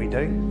love what we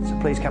do, so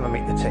please come and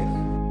meet the team.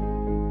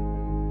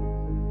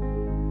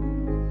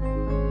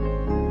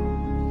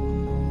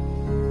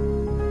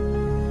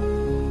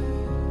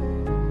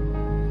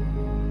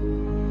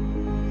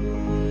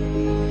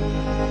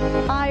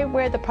 Hi,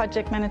 we're the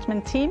project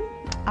management team.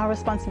 Our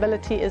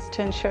responsibility is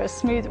to ensure a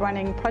smooth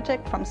running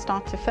project from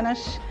start to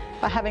finish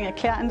by having a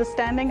clear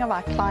understanding of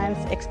our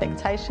clients'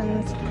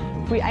 expectations.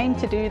 We aim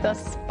to do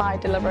this by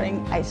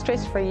delivering a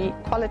stress-free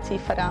quality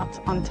fit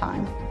out on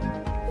time.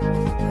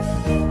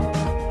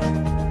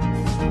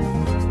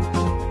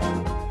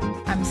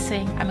 I'm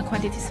Singh. I'm a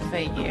quantity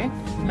surveyor.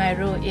 My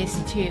role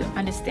is to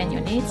understand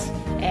your needs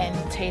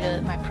and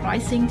tailor my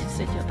pricing to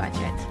suit your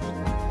budget.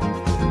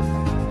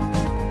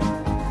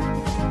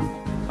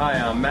 Hi,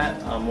 I'm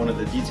Matt. I'm one of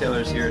the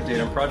detailers here at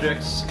Datum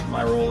Projects.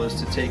 My role is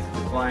to take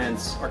the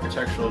client's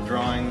architectural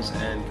drawings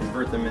and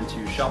convert them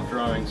into shop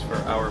drawings for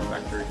our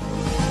factory.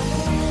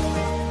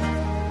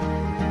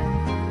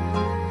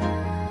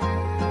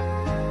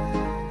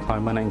 Hi,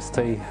 my name's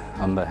T.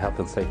 I'm the Health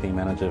and Safety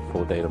Manager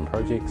for Datum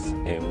Projects,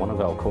 and one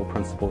of our core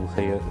principles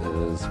here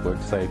is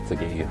work safe to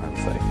get you home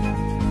safe.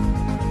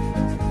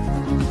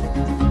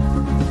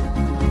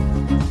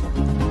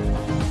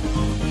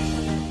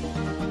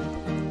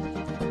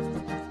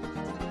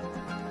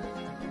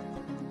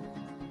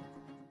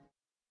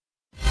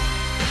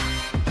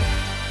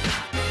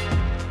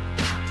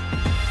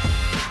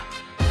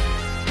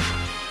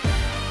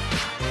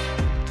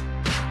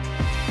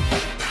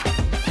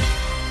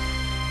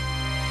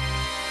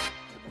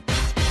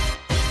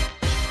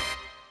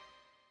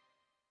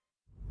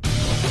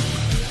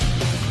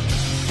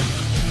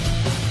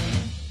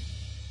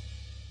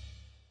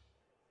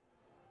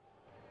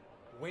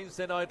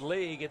 Wednesday Night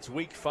League, it's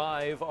week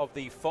 5 of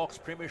the Fox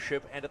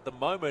Premiership, and at the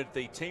moment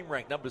the team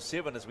ranked number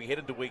 7 as we head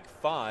into week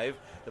 5.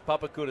 The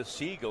Papakura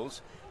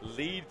Seagulls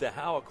lead the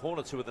Howick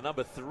Hornets, who are the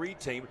number 3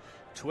 team,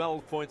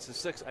 12 points to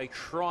 6. A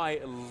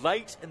try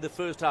late in the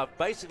first half,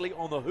 basically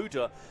on the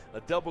hooter, a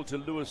double to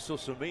Lewis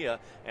Susumia,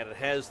 and it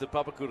has the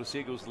Papakura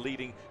Seagulls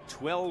leading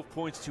 12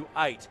 points to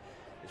 8.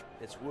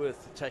 It's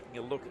worth taking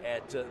a look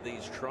at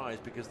these tries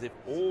because they've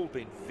all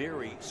been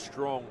very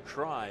strong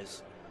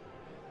tries.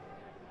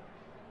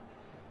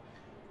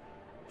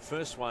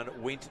 First one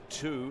went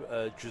to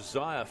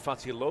Josiah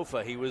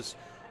Fatilofa. He was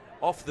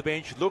off the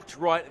bench, looked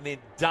right, and then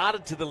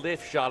darted to the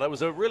left, Charlotte. It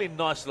was a really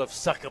nice little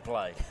sucker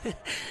play.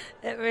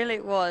 It really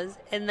was.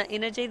 And the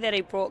energy that he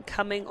brought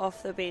coming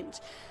off the bench,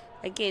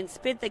 again,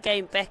 sped the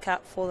game back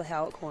up for the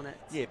Howick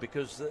Hornets. Yeah,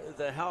 because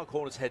the Howick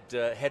Hornets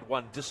had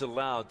one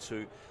disallowed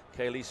to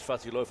Kaylees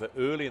Fatilofa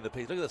early in the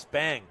piece. Look at this,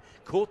 bang,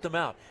 caught them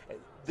out.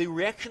 The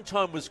reaction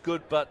time was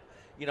good, but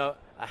you know,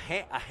 a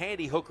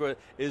handy hooker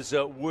is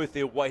worth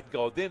their weight in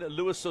gold. Then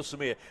Lewis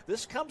Susumia.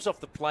 This comes off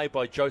the play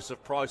by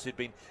Joseph Price, who'd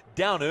been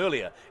down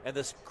earlier, and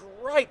this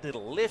great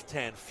little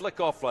left-hand flick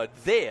offload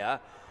there,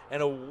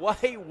 and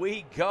away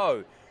we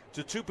go.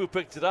 Tutupu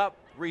picked it up.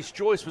 Reece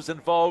Joyce was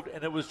involved,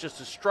 and it was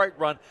just a straight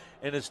run.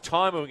 And his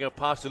time moving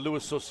past to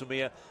Lewis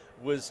Sosumia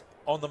was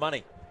on the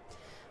money.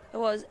 It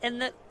was,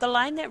 and the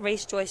line that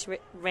Reece Joyce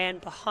ran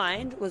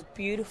behind was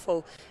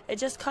beautiful. It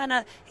just kind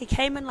of, he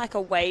came in like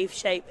a wave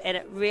shape, and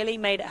it really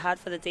made it hard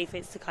for the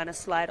defence to kind of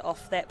slide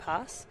off that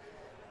pass.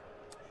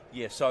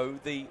 Yeah, so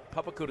the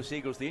Papakura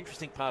Seagulls, the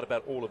interesting part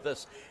about all of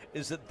this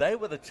is that they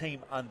were the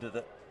team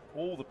under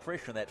all the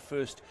pressure in that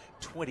first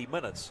 20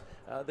 minutes.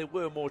 There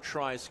were more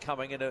tries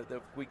coming, and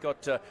we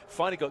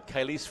finally got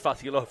Kayleigh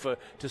Fatialofa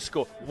to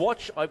score.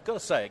 Watch, I've got to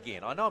say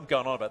again, I know I'm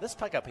going on about this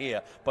pick up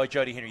here by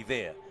Jodie Henry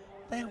there.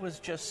 That was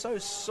just so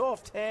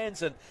soft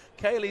hands, and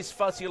Kayleigh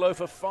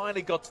Fatialofa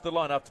finally got to the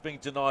line after being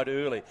denied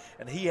early,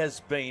 and he has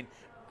been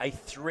a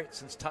threat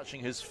since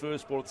touching his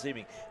first ball this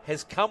evening.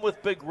 Has come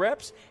with big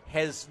reps,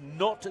 has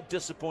not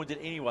disappointed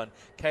anyone,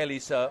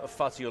 Kayleigh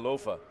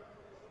Fatialofa.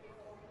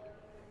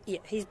 Yeah,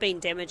 he's been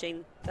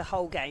damaging the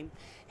whole game.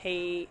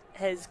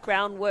 His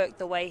groundwork,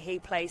 the way he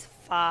plays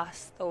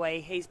fast, the way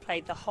he's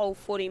played the whole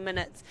 40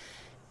 minutes,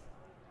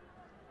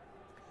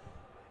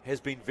 has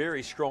been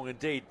very strong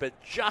indeed.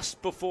 But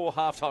just before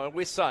halftime, and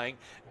we're saying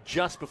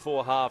just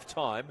before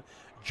halftime,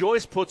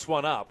 Joyce puts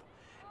one up,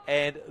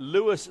 and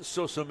Lewis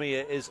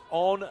Sosumia is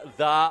on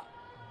the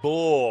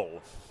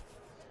ball.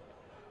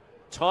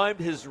 Timed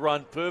his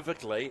run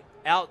perfectly,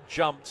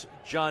 out-jumped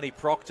Gianni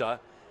Proctor,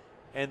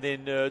 and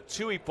then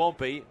Tui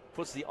Pompey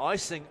puts the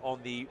icing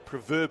on the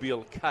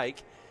proverbial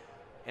cake,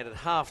 and at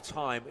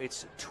half-time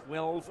it's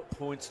 12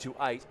 points to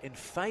 8 in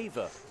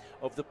favour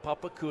of the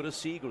Papakura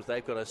Seagulls.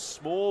 They've got a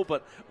small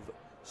but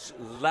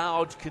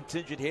loud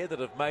contingent here that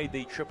have made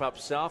the trip up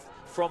south,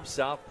 from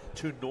south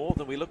to north,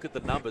 and we look at the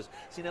numbers.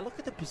 See, now look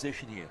at the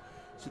position here.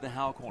 So the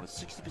Howick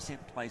Hornets, 60%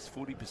 plays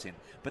 40%,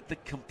 but the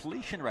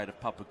completion rate of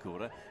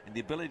Papakura and the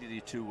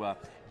ability to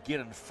get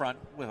in front,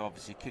 well,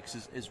 obviously kicks,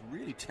 is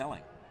really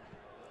telling.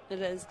 It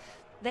is.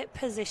 That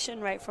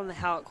possession rate from the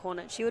Howick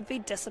Hornets, you would be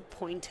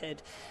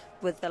disappointed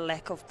with the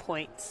lack of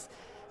points.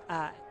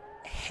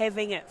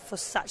 Having it for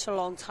such a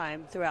long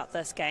time throughout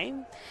this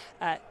game.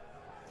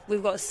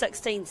 We've got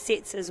 16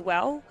 sets as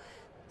well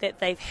that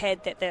they've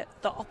had, that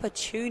the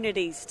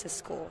opportunities to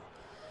score.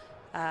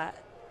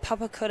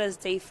 Papakura's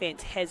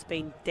defence has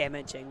been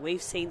damaging.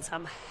 We've seen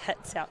some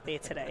hits out there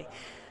today.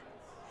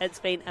 It's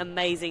been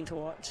amazing to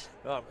watch.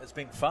 Oh, it's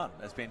been fun.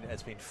 It's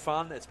been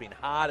fun. It's been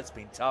hard. It's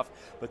been tough.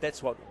 But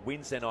that's what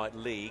Wednesday Night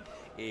League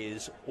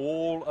is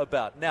all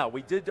about. Now,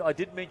 I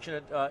did mention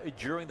it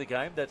during the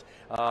game that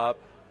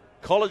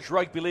College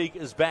Rugby League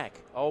is back.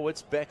 Oh,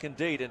 it's back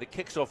indeed. And it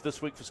kicks off this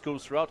week for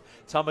schools throughout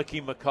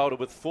Tamaki Makaurau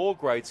with 4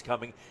 grades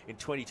coming in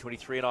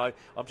 2023. And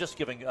I'm just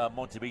giving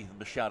Monty Beetham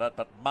a shout out,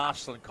 but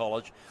Marsden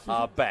College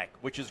are back,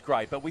 which is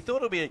great. But we thought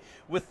it would be,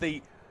 with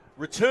the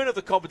return of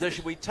the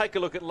competition, we'd take a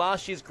look at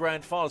last year's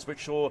grand finals,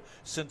 which saw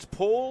St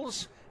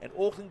Paul's and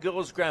Auckland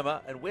Girls Grammar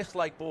and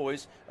Westlake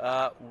Boys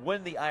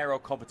win the ARL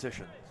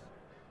competition.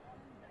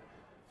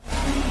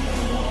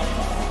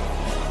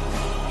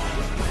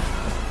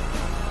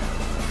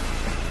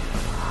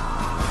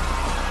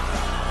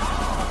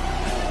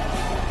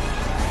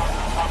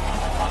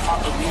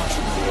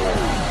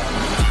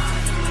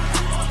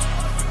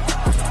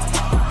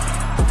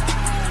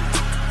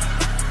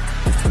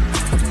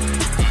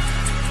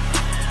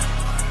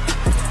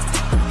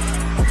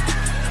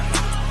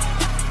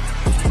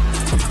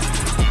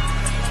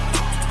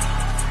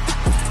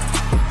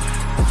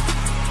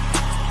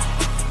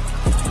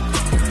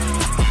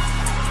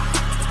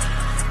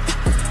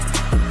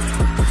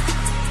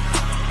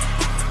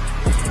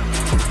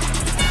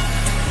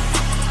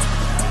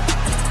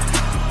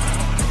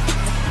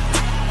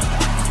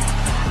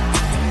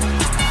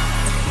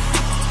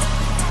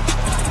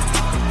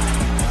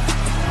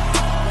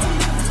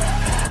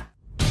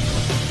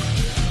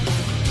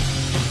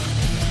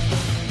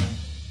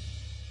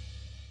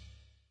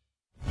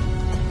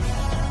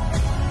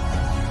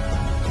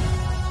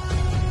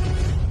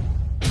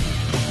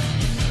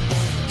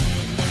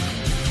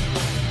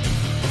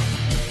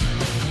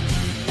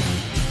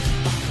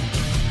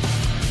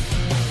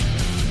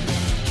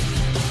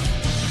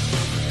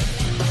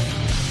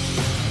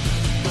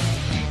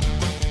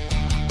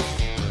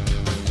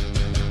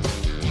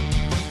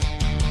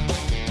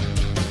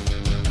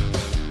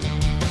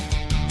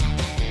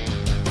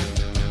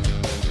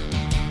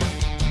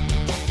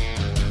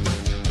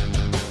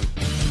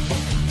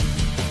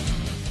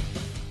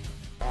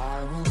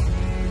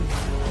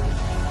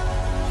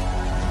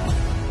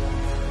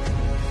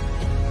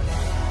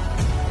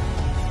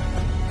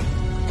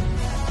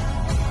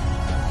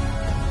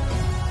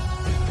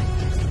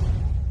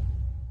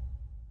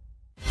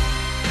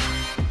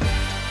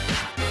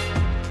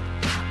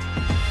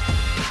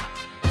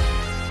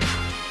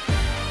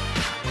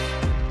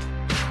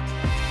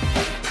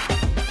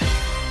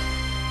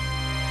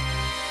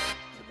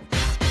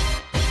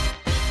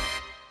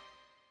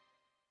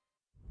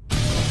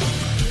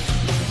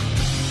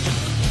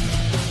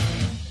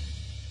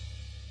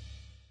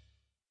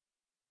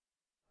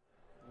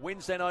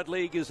 Wednesday Night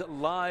League is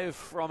live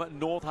from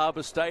North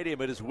Harbour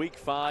Stadium. It is week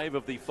 5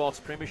 of the Fox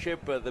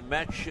Premiership. The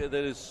match that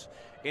is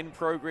in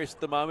progress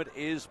at the moment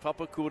is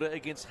Papakura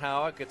against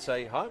Howick. It's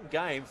a home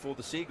game for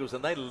the Seagulls,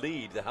 and they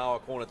lead the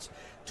Howick Hornets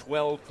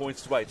 12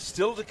 points to 8.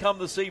 Still to come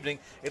this evening,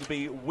 it'll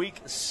be week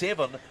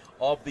 7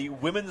 of the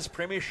Women's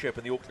Premiership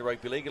in the Auckland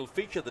Rugby League. It'll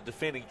feature the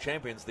defending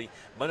champions, the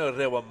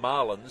Manarewa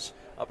Marlins,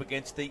 up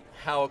against the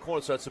Howick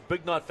Hornets. So it's a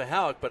big night for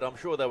Howick, but I'm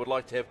sure they would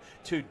like to have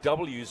 2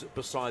 W's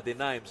beside their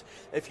names.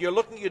 If you're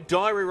looking at your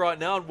diary right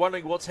now and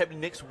wondering what's happening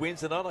next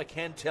Wednesday night, I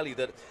can tell you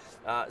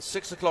that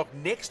 6 o'clock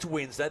next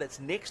Wednesday, that's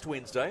next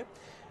Wednesday,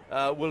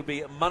 will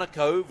be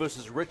Manukau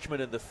versus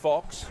Richmond in the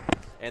Fox.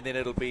 And then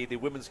it'll be the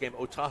women's game,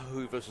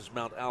 Otahu versus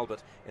Mount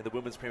Albert, in the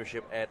Women's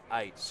Premiership at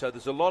 8. So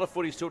there's a lot of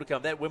footy still to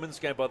come. That women's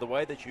game, by the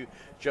way, that you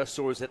just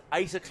saw is at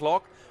 8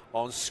 o'clock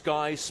on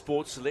Sky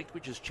Sports Select,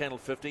 which is Channel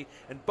 50.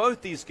 And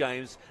both these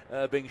games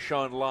being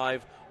shown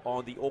live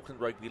on the Auckland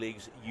Rugby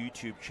League's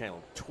YouTube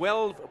channel.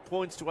 12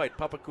 points to 8.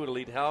 Papakura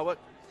lead Howick.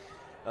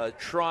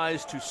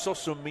 Tries to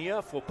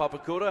Sosomia for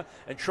Papakura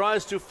and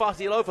tries to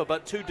Fatilofa,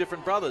 but 2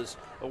 different brothers,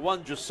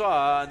 one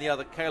Josiah and the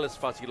other Kalis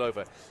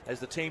Fatilofa,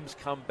 as the teams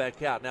come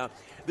back out. Now,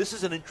 this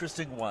is an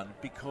interesting one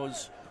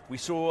because we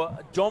saw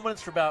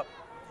dominance for about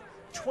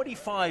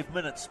 25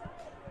 minutes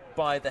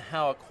by the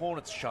Howick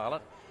Hornets,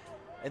 Charlotte,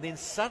 and then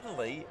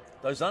suddenly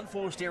those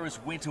unforced errors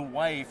went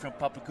away from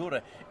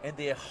Papakura and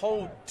their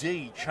whole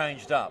D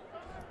changed up.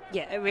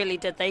 Yeah, it really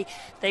did.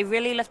 They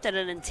really lifted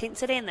in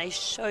intensity and they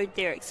showed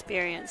their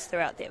experience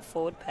throughout that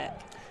forward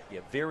pack. Yeah,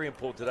 very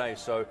important today.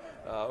 So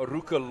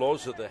Ruka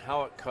Loza, the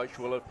Howick coach,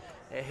 will have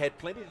had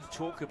plenty to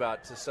talk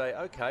about to say,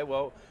 okay,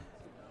 well,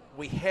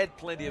 we had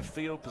plenty of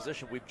field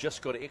position. We've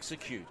just got to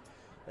execute.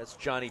 That's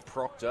Johnny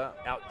Proctor,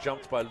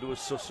 out-jumped by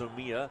Lewis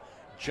Sosomia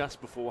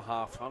just before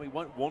half-time. He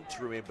won't want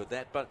to remember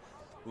that, but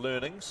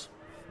learnings.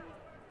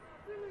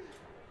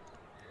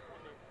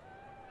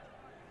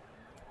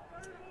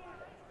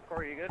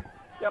 Corey, you good?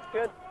 Yep,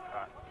 good.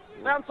 All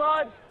right.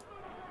 Outside.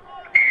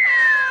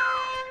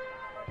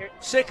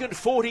 Second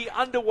 40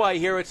 underway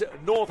here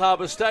at North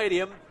Harbour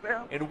Stadium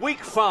in week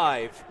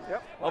 5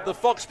 of the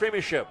Fox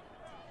Premiership.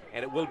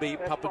 And it will be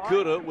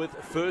Papakura with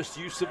first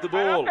use of the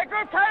ball. Okay,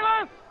 good,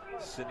 Taylor.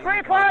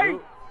 Free play.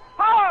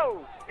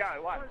 Ho! Go,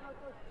 one.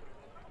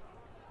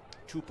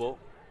 Tupo.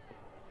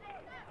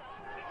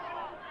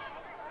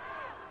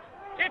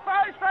 Get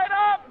both straight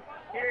up.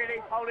 Here it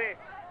is, hold it.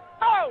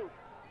 Ho!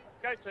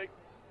 Go, 2.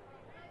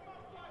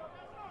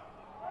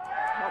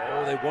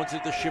 Oh, they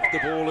wanted to shift the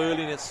ball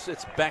early, and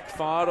it's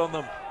backfired on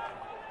them.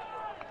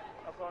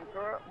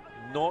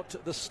 Not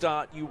the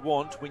start you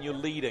want when you're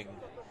leading,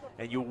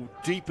 and you're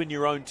deep in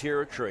your own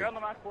territory. Go on the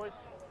mark, boys.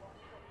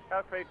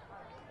 Go feet.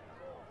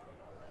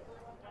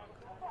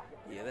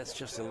 Yeah, that's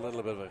just a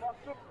little bit of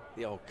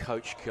the old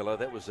coach killer.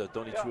 That was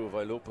Donitua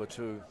Vailopa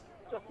too.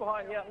 Just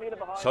behind, yeah, meter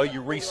behind. So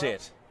you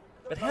reset.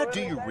 But how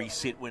do you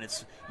reset when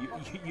it's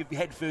you've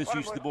had first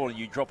use of the ball and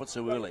you drop it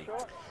so early?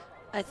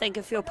 I think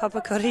if you're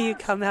Papakura, you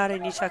come out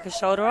and you chuck a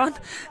shoulder on.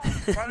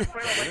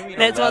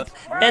 That's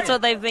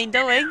what they've been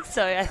doing,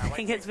 so I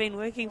think it's been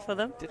working for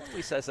them. Didn't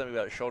we say something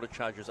about shoulder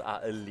charges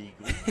are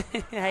illegal?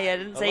 Hey, I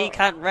didn't say you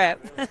can't rap.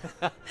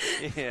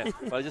 Yeah,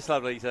 but I just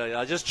love to tell you,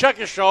 I just chuck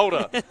a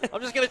shoulder.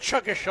 I'm just going to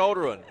chuck a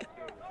shoulder in.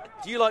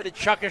 Do you like to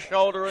chuck a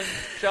shoulder in,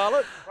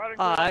 Charlotte?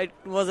 I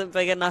wasn't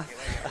big enough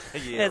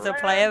as a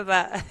player,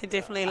 but I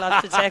definitely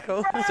love to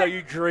tackle. So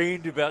you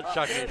dreamed about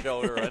chucking a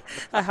shoulder in?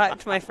 I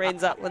hyped my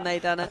friends up when they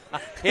done it.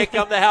 Here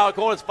come the Howick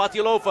Hornets.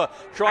 Fatilofa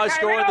tries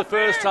scoring in the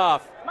first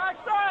half.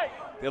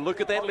 They'll look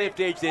at that left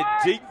edge. They're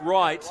deep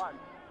right.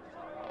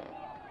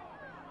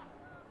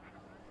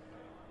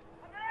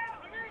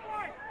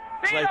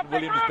 Clayton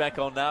Williams back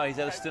on now. He's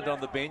had a stint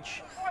on the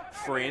bench.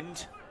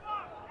 Friend.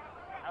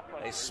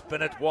 They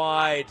spin it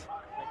wide.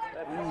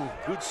 Ooh,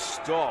 good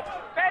stop.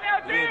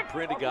 Liam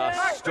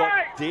Prendergast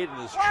stopped dead in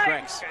his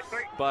tracks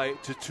by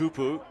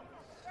Tutupu.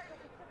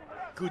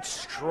 Good,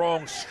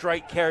 strong,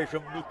 straight carry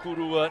from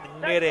Nukurua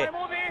Nere.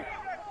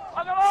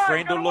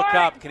 Friend will look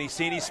up. Can he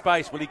see any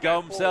space? Will he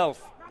go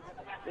himself?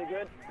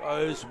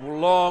 Goes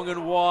long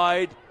and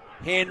wide.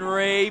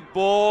 Henry,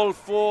 ball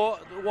for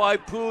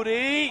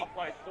Waipuri.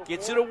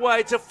 Gets it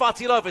away to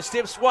Fatilofa.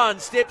 Steps 1,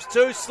 steps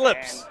 2,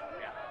 slips.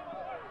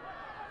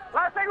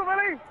 Last single,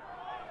 Billy.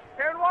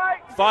 Karen White.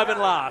 5 and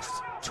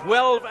last.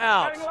 12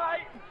 out.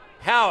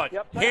 Howick,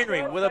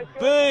 Henry with a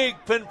big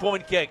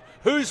pinpoint kick.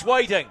 Who's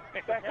waiting?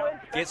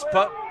 Gets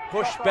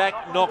pushed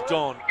back, knocked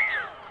on.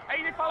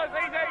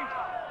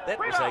 That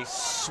was a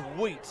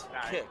sweet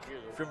kick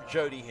from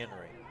Jody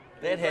Henry.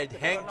 That had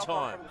hang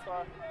time.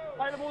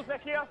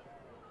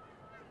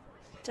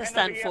 Just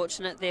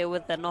unfortunate there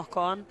with the knock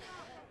on.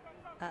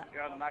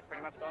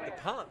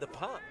 The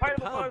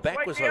palm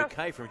back was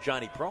okay from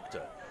Johnny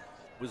Proctor.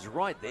 Was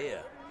right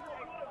there.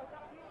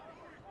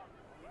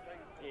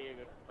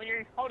 When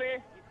you hold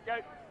here, go.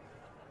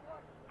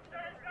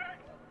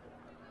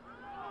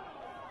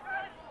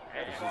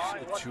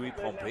 This is Tui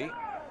Pompey.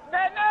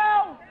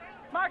 No!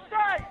 Mark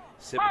straight!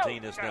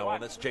 17 is now on.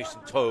 That's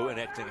Jason Toe in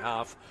acting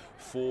half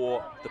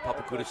for the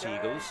Papakura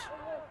Seagulls.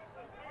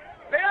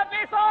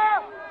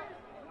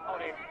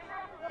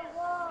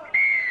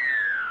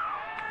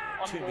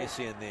 Too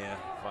messy in there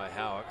by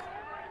Howick.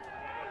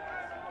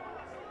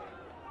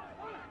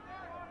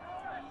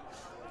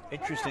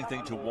 Interesting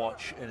thing to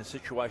watch in a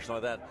situation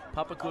like that.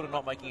 Papakura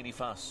not making any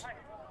fuss.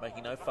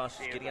 Making no fuss,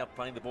 just getting up,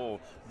 playing the ball,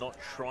 not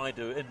trying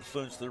to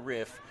influence the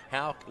ref.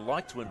 Howick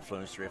like to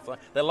influence the ref.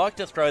 They like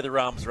to throw their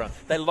arms around.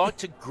 They like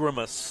to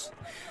grimace.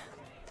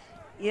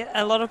 Yeah,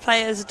 a lot of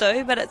players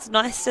do, but it's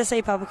nice to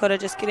see Papakura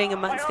just getting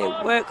amongst their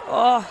work.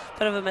 Oh,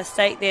 bit of a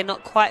mistake there,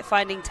 not quite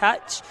finding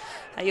touch.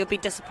 You'll be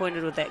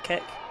disappointed with that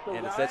kick.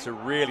 And that's a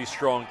really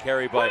strong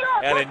carry by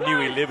Alan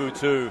Niuilevu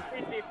too.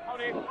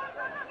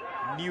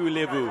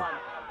 Niuilevu.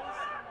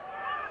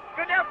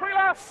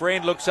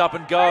 Friend looks up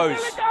and goes.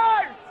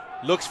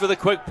 Looks for the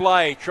quick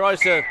play.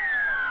 Tries to...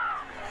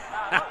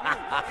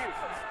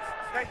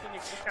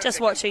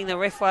 Just watching the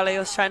ref while he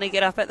was trying to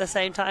get up at the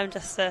same time,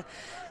 just to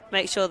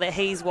make sure that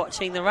he's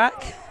watching the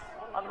ruck.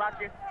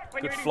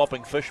 Good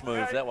flopping fish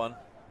move, that one.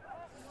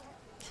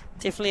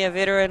 Definitely a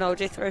veteran, old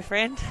Jethro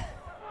Friend.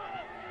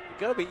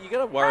 You got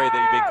to worry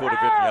that you've been called a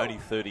veteran. You're only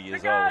 30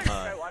 years old.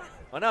 No.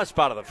 I know it's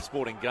part of the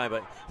sporting game,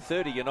 but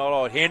 30, you're not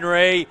old.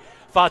 Henry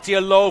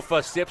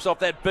Fatialofa steps off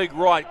that big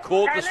right.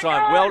 Caught this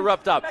time. Well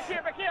wrapped up.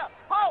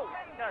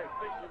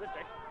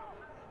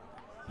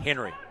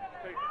 Henry.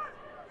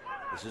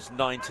 This is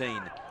 19.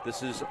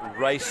 This is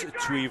Race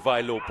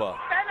Tuivailopa.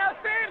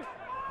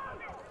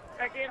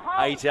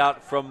 8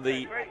 out from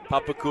the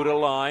Papakura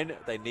line.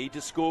 They need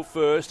to score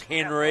first.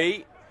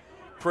 Henry.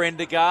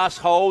 Prendergast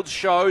holds,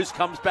 shows,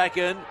 comes back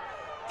in.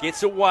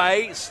 Gets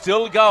away.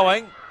 Still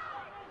going.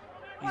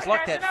 He's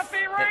like that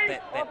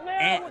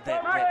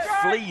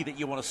flea that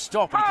you want to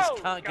stop and he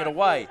just can't get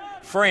away.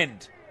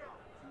 Friend.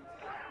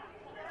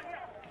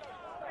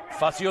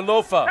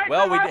 Fatialofa.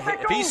 Well,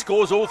 if he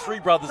scores, all three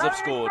brothers have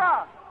scored.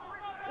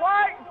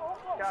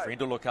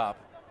 Friend will look up.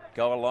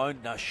 Go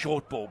alone. No,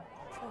 short ball.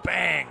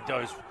 Bang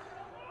goes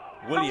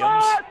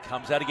Williams.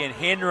 Comes out again.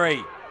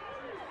 Henry.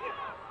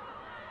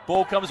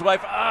 Ball comes away.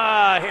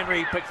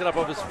 Henry picked it up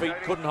off his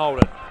feet. Couldn't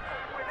hold it.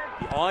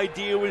 The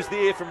idea was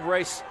there from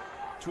Race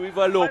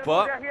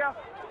Tuivailopa.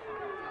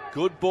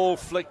 Good ball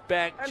flicked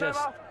back. Just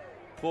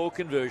poor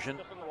conversion.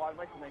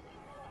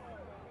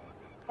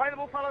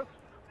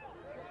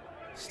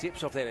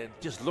 Steps off that and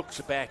just looks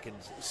back and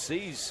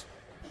sees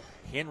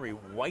Henry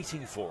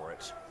waiting for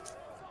it.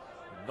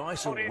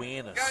 Nice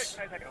awareness.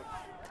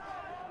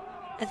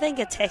 I think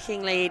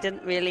attackingly he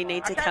didn't really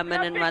need to come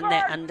in and run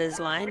that unders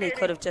line. He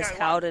could have just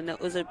held, and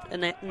it was a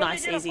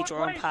nice easy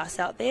drawn pass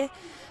out there.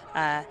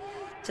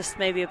 Just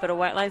maybe a bit of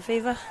white line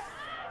fever.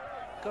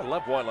 Gotta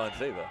love white line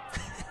fever.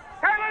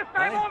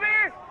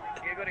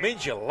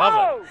 Means you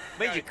love it.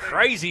 Means you're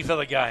crazy for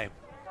the game.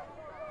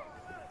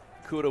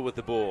 Kura with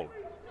the ball.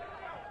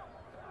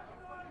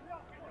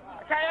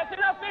 Okay, that's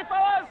enough there,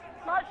 fellas.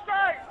 Nice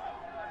straight.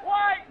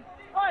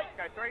 Wait.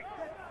 Go 3.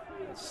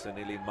 That's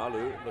Sanili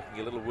Malu looking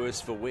a little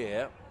worse for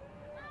wear.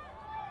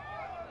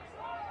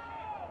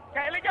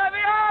 Okay, let go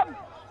the arm.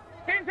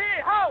 10's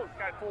here, hold.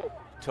 Go 4.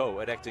 Toe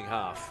at acting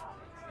half.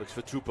 Looks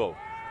for Tupo.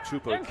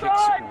 Tupo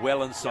kicks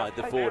well inside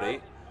the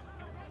 40.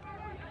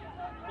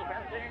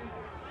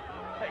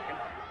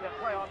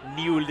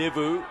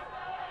 Niuilevu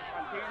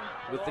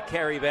with the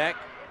carry back.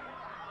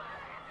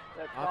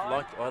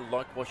 I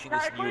like watching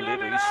this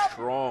Niuilevu. He's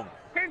strong.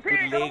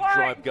 Good leg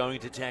drive going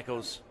to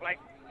tackles.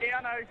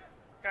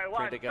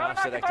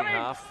 Prendergast at acting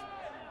half.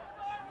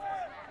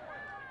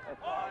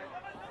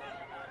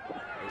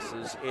 This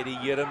is Eddie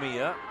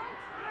Yeremia.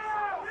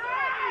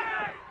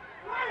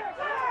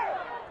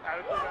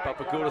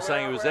 Papakura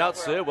saying he was out,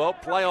 sir. Well,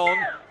 play on.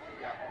 I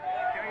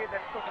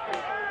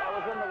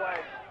was in the way.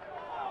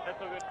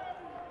 That's all good.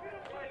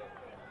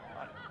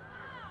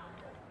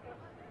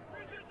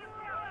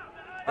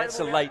 That's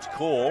a late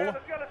call.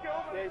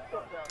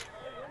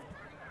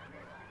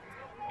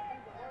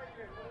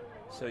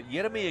 So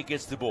Yeremia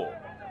gets the ball.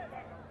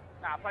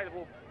 Play the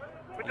ball.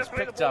 He's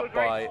picked up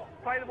by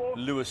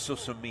Lewis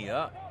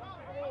Susumia.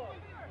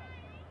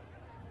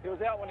 He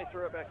was out when he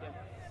threw it back in.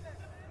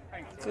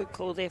 Good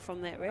call there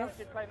from that ref.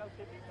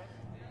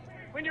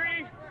 When you're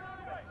ready,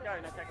 go,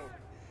 no tackle.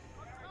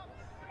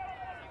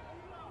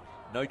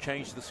 No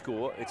change to the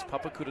score. It's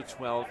Papakura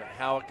 12,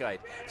 Howick 8.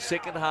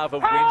 Second half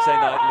of Wednesday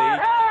Night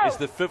League is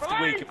the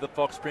 5th week of the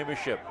Fox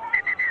Premiership.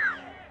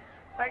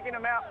 Taking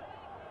him out.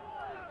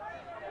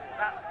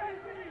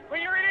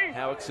 When you're ready.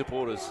 Howick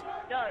supporters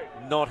Go.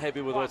 not happy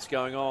with what's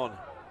going on.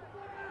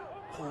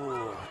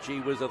 Oh,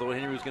 gee whiz, I thought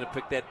Henry was going to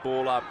pick that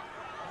ball up.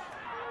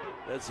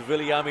 That's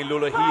Viliami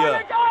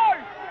Lulahia.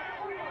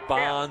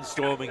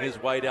 Barnstorming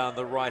his way down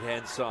the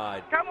right-hand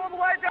side. Come all the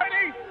way,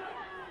 Jody.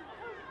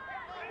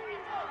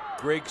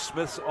 Greg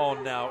Smith's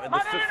on now in the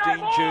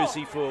 15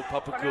 jersey for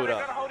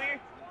Papakura.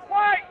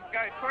 Wait,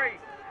 go 3.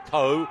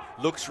 Toe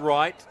looks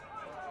right.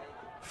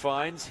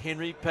 Finds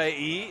Henry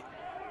Pei.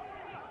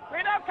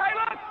 Read up,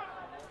 Caleb.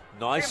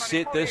 Nice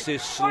set. This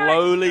is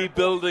slowly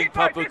building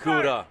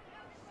Papakura.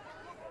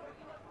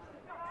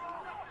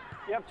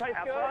 Yep, chase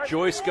good.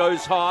 Joyce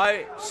goes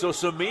high.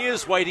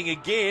 Sosamia's waiting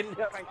again.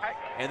 Yep.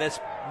 And that's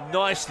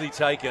nicely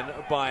taken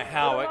by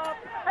Howick.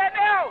 Head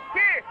now.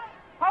 Here.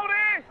 Hold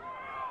it.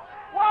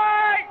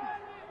 Wait.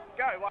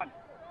 Go, one.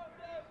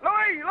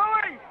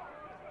 Louis.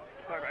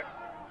 Sorry, bro.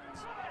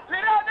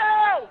 Let out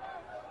now.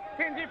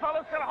 Kenzie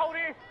Follows going to hold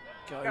it.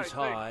 Goes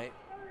high.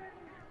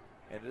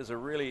 And it is a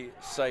really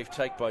safe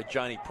take by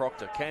Janie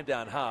Proctor. Came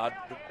down hard.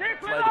 The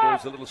play the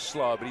ball's a little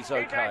slow, but he's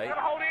okay.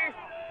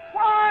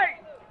 Wait.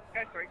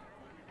 Go, three.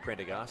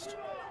 Prendergast.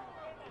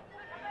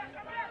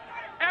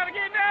 Out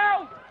again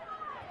now.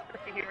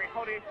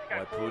 Hold it.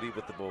 Waipuri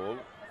with the ball.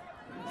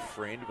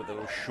 Friend with a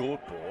little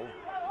short ball.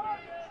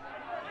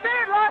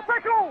 Stand, last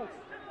circle.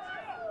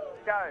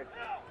 Go.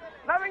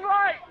 Nothing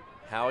right.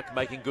 Howick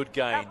making good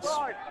gains.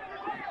 Outside.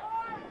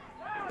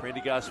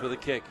 Prendergast with a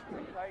kick.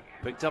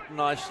 Picked up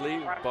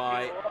nicely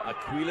by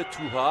Aquila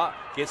Tuha.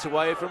 Gets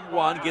away from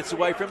one, gets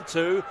away from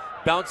two.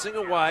 Bouncing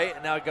away,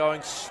 now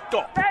going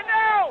stop. Stand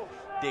now.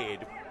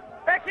 Dead.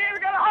 Back here, we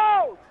got to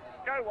hold.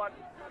 Go, one.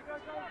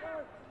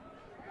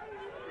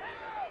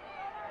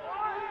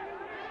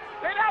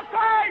 Let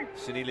outside.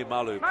 Sinili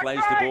Malu plays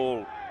the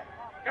ball.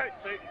 Go,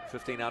 two.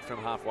 15 out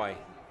from halfway.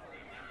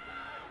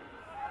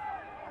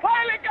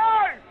 Play, let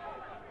go.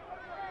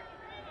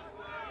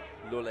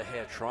 Lula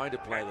Hare trying to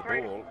play the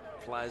ball.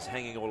 Players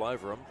hanging all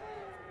over him.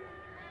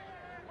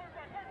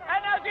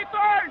 And now get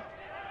through.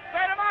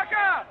 Santa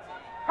marker.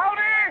 Hold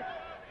it.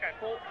 Go,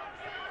 four.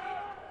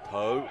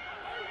 Poe.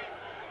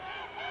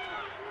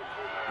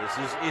 This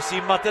is Isi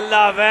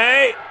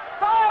Matalave.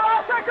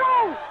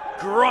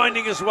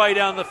 Grinding his way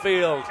down the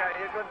field.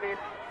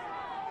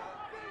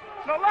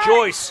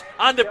 Joyce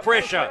under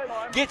pressure.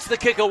 Gets the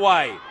kick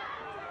away.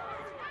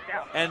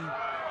 And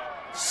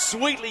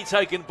sweetly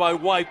taken by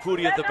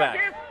Waipuri at the back.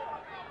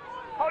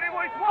 Hold it,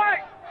 boys.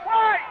 Wait.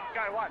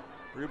 Go, one.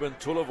 Ruben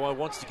Tulavoy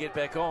wants to get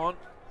back on.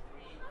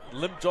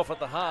 Limped off at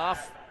the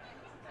half.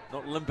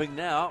 Not limping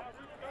now.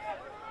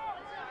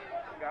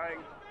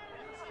 Going.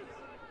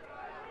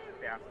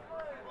 Down.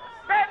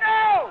 Back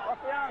now!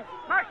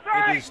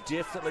 It has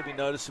definitely been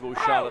noticeable,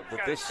 Charlotte,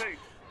 that this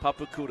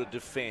Papakura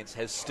defence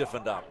has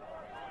stiffened up.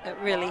 It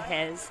really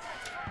has.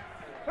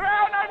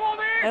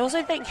 I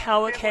also think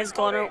Howick has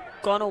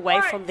gone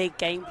away from their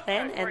game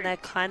plan and they're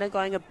kind of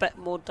going a bit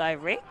more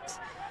direct.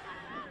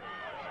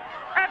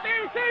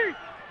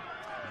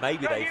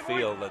 Maybe they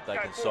feel that they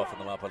can soften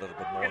them up a little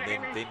bit more and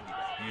then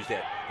use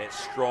that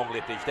strong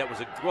left edge. That was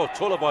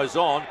Tulavoy's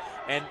on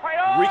and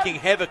wreaking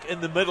havoc in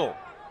the middle.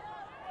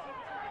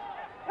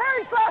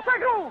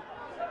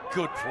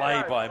 Good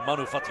play by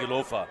Manu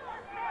Fatialofa.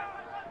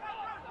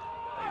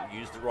 They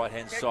use the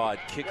right-hand side.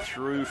 Kick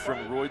through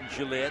from Royden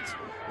Gillette.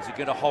 Is it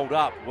going to hold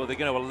up? Well, they're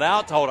going to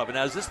allow it to hold up.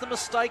 Now, is this the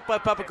mistake by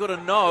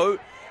Papakura? No.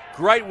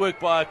 Great work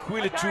by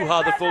Aquila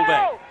Tuha, the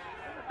fullback.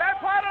 That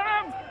part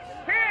on him.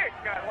 Here.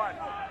 Go, one.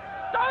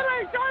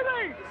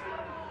 Jolie.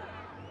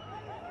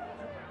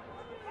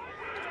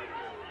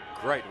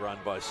 Great run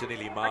by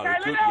Sinili Malu.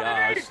 Good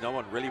yards. No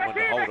one really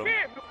wanted to hold him.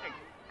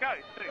 Go,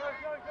 two.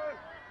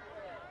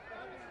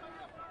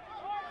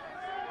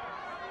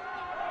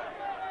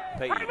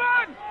 Payton.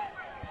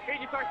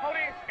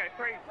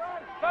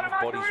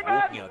 Bodies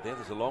walking out there.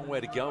 There's a long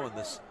way to go in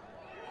this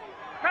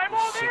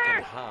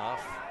second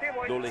half.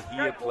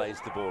 Lolahia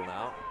plays the ball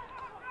now.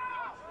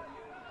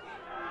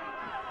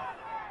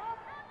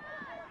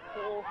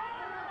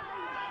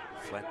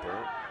 Flat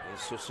ball.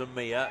 There's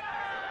Susamia.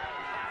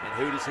 And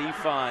who does he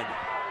find?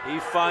 He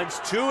finds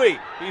Tui.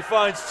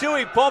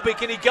 Pompey,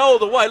 can he go all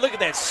the way? Look at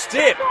that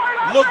step.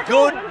 Look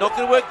good. Not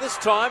going to work this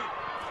time.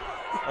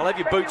 I'll have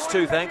your boots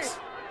too, thanks.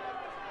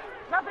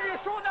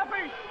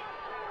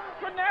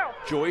 Good now.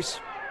 Joyce.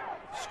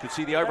 Just could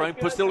see the overrun.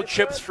 Puts the little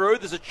chip through.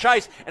 There's a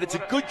chase. And it's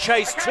a good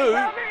chase too.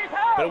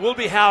 But it will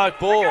be Howick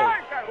ball.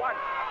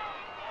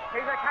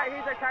 He's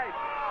okay.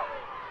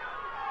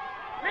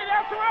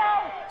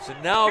 So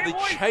now the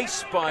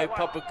chase by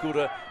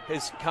Papakura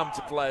has come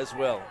to play as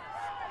well.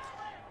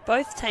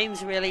 Both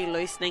teams really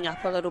loosening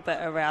up a little bit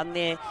around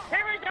their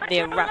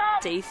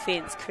ruck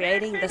defence,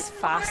 creating this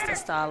faster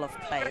style of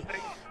play.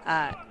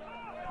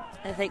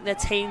 I think the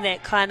team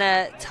that kind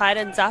of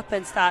tightens up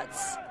and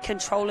starts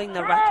controlling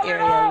the ruck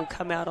area will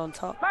come out on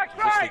top.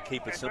 Just the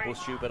keep it simple,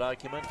 stupid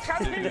argument.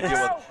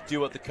 Do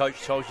what the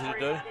coach told you to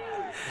do.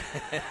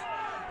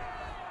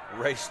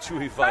 Race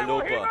Tui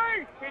Vailopa.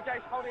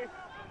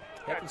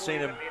 Haven't seen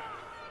him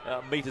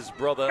meet his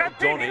brother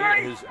Donny,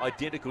 his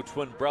identical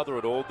twin brother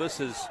at all. This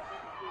is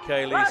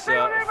Kaylee's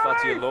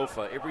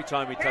Fatialofa. Every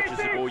time he touches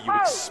the ball, you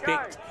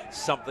expect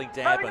something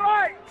to happen.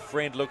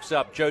 Friend looks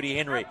up. Jody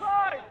Henry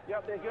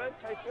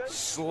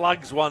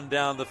slugs one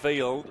down the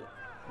field.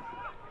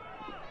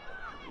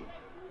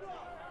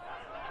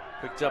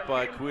 Picked up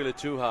by Aquila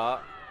Tuha.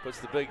 Puts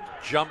the big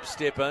jump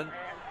step in.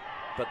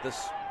 But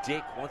this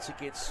deck, once it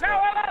gets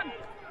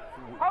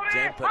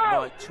damp at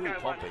night, Tui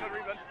Pompey,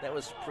 that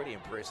was pretty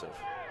impressive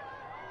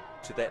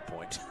to that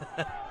point.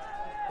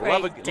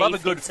 love a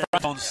good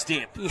front on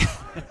step. Would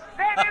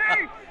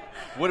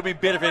have been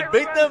better if he'd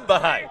beat them,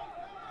 but hey.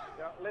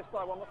 left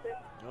side, one more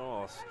step.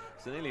 Oh,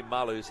 Zanili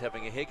Malu's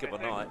having a heck of a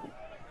night.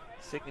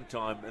 Second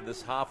time in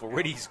this half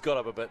already. He's got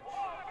up a bit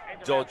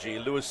dodgy.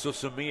 Lewis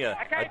Susumia,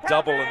 a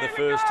double in the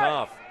first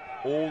half.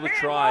 All the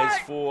tries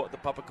for the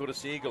Papakura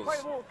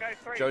Seagulls.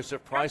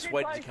 Joseph Price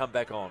waiting to come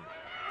back on.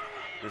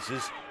 This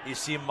is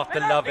Isi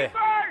Matalave.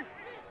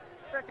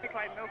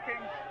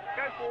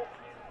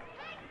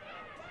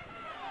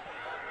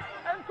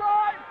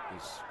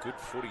 He's good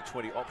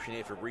 40-20 option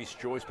here for Reece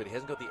Joyce, but he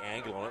hasn't got the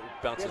angle on it.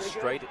 It bounces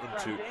straight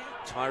into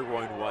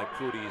Tyrone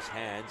Waipuri's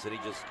hands, and he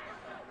just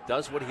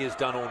does what he has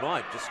done all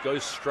night. Just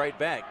goes straight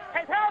back.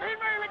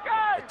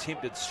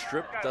 Attempted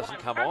strip, doesn't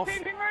come off.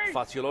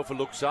 Fatialofa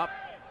looks up.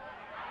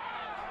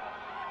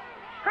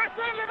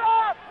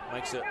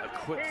 Makes a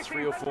quick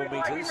 3 or 4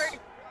 metres.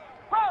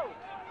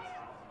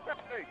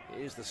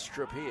 Here's the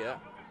strip here.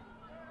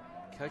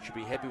 Coach should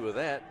be happy with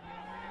that.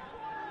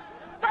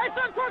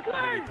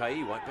 Maybe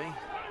Payee won't be.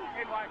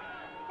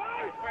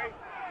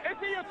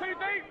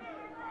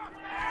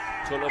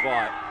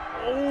 Tulavai.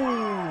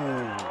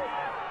 Oh!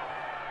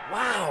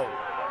 Wow!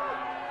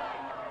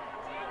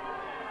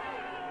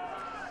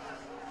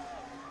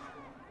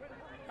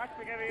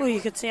 Well,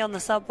 you could see on the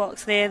sub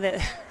box there that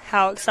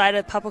how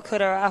excited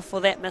Papakura are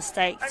for that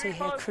mistake to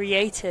have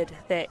created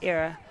that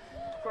error.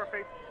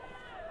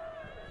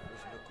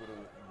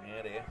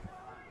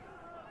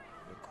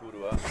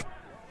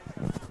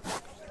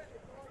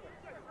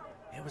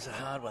 It was a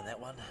hard one, that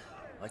one.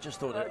 I just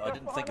thought I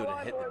didn't think it would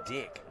have hit the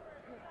deck.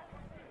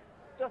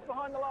 Just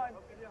behind the line.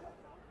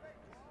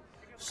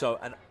 So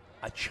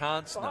a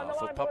chance now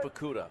for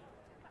Papakura.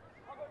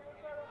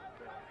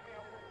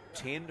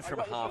 10 from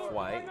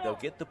halfway. They'll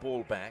get the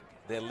ball back.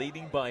 They're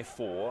leading by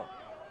 4,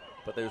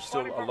 but there's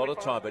still a lot of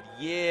time. But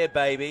yeah,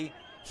 baby,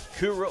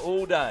 Kura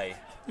all day.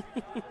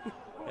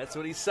 That's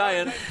what he's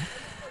saying.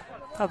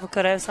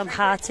 Papakura have some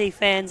hearty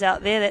fans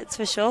out there, that's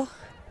for sure.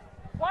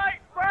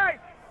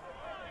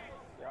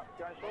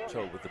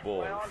 So with the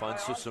ball,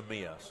 finds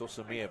Susumia.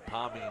 Susumia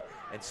palming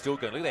and still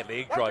going. Look at that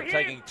leg drive,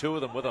 taking 2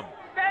 of them with him.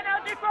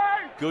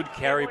 Good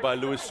carry by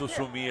Lewis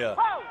Susumia.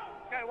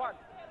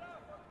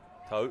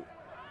 Toe.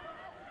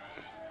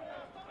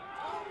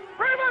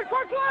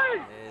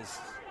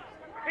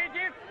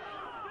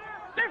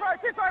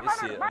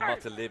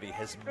 Matalevi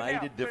has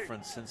made a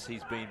difference since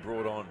he's been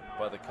brought on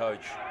by the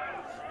coach.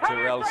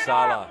 Terrell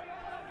Sala.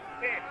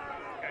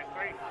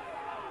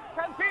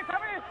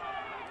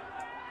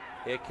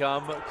 Here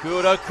come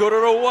Kura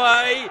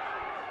away.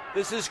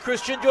 This is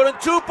Christian Jordan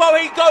Tupou.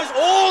 He goes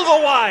all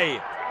the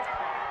way.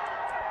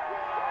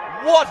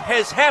 What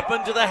has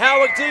happened to the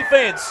Howick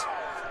defense?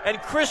 And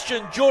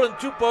Christian Jordan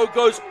Tupou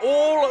goes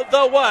all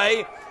the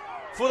way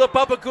for the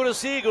Papakura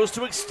Seagulls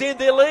to extend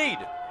their lead.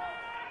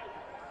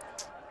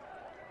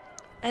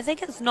 I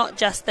think it's not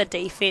just the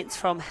defence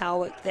from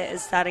Howick that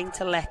is starting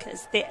to lack.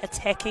 It's their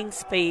attacking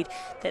speed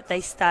that they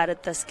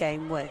started this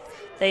game with.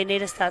 They need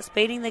to start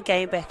speeding the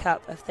game back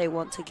up if they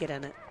want to get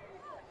in it.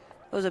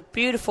 It was a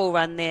beautiful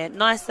run there.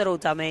 Nice little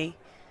dummy.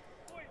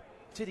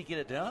 Did he get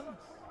it down?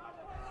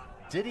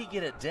 Did he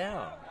get it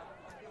down?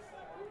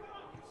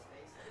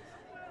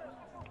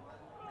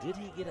 Did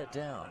he get it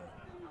down?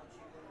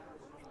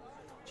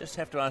 Just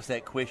have to ask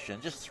that question.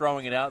 Just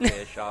throwing it out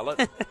there,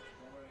 Charlotte.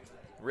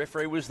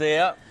 Referee was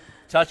there.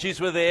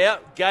 Touches were there,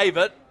 gave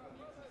it.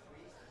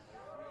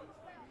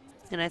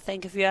 And I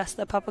think if you ask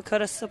the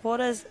Papakura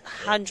supporters,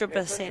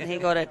 100% he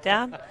got it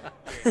down.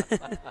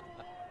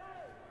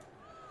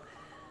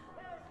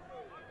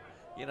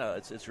 You know,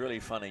 it's really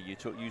funny. You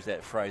use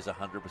that phrase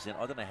 100%.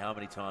 I don't know how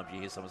many times you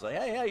hear someone say,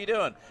 hey, how you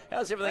doing?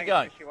 How's everything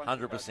going?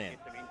 100%.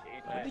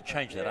 We need to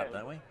change that up,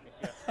 don't we?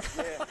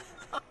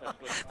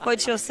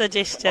 What's your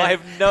suggestion? I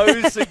have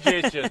no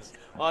suggestions.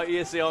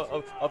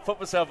 I'll put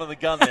myself on the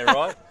gun there,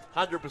 right?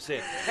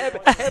 100%. How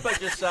about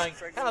just saying,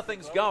 how are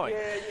things going?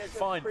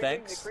 Fine,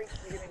 thanks.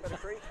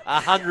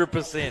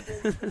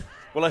 100%.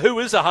 Well, who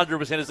is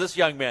 100% is this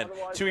young man,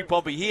 Tui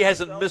Pompey. He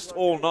hasn't missed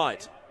all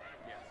night.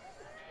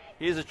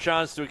 Here's a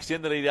chance to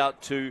extend the lead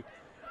out to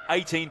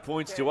 18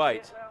 points to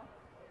 8.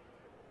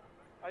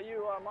 Are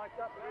you mic'd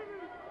up?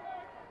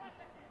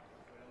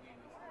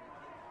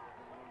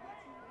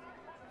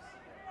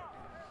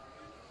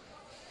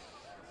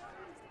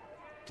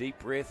 Deep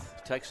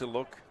breath, takes a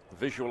look,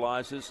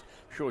 visualises.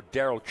 I'm sure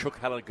Daryl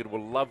Chook-Halligan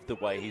will love the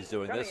way he's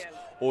doing this.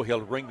 Or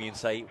he'll ring me and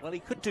say, well, he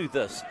could do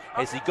this.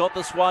 Has he got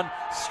this one?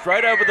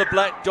 Straight over the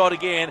black dot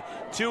again.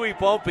 Tui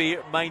Pompey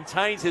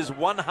maintains his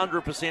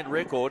 100%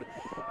 record.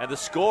 And the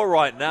score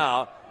right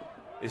now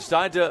is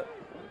starting to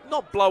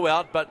not blow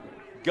out, but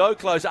go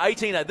close.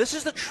 18-8. This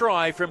is the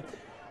try from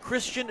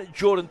Christian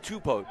Jordan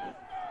Tupou.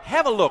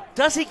 Have a look.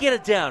 Does he get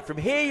it down? From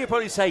here, you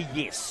probably say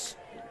yes,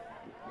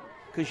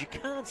 because you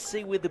can't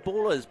see where the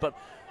ball is, but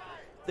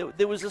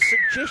there was a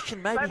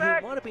suggestion maybe he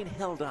might have been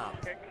held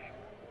up.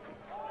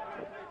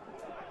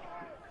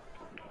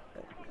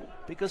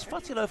 Because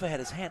Fatialofa had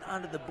his hand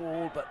under the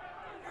ball, but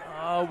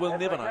we'll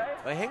never know.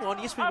 Oh, hang on,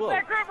 yes we will.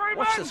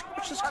 Watch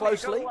this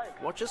closely.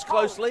 Watch this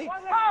closely.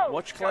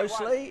 Watch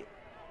closely.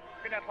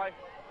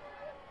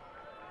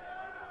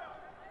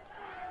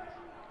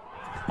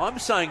 I'm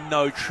saying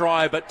no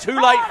try, but too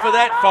late for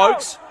that,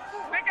 folks.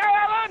 Let go,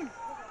 Alan.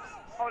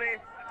 Hold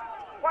here.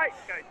 Wait,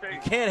 go,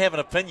 You can't have an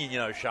opinion, you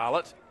know,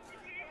 Charlotte.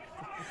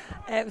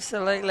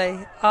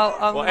 Absolutely. I'm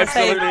Well, gonna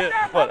say absolutely.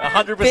 What,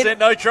 100%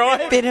 no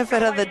try?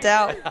 benefit of the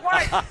doubt.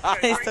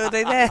 They still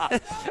do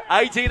that.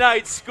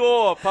 18-8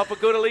 score.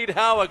 Papakura lead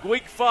Howick.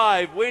 Week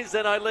 5,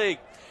 Wednesday Night League.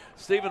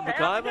 Stephen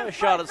McIver,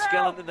 Charlotte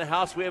Scanlon in the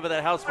house, wherever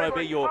that house may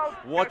be you're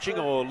watching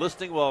or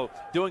listening while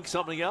doing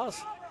something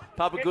else.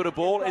 Papakura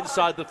ball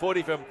inside the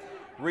 40 from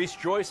Reece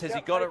Joyce. Has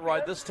he got it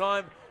right this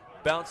time?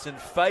 Bounce in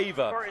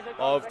favour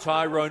of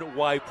Tyrone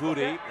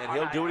Waipuri, and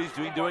he'll do what he's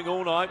been doing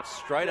all night.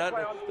 Straight out,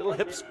 little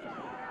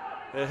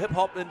hip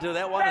hop into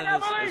that one,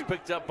 and is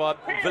picked up by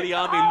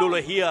Viliami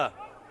Lulahia.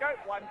 Go,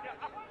 one.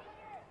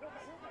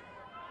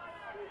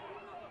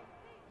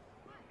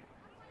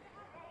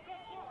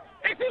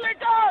 Easy, let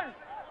go.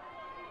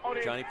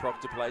 Johnny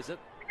Proctor plays it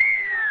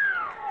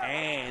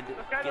and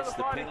gets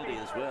the penalty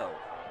as well.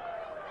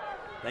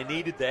 They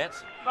needed that.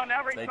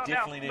 They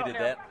definitely needed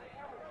that.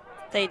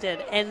 They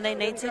did, and they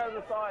need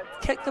to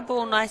kick the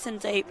ball nice and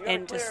deep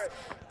and just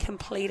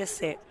complete a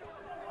set.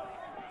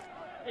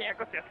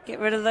 Get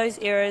rid of those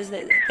errors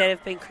that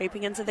have been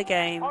creeping into the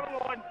game.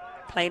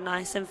 Play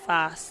nice and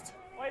fast.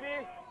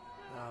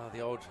 Oh,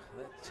 the old,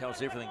 that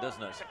tells everything,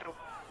 doesn't it?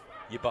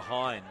 You're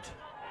behind.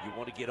 You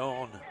want to get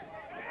on.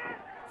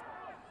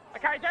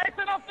 Okay,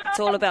 Jason, off the It's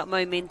all about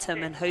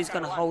momentum and who's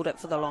going to hold it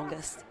for the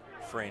longest.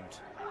 Friend.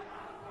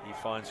 He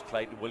finds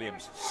Clayton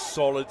Williams.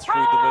 Solid through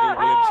the middle,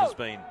 Williams has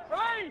been.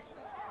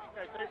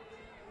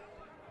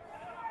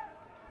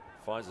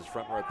 Finds his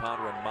front row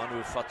partner in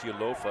Manu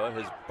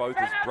Fatialofa. Both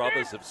his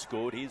brothers have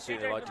scored. He'd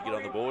certainly like to get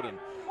on the board and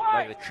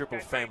make it a triple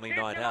family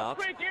night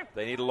out.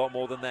 They need a lot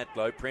more than that,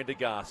 though.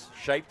 Prendergast,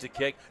 shape to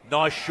kick.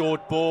 Nice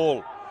short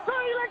ball.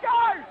 Let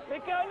go!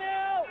 Let go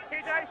now!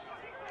 TJ.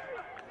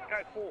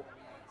 Go,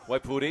 4.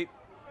 Waipuri.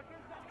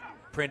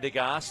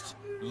 Prendergast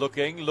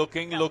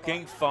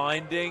looking,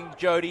 finding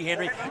Jody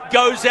Henry.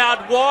 Goes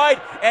out wide,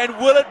 and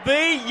will it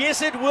be?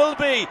 Yes, it will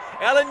be.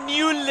 Alan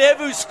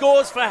Newlevu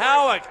scores for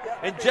Howick.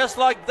 And just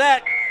like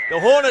that,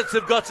 the Hornets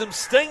have got some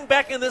sting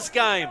back in this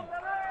game.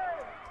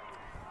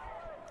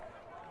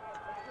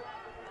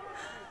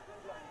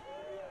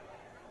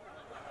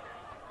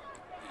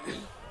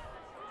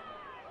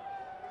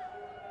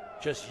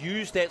 Just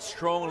use that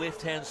strong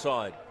left-hand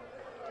side.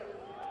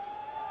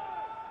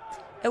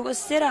 It was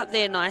set up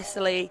there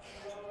nicely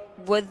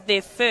with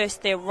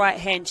their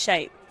right-hand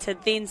shape to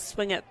then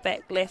swing it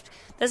back left.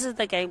 This is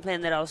the game plan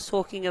that I was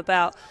talking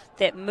about,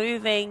 that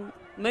moving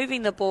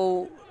the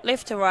ball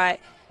left to right,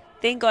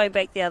 then going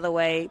back the other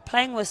way,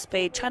 playing with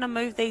speed, trying to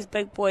move these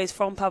big boys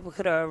from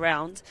Papakura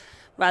around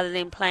rather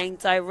than playing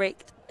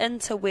direct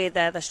into where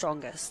they're the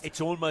strongest.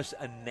 It's almost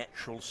a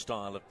natural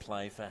style of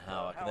play for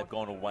Howick, and they've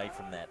gone away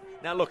from that.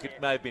 Now, look,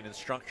 it may have been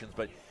instructions,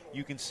 but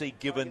you can see,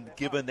 given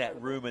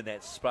that room and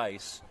that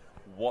space,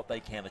 what they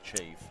can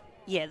achieve.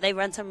 Yeah, they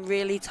run some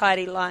really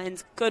tidy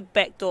lines, good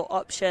backdoor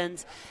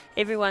options.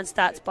 Everyone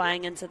starts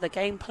buying into the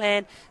game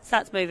plan,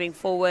 starts moving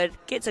forward,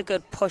 gets a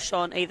good push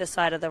on either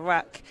side of the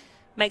ruck,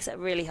 makes it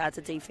really hard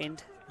to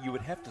defend. You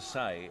would have to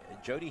say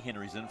Jody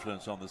Henry's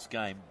influence on this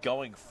game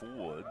going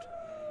forward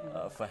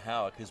for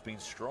Howick has been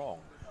strong.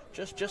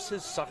 Just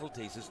his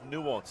subtleties, his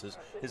nuances,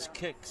 his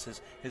kicks,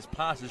 his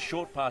passes,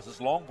 short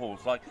passes, long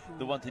balls, like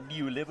the one to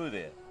Newlevu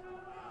there.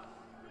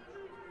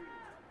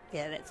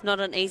 Yeah, that's not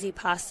an easy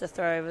pass to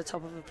throw over the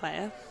top of a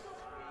player.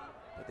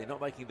 But they're not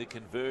making the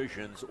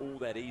conversions all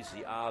that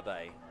easy, are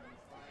they?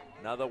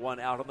 Another one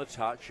out on the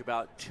touch,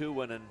 about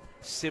 2 in and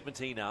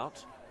 17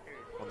 out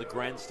on the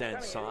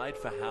grandstand side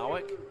for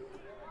Howick.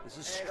 This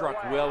is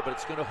struck well, but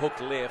it's going to hook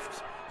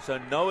left, so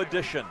no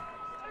addition.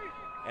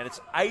 And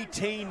it's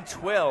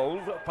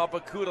 18-12,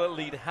 Papakura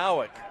lead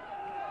Howick.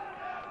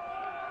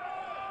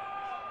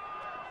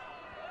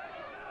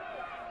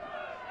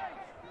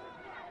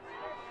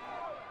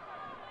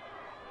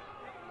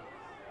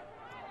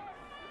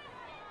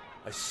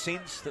 I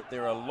sense that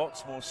there are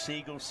lots more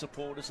Seagulls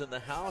supporters in the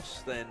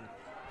house than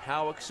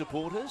Howick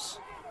supporters,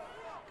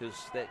 because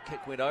that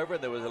kick went over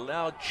and there was a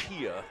loud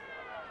cheer.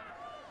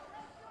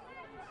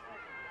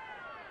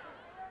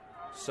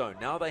 So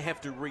now they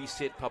have to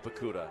reset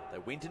Papakura. They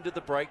went into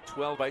the break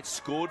 12-8,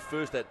 scored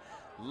first that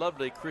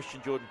lovely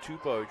Christian Jordan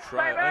Tupou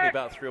try only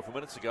about 3 or 4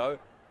 minutes ago.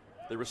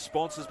 The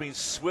response has been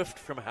swift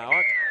from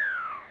Howick.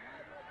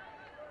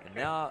 And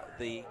now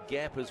the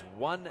gap is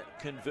 1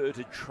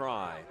 converted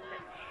try.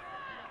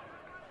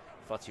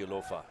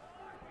 Fatialofa,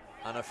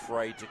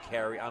 unafraid to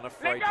carry,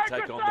 unafraid to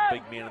take on the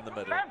big men in the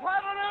middle.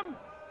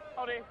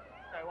 Hold it.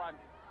 Go, 1.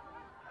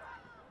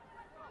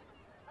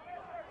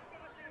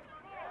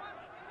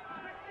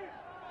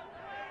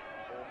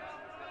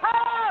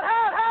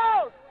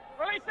 Hold!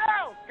 Release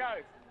out!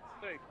 Go.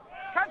 2.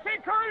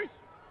 Content Cruz!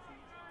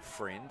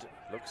 Friend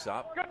looks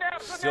up, Good now,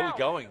 still now.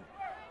 going.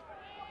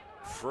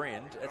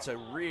 Friend, it's a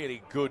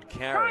really good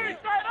carry. Cruz,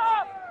 straight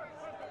up!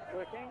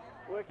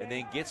 And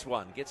then gets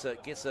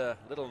a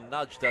little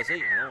nudge, does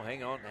he? Oh,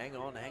 hang on.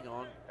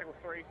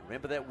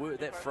 Remember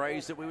that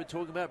phrase that we were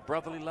talking about,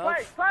 brotherly love?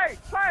 Play!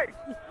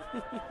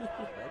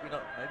 maybe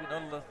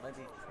not.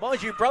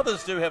 Mind you,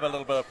 brothers do have a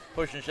little bit of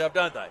push and shove,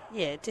 don't they?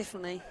 Yeah,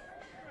 definitely.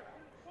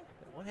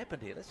 What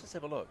happened here? Let's just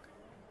have a look.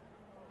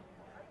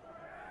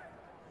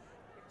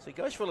 So he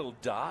goes for a little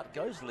dart,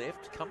 goes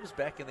left, comes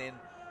back, and then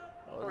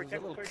there's a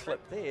little clip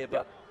there,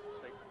 but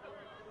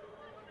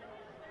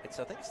I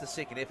think it's the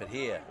second effort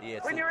here. Yeah,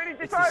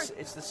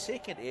 it's the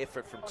second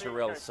effort from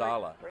Terrell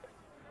Sala. That's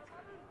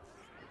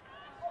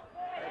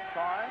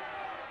fine.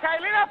 Okay,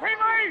 let up,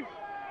 Henry!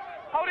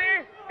 Hold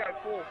here. Go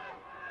 4.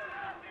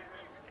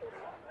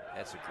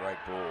 That's a great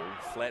ball.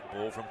 Flat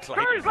ball from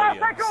Clayton Cruz, last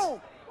Williams.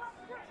 tackle!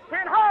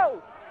 Pin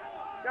hold!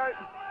 Go.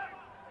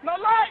 Not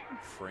late!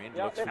 Friend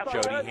looks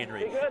for Jody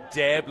Henry.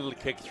 Dab, little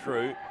kick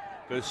through.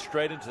 Goes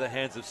straight into the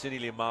hands of Sini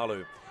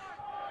Limalu.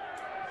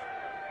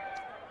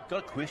 Got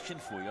a question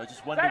for you. I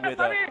just wonder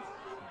whether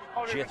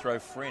Jethro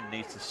Friend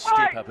needs to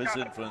step up his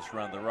influence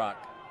around the ruck.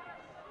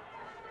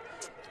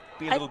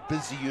 Be a little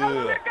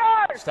busier.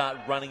 Start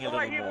running a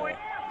little more.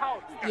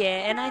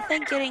 Yeah, and I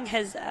think getting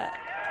his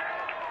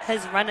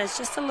runners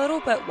just a little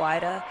bit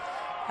wider.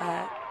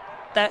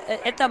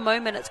 At the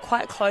moment, it's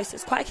quite close.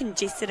 It's quite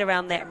congested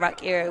around that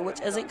ruck area,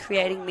 which isn't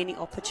creating many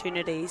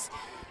opportunities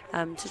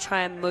to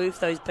try and move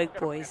those big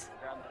boys.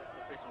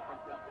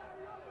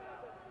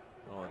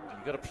 Oh,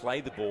 you've got to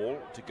play the ball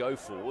to go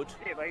forward.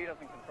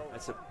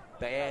 That's a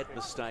bad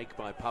mistake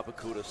by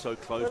Papakura, so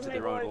close to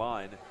their own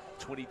line.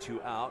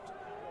 22 out.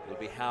 It'll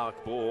be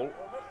Howick ball.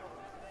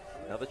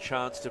 Another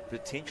chance to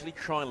potentially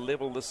try and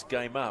level this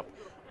game up.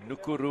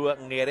 Nukurua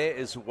Ngere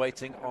is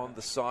waiting on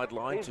the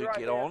sideline to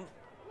get on.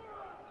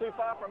 Too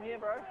far from here,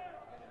 bro.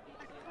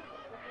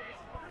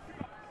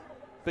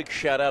 Big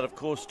shout out, of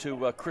course,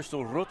 to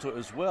Crystal Roto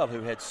as well,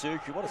 who had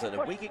surgery, what is it,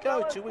 a week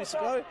ago, 2 weeks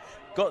ago?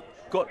 Got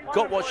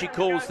what she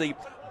calls the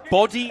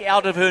body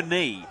out of her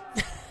knee.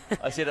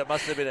 I said it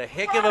must have been a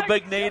heck of a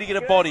big knee to get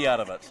a body out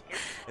of it.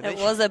 And it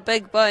was a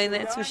big bone,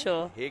 that's for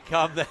sure. Here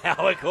come the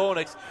Howick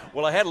Hornets.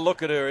 Well, I had a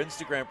look at her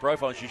Instagram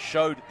profile and she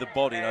showed the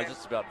body and I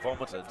just about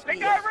vomited.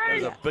 There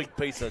was a big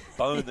piece of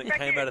bone that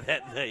came out of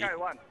that knee.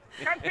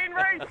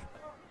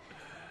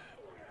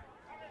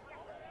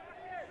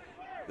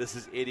 This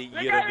is Eddie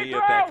Yeremia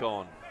back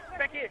on.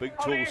 Big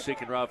tall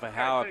second row for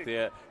Howick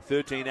there.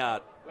 13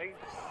 out.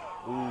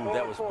 Ooh,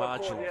 that was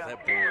marginal.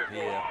 That ball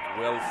here.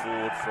 Well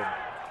forward from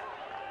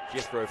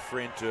Jethro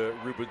Friend to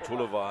Ruben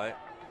Tulavai.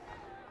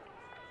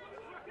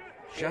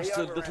 Just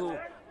a little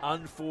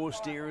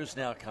unforced errors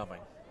now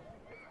coming.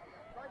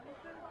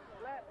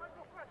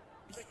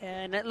 Yeah,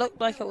 and it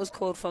looked like it was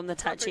called from the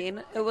touchy,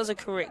 and it was a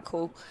correct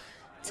call,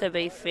 to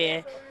be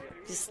fair.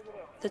 Just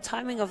the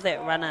timing of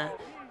that runner,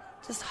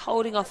 just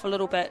holding off a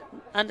little bit,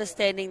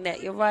 understanding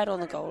that you're right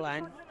on the goal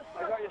line.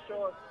 I got your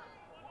short.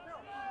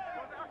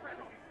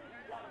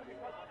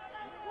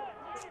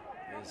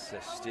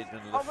 There's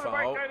Stedman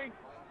Lefau.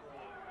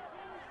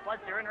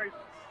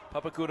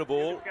 Papakura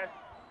ball.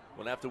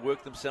 Will have to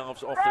work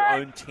themselves off their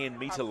own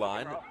 10-metre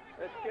line.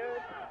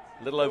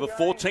 A little over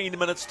 14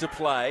 minutes to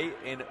play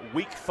in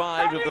week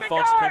 5 of the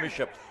Fox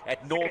Premiership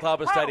at North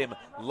Harbour Stadium,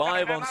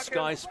 live on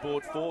Sky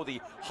Sport 4,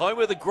 the home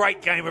of the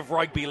great game of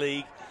rugby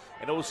league,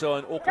 and also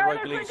on Auckland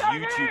Rugby League's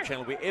YouTube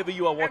channel, wherever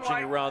you are watching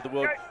around the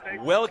world.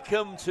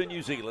 Welcome to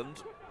New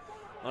Zealand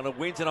on a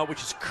Wednesday night,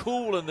 which is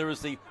cool, and there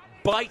is the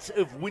bite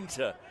of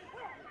winter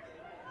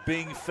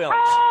being felt.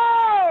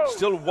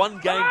 Still one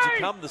game to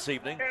come this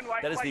evening.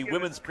 That is the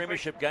Women's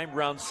Premiership game,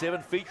 round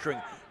 7, featuring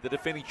the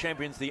defending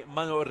champions, the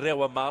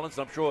Mangorewa Marlins.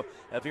 I'm sure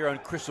our very own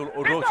Crystal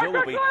Oroto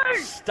will be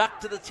stuck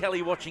to the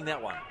telly watching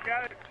that one.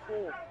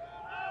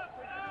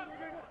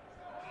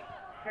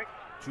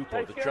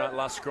 Tupo, the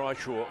last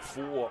scryshaw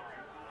for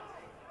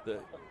the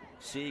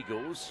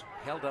Seagulls.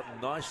 Held up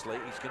nicely.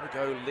 He's going to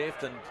go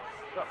left and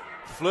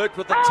flirt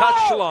with the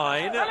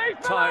touchline.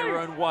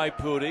 Tyrone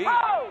Waipuri.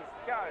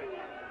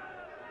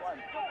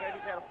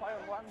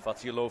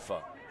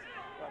 Fatialofa.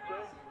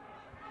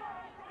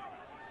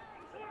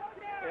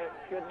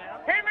 Good now.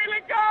 Henry,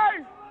 let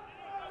go!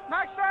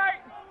 Mark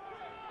straight!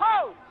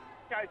 Hold!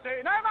 Go,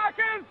 two. No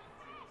markers!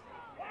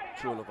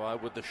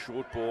 Tulavai with the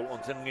short ball on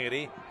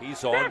Ngeri.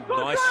 He's on.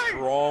 Nice,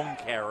 strong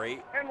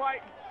carry. And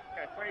wait.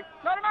 Go, 3.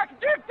 Not a marker.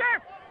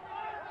 Jeff!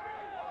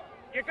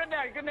 You're good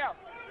now.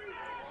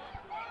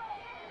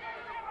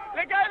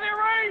 Let go there,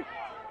 Reese!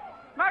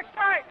 Mark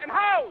straight and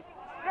hold!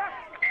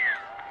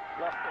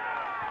 Lost it.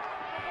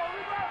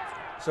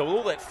 So with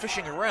all that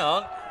fishing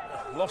around,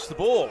 lost the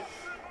ball.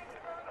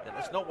 And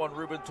that's not what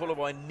Ruben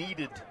Tulavai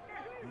needed,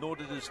 nor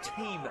did his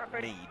team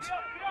need.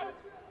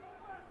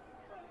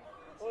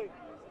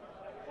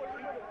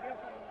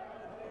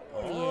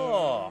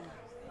 Oh,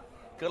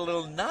 got a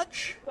little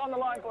nudge?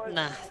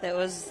 Nah, that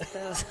was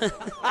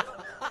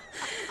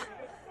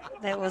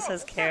that was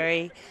his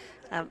carry.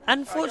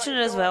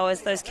 Unfortunate as well,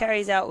 as those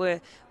carries out were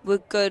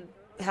good.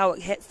 How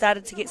it had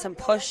started to get some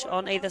push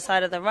on either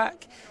side of the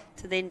ruck,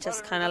 to then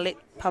just kind of let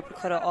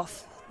Papakura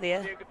off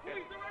there.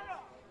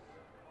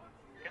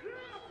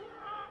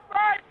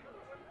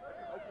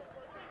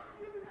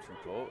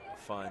 Tupou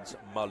finds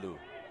Malu.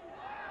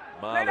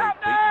 Malu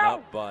beaten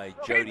up by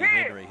Jody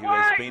Henry, who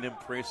has been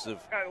impressive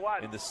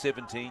in the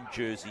 17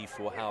 jersey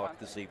for Howick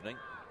this evening.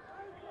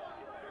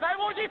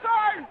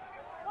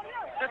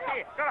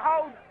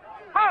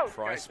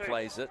 Price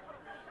plays it.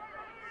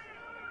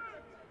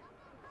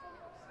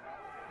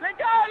 Let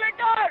go!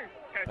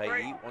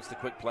 Pei wants the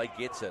quick play,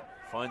 gets it.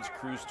 Finds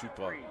Cruz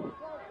Tupou.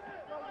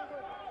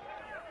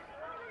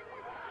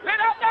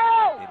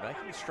 They're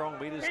making strong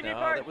meters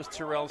now. That was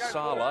Terrell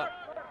Sala.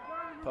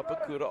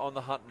 Papakura on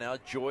the hunt now.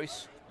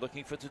 Joyce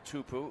looking for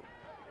Tutupu.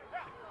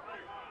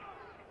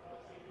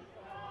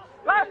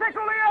 Last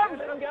tackle, Liam!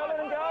 Let him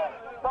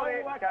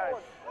go.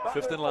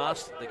 Fifth and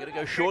last. They're going to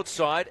go short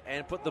side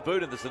and put the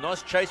boot in. There's a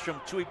nice chase from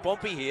Tui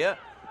Pompey here.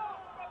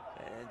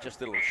 And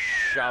just a little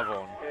shove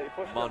on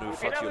Manu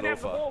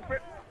Fatiolofa.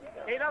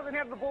 He doesn't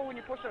have the ball when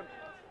you push him.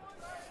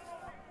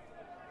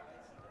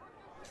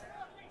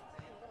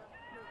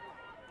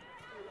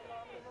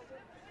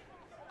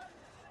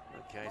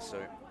 Okay, so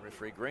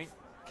referee Green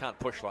can't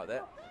push like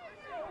that.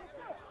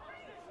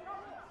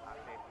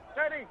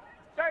 Jody!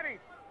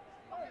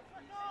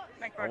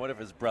 I wonder if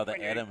his brother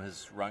Adam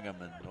has rung him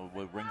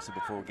or rings him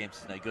before games.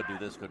 Says, "No, you got to do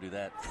this, got to do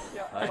that."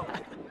 Yeah.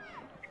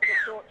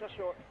 Just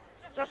short.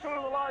 Just short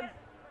of the line.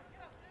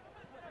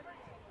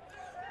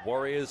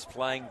 Warriors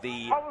playing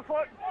the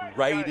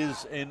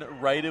Raiders in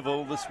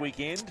Raiderville this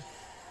weekend.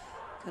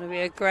 Going to be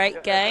a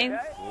great game.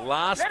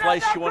 Last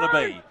place you want to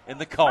be in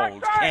the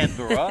cold,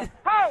 Canberra.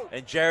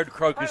 And Jared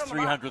Croker's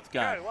 300th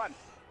game.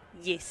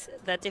 Yes,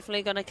 they're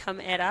definitely going to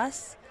come at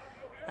us.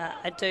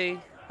 I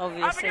do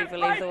obviously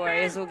believe the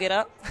Warriors will get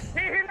up.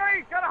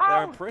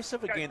 They're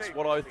impressive against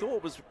what I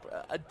thought was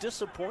a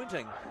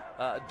disappointing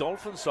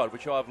Dolphins side,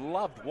 which I've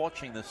loved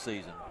watching this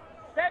season.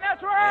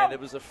 And it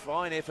was a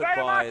fine effort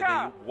by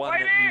the one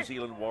New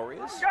Zealand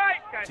Warriors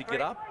to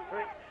get up.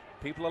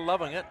 People are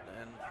loving it,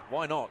 and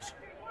why not?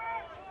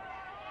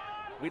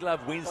 We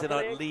love Wednesday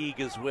Night League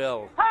as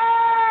well.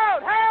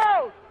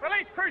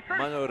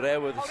 Mano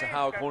Rewa, the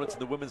Howick Hornets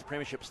and the Women's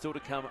Premiership still to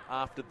come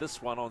after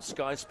this one on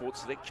Sky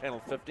Sports Select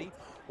Channel 50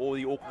 or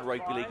the Auckland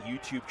Rugby League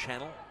YouTube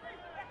channel.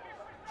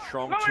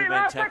 Strong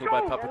two-man tackle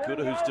by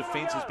Papakura, whose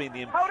defence has been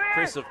the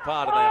impressive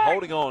part, and they're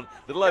holding on.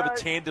 Little over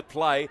 10 to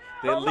play.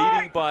 They're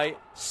leading by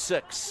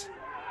 6.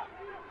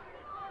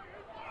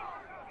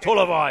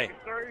 Tolavai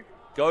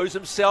goes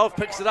himself,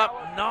 picks it up.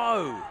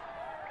 No.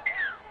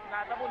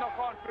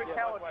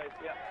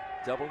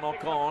 Double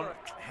knock on.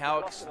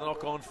 Howick's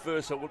knock on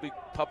first, so it would be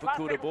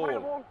Papakura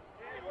ball.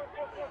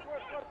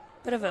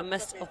 Bit of a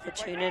missed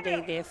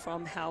opportunity there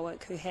from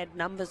Howick, who had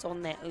numbers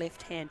on that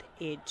left-hand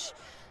edge,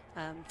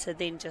 to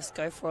then just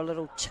go for a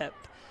little chip.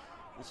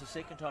 It's the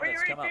second time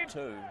that's come up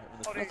too.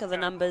 Look at the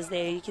numbers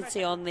there. You can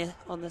see on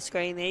the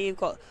screen there. You've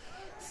got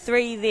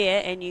 3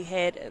 there, and you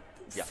had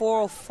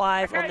 4 or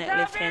 5 on that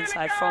left-hand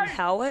side from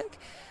Howick.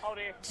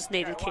 Just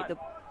needed to keep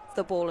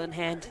the ball in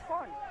hand.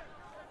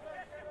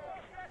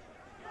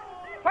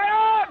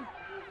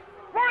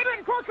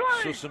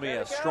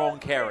 Susumia, strong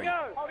carry.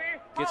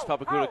 Gets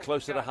Papakura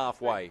closer to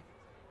halfway.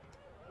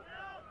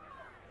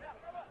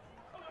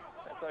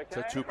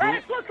 To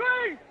Tupu.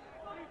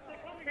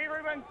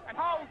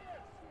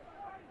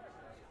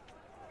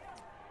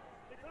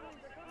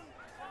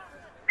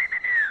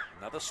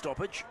 Another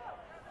stoppage.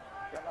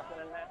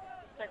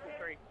 Tackle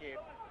 3, yeah,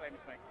 same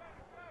as me.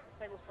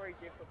 Tackle 3,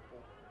 yeah, football.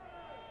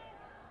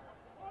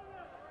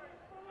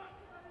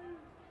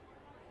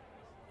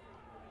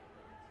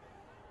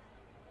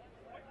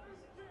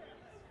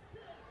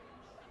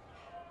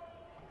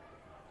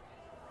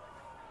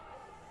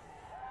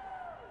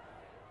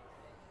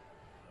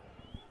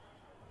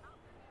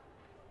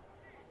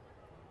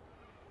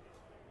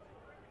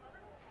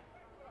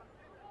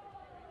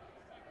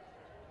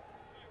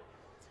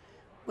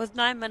 With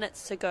 9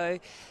 minutes to go,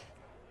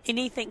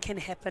 anything can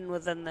happen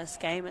within this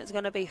game. It's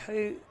going to be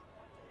who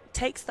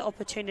takes the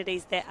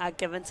opportunities that are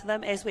given to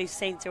them. As we've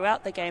seen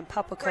throughout the game,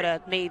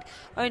 Papakura need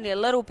only a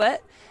little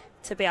bit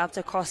to be able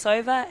to cross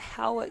over.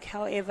 Howick,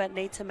 however,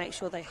 need to make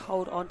sure they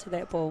hold on to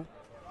that ball.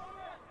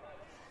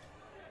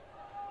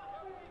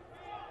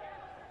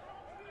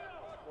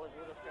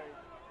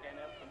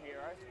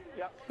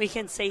 We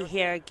can see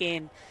here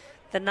again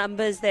the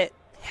numbers that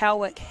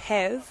Howick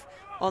have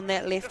on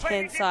that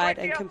left-hand side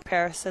in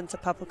comparison to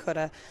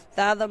Papakura.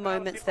 They are the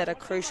moments that are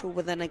crucial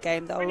within a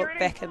game. They'll look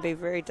back and be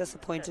very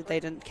disappointed they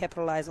didn't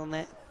capitalise on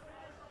that.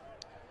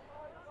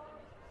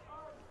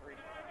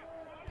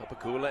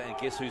 Papakura, and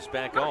guess who's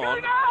back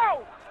on?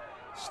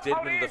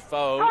 Stedman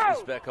Defoe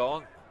is back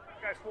on.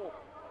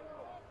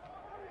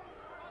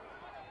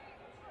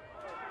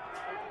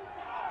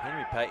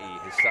 Henry Patey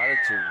has started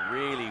to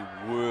really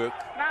work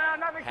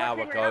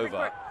Howick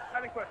over.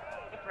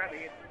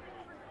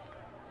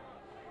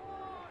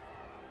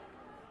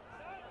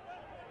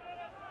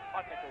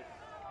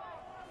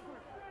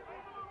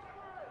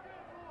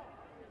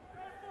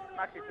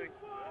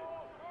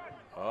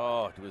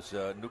 Oh, it was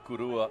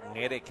Nukurua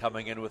Ngere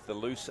coming in with the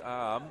loose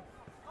arm.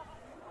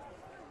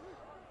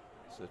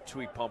 So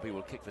Tui Pompey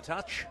will kick for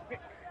touch.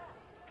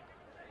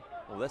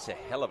 Well, that's a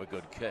hell of a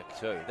good kick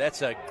too.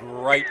 That's a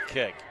great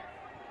kick.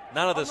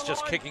 None of this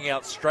just kicking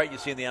out straight you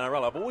see in the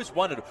NRL. I've always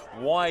wondered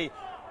why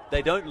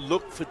they don't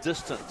look for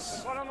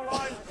distance.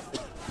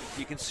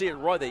 You can see it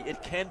right there.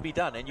 It can be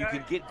done, and you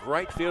can get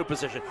great field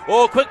position.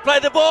 Oh, quick play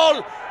the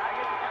ball!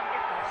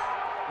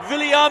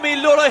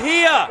 Viliami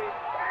Lorahia!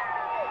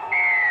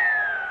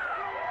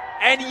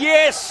 And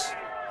yes,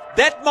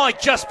 that might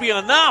just be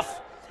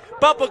enough.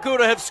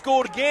 Papakura have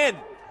scored again.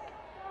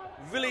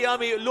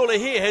 Viliami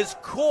Lorahia has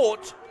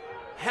caught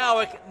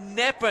Howick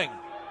napping.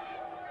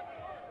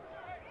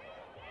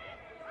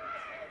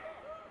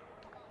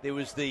 There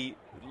was the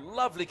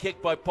lovely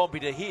kick by Pompey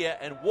to here,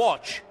 and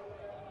watch.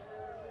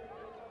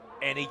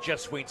 And he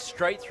just went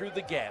straight through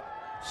the gap.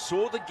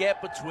 Saw the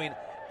gap between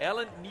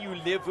Alan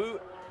Niulevu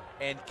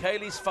and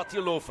Kailis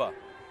Fatilofa.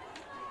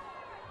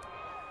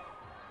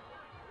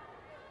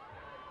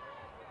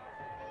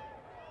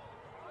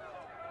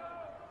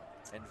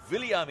 And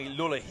Viliami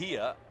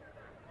Lorahia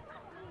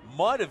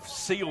might have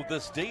sealed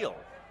this deal.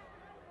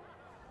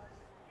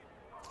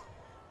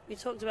 We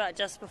talked about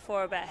just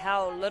before about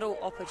how little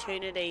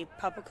opportunity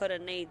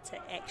Papakura need to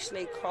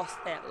actually cross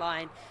that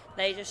line.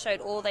 They just showed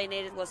all they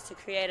needed was to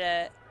create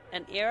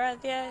an error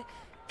there,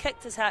 kick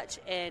to touch,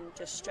 and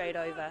just straight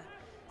over.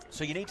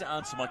 So you need to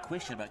answer my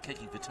question about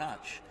kicking for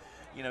touch.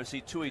 You know,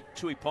 see Tui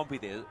Pompey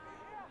there,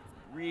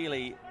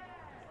 really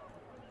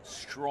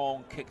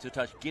strong kick to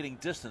touch, getting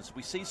distance.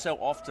 We see so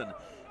often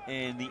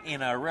in the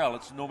NRL,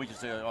 it's normally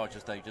just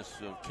they just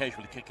sort of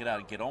casually kick it out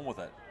and get on with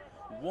it.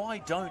 Why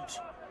don't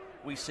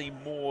we see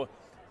more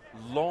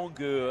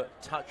longer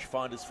touch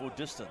finders for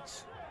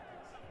distance?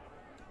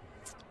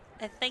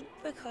 I think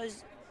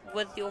because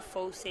with your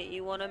full set,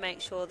 you want to make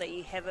sure that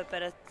you have a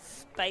bit of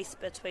space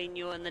between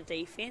you and the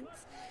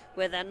defence,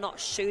 where they're not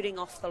shooting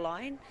off the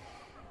line.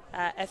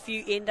 If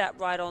you end up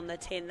right on the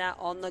 10, they're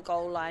on the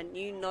goal line,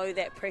 you know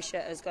that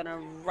pressure is going to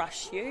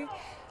rush you,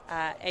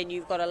 and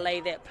you've got to lay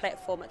that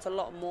platform. It's a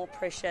lot more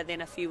pressure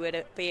than if you were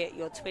to be at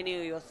your 20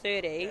 or your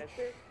 30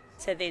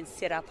 to then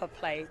set up a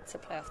play to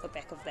play off the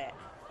back of that.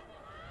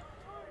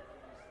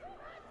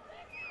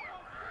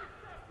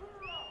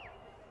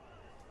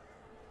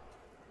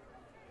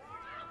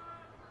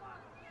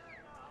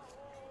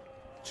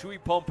 Tui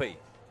Pompey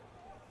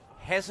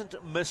hasn't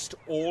missed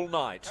all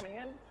night. Coming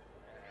in.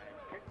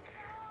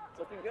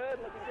 Looking good,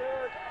 looking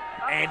good.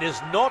 And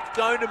is not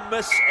going to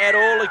miss at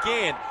all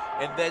again.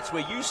 And that's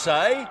where you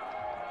say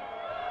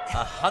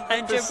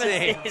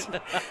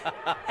 100%.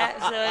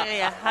 Absolutely,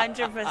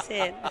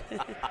 100%.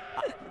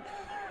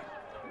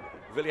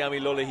 Viliami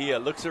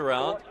Lorahia looks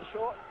around.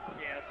 Short.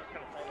 Yeah, just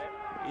going to say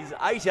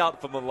that. He's 8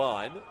 out from the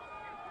line.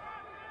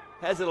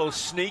 Has a little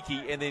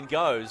sneaky and then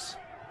goes.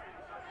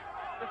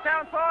 Just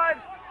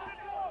downside.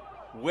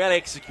 Well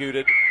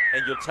executed,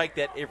 and you'll take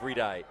that every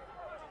day.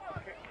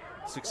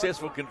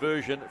 Successful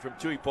conversion from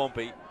Tui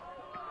Pompey.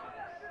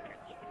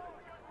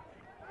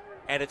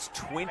 And it's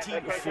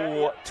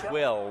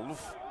 24-12.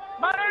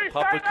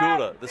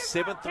 Papakura, the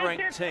 7th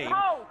ranked team,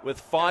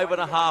 with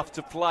 5.5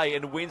 to play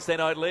in Wednesday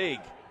Night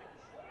League.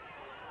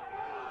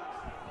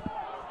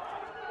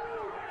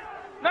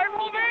 No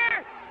ball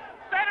there!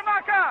 Santa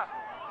marker!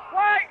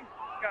 Wait!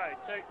 Go,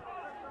 2.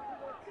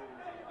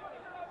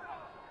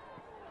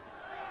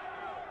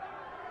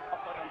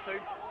 Offload on 2.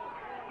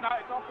 No,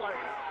 it's offload.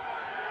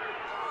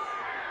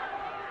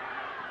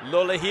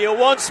 Lorahia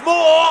once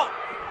more.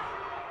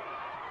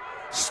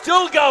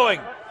 Still going.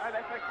 Oh,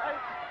 that's okay.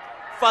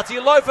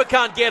 Fatilofa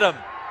can't get him.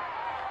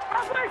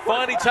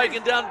 Finally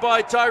taken down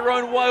by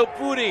Tyrone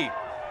Wailpuri.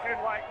 Good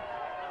wait.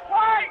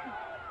 Wait!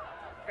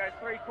 Go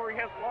 3, Corey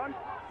has one.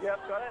 Yep,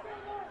 got it.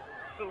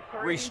 Still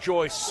 3. Reece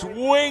Joyce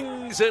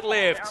swings it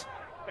left.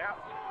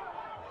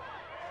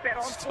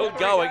 Still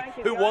going.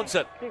 Who wants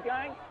it? Keep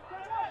going.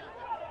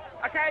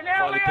 Okay,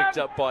 now Finally picked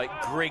up by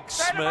Greg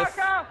Smith.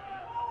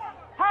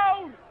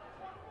 Hold!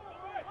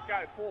 Let's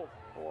go, 4.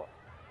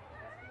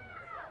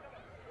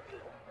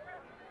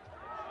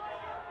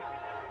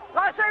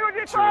 Last thing with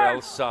your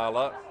Terrell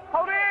Sala.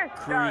 Hold here.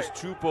 Cruz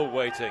Tupou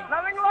waiting.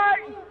 Nothing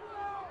late.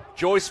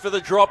 Joyce for the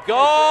drop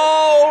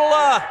goal.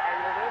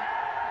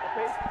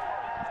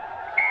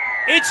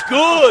 It's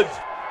good.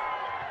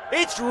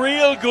 It's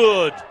real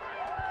good.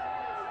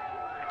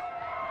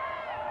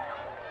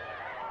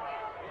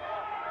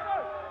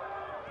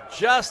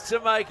 Just to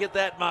make it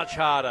that much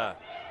harder.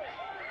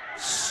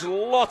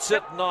 Slots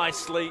it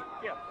nicely.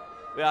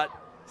 About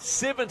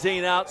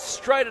 17 out,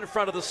 straight in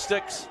front of the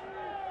sticks.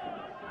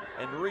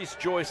 And Reece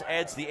Joyce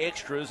adds the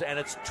extras, and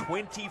it's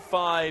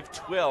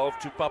 25-12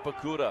 to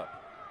Papakura.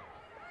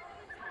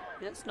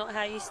 It's not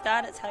how you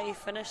start, it's how you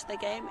finish the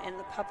game, and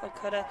the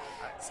Papakura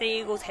Sea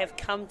Eagles have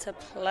come to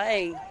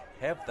play.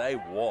 Have they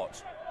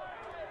what?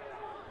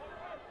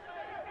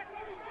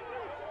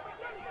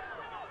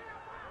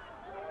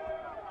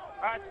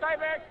 All right, stay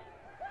back.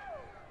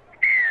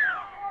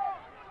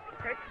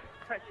 Okay,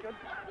 that's good.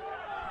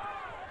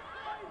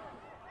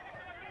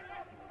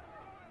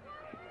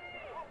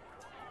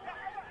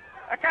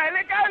 Okay,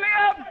 let go,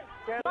 Liam.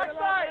 Left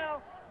side.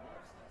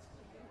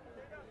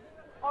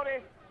 Hold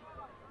it.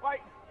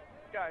 Wait.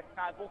 go.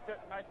 No, booked it.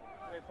 No,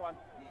 there's one.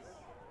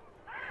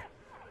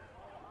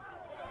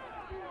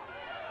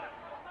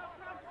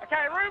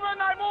 Okay, Ruben,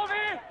 no more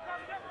there.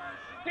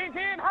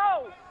 10-10,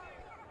 hold.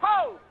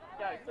 Hold.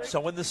 Go.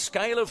 So in the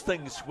scale of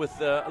things,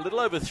 with a little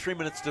over 3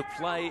 minutes to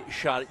play,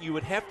 Charlotte, you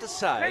would have to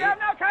say Now,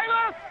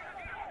 Kayla.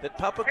 that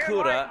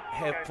Papakura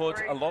have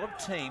put a lot of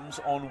teams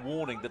on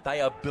warning that they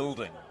are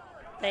building.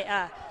 They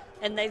are,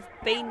 and they've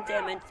been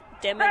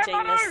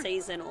damaging this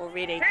season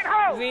already.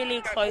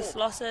 Really close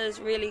losses,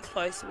 really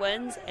close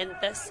wins, and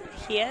this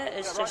here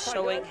is just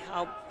showing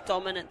how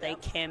dominant they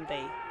can be.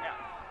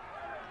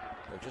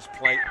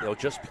 They'll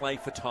just play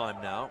for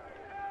time now,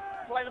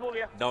 Play the ball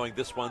here. knowing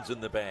this one's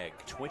in the bag.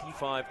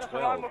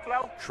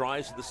 25-12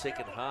 tries in the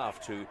second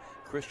half to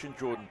Christian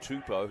Jordan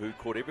Tupou, who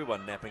caught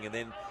everyone napping, and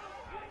then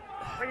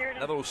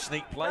another little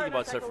sneak play, you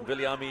might say, from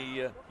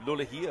Viliami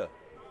Lulahia.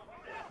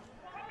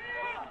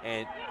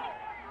 And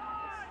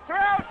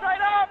Terrell,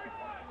 straight up.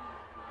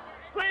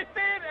 Squeeze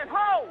in and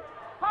hold.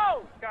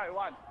 Hold. Go,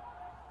 one.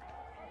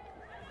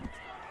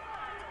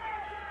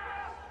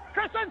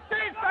 Christian,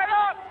 Steve, straight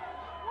up.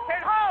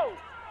 And hold.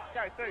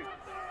 Go, two.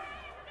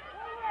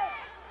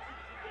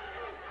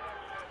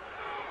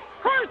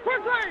 Cruise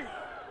quickly.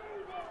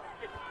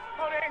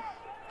 Hold in.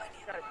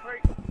 Go,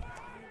 three.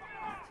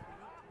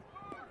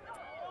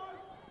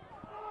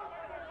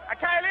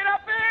 Okay, lead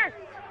up there.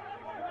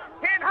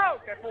 Hand hold.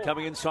 Go, four.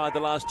 coming inside the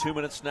last 2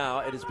 minutes now,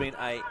 it has been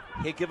a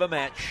heck of a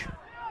match.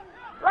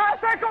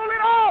 Last tackle,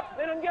 let off.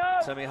 Let him go.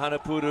 Sami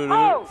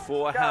Hanapururu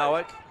for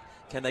Howick.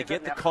 Can they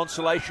get the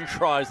consolation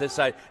tries? They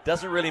say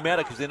doesn't really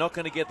matter because they're not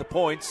going to get the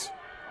points.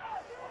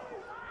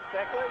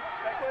 Backwards.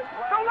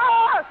 Go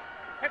last.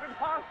 Happen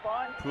pass,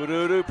 fine.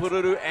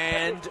 Pururu,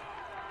 and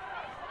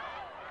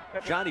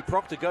Johnny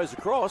Proctor goes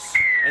across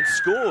and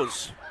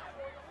scores.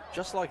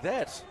 Just like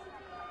that.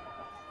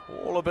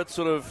 All a bit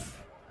sort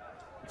of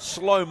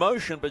slow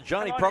motion, but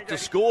Johnny Proctor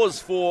scores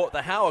for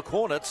the Howick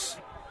Hornets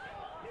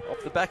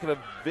off the back of a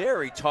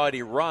very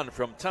tidy run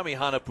from Tami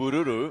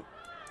Hanapururu.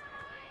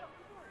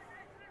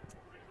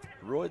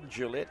 Royden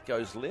Gillette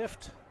goes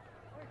left.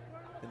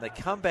 And they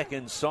come back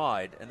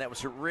inside, and that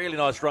was a really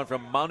nice run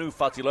from Manu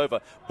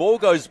Fatilova. Ball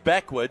goes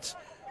backwards.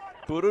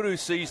 Pururu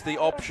sees the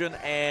option,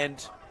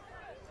 and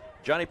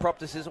Johnny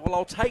Proctor says, well,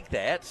 I'll take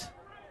that.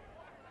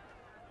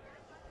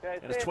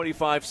 And it's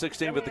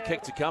 25-16 with the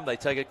kick to come. They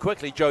take it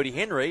quickly. Jody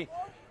Henry,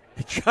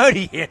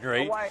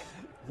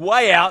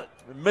 way out,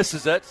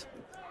 misses it.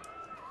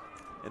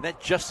 And that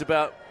just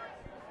about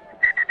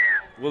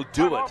will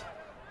do it.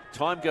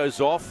 Time goes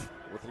off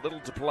with little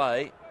to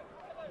play.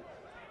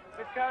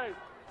 Let's go.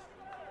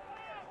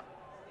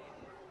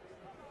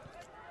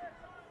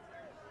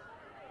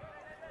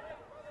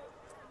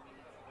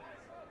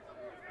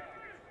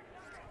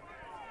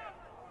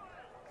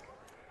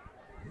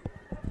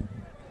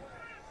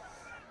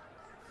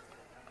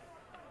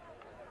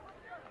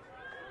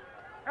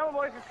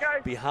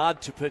 Be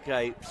hard to pick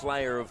a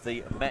player of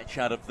the match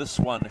out of this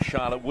one,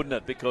 Charlotte, wouldn't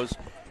it? Because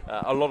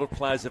a lot of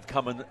players have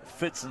come in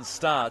fits and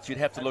starts. You'd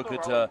have to look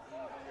at,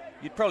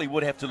 you probably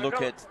would have to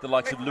look at the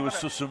likes of Lewis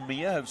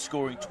Susumia, who's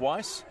scoring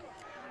twice,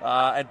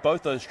 and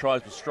both those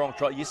tries were strong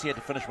tries. Yes, he had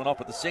to finish one off,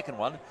 but the second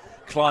one,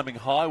 climbing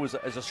high, was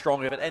a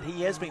strong effort, and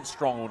he has been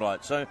strong all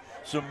night. So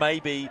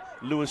maybe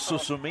Lewis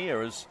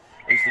Susumia is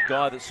the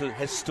guy that sort of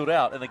has stood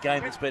out in a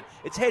game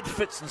it's had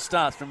fits and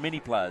starts from many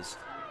players.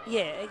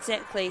 Yeah,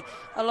 exactly.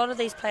 A lot of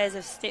these players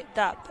have stepped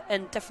up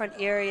in different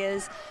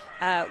areas.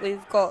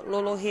 We've got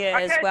Lolo here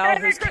as well,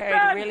 who's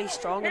carried really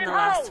strong in the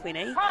last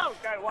 20.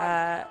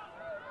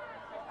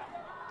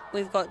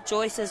 We've got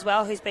Joyce as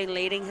well, who's been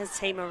leading his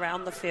team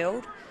around the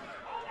field.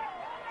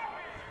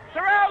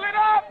 Terrell, lit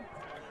up!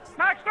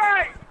 Mark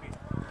straight!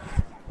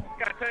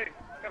 Go two.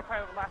 Got to play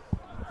with the mark.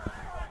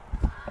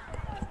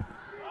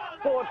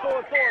 Forward.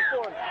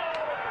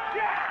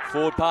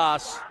 Forward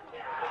pass.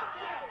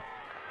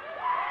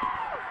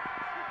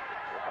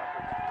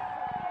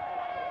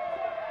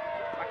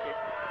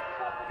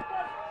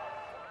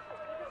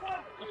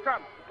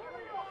 Scrum.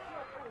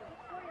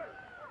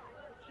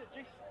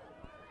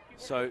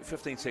 So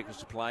 15 seconds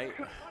to play.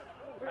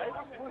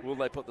 Will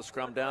they put the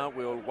scrum down?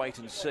 We'll wait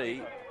and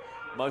see.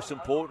 Most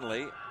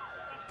importantly,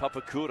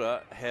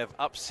 Papakura have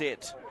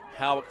upset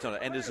Howick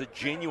tonight, and there's a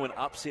genuine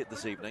upset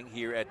this evening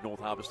here at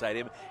North Harbour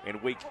Stadium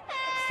in week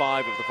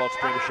 5 of the Fox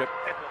Premiership.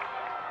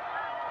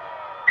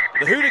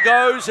 The hooter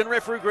goes and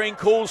referee Green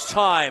calls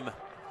time.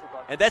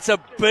 And that's a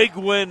big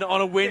win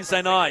on a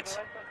Wednesday night.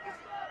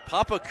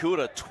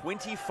 Papakura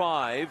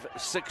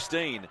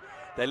 25-16.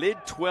 They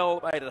led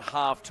 12-8 at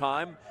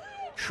half-time.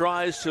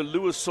 Tries to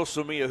Lewis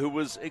Susumia, who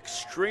was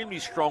extremely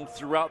strong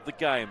throughout the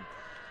game.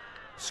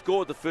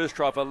 Scored the first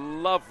try for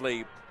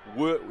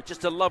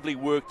just a lovely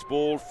worked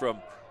ball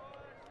from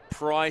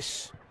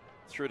Price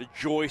through to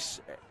Joyce.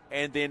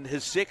 And then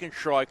his second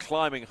try,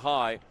 climbing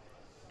high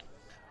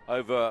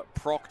over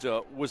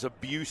Proctor, was a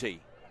beauty.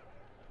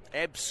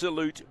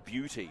 Absolute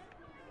beauty.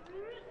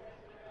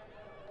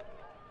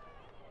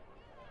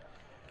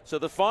 So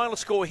the final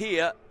score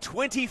here,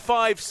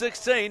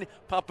 25-16.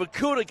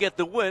 Papakura get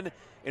the win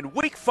in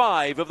week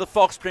 5 of the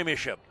Fox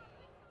Premiership.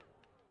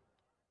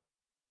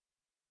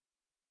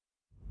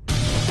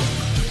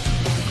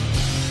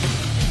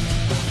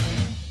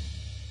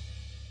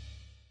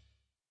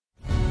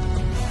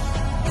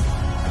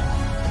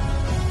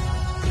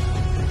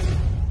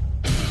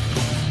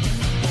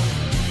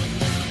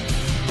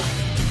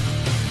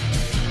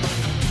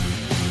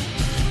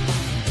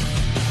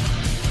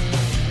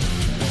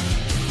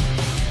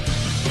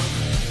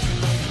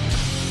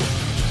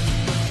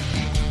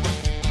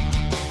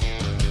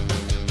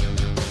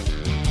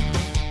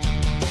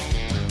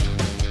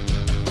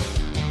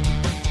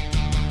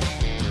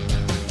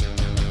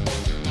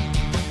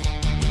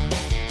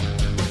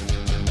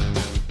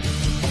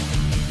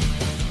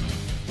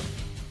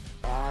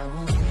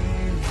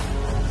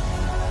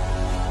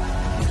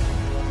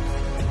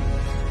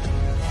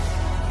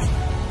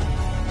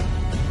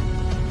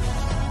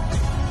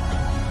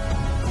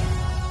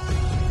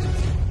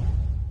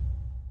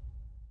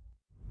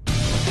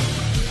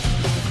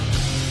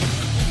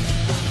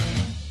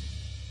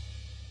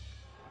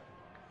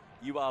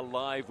 You are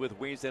live with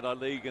Wednesday Night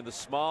League, and the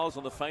smiles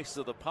on the faces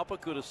of the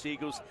Papakura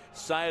Seagulls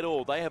say it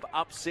all. They have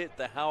upset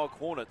the Howick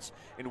Hornets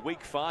in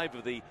week 5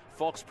 of the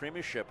Fox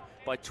Premiership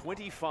by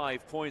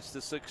 25 points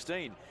to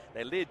 16.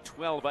 They led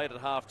 12-8 at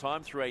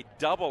half-time through a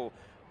double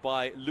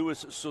by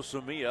Lewis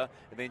Susumia,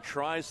 and then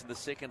tries in the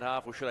second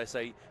half, or should I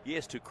say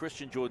yes, to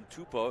Christian Jordan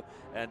Tupo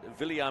and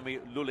Viliami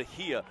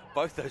Lulahia.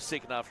 Both those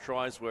second half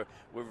tries were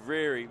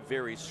very,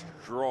 very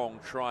strong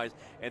tries.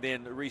 And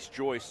then Reece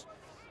Joyce,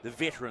 the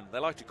veteran, they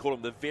like to call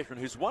him the veteran,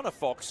 who's won a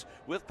Fox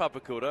with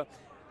Papakura,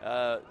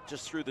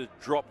 just threw the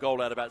drop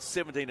goal out about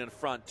 17 in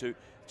front to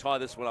tie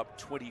this one up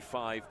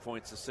 25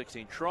 points to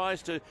 16.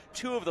 Tries to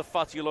two of the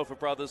Fatialofa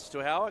brothers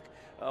to Howick,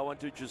 one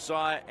to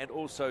Josiah and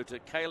also to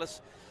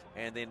Kalis,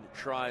 and then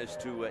tries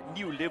to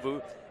New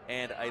Levu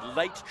and a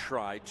late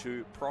try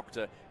to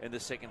Proctor in the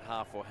second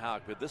half for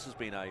Howick. But this has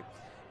been an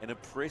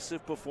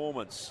impressive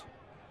performance.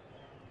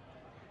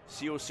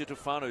 Sio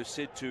Setufano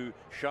said to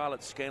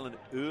Charlotte Scanlon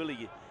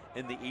early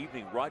in the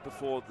evening, right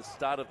before the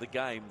start of the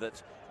game,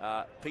 that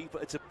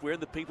we're in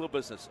the people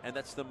business, and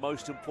that's the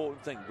most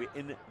important thing. We're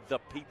in the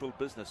people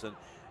business, and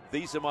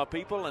these are my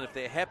people, and if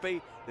they're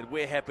happy, then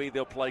we're happy.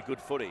 They'll play good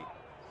footy.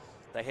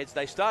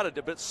 They started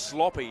a bit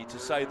sloppy, to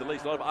say the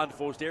least. A lot of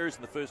unforced errors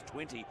in the first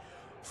 20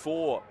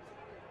 for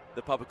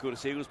the Papakura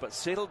Seagulls, but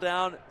settled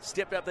down,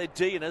 stepped up their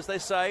D, and as they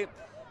say,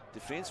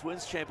 defence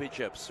wins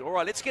championships. All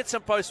right, let's get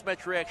some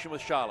post-match reaction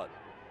with Charlotte.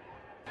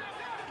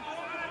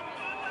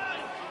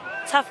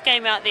 Tough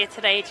game out there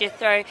today,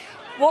 Jethro.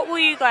 What will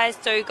you guys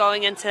do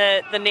going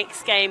into the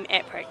next game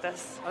at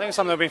practice? I think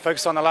something we've been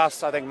focused on the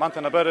last, month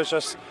and a bit is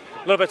just a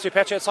little bit too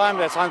patchy at times.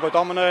 At times we're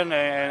dominant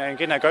and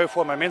getting that go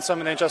for momentum,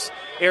 and then just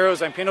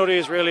errors and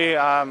penalties really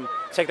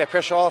take that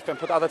pressure off and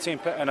put the other team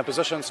in a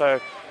position. So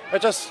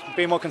it just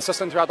be more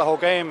consistent throughout the whole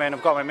game, and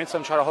we've got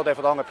momentum, try to hold that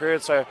for a longer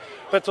period. So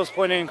a bit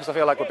disappointing because I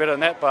feel like we're better than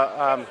that,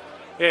 but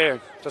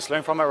just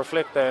learn from it,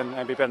 reflect,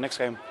 and be better next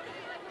game.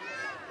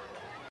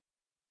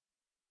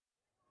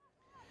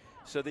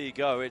 So there you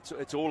go.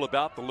 It's all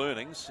about the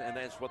learnings, and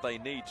that's what they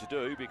need to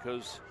do,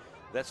 because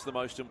that's the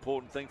most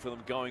important thing for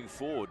them going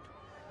forward.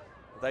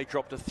 They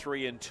dropped to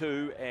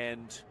 3-2,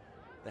 and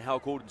the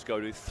Howick Hornets go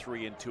to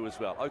 3-2 as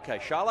well. Okay,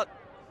 Charlotte.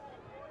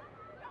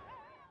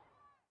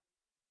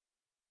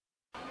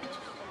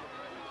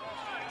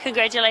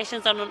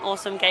 Congratulations on an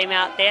awesome game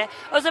out there.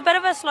 It was a bit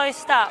of a slow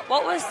start.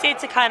 What was said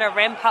to kind of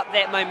ramp up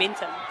that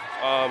momentum?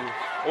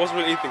 It wasn't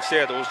really anything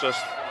said. It was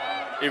just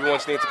everyone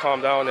just needs to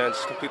calm down and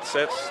just complete the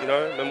sets,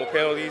 no more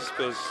penalties,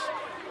 because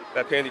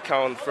that penalty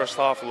count in the first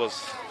half was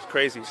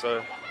crazy.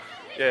 So,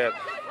 yeah,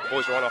 the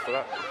boys were on after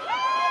that.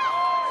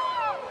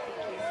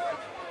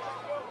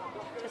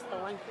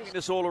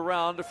 This all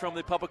around from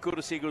the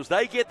Papakura Seagulls.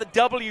 They get the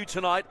W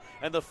tonight,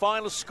 and the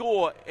final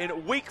score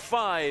in week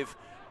 5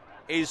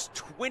 is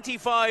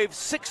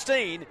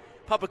 25-16,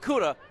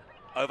 Papakura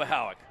over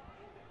Howick.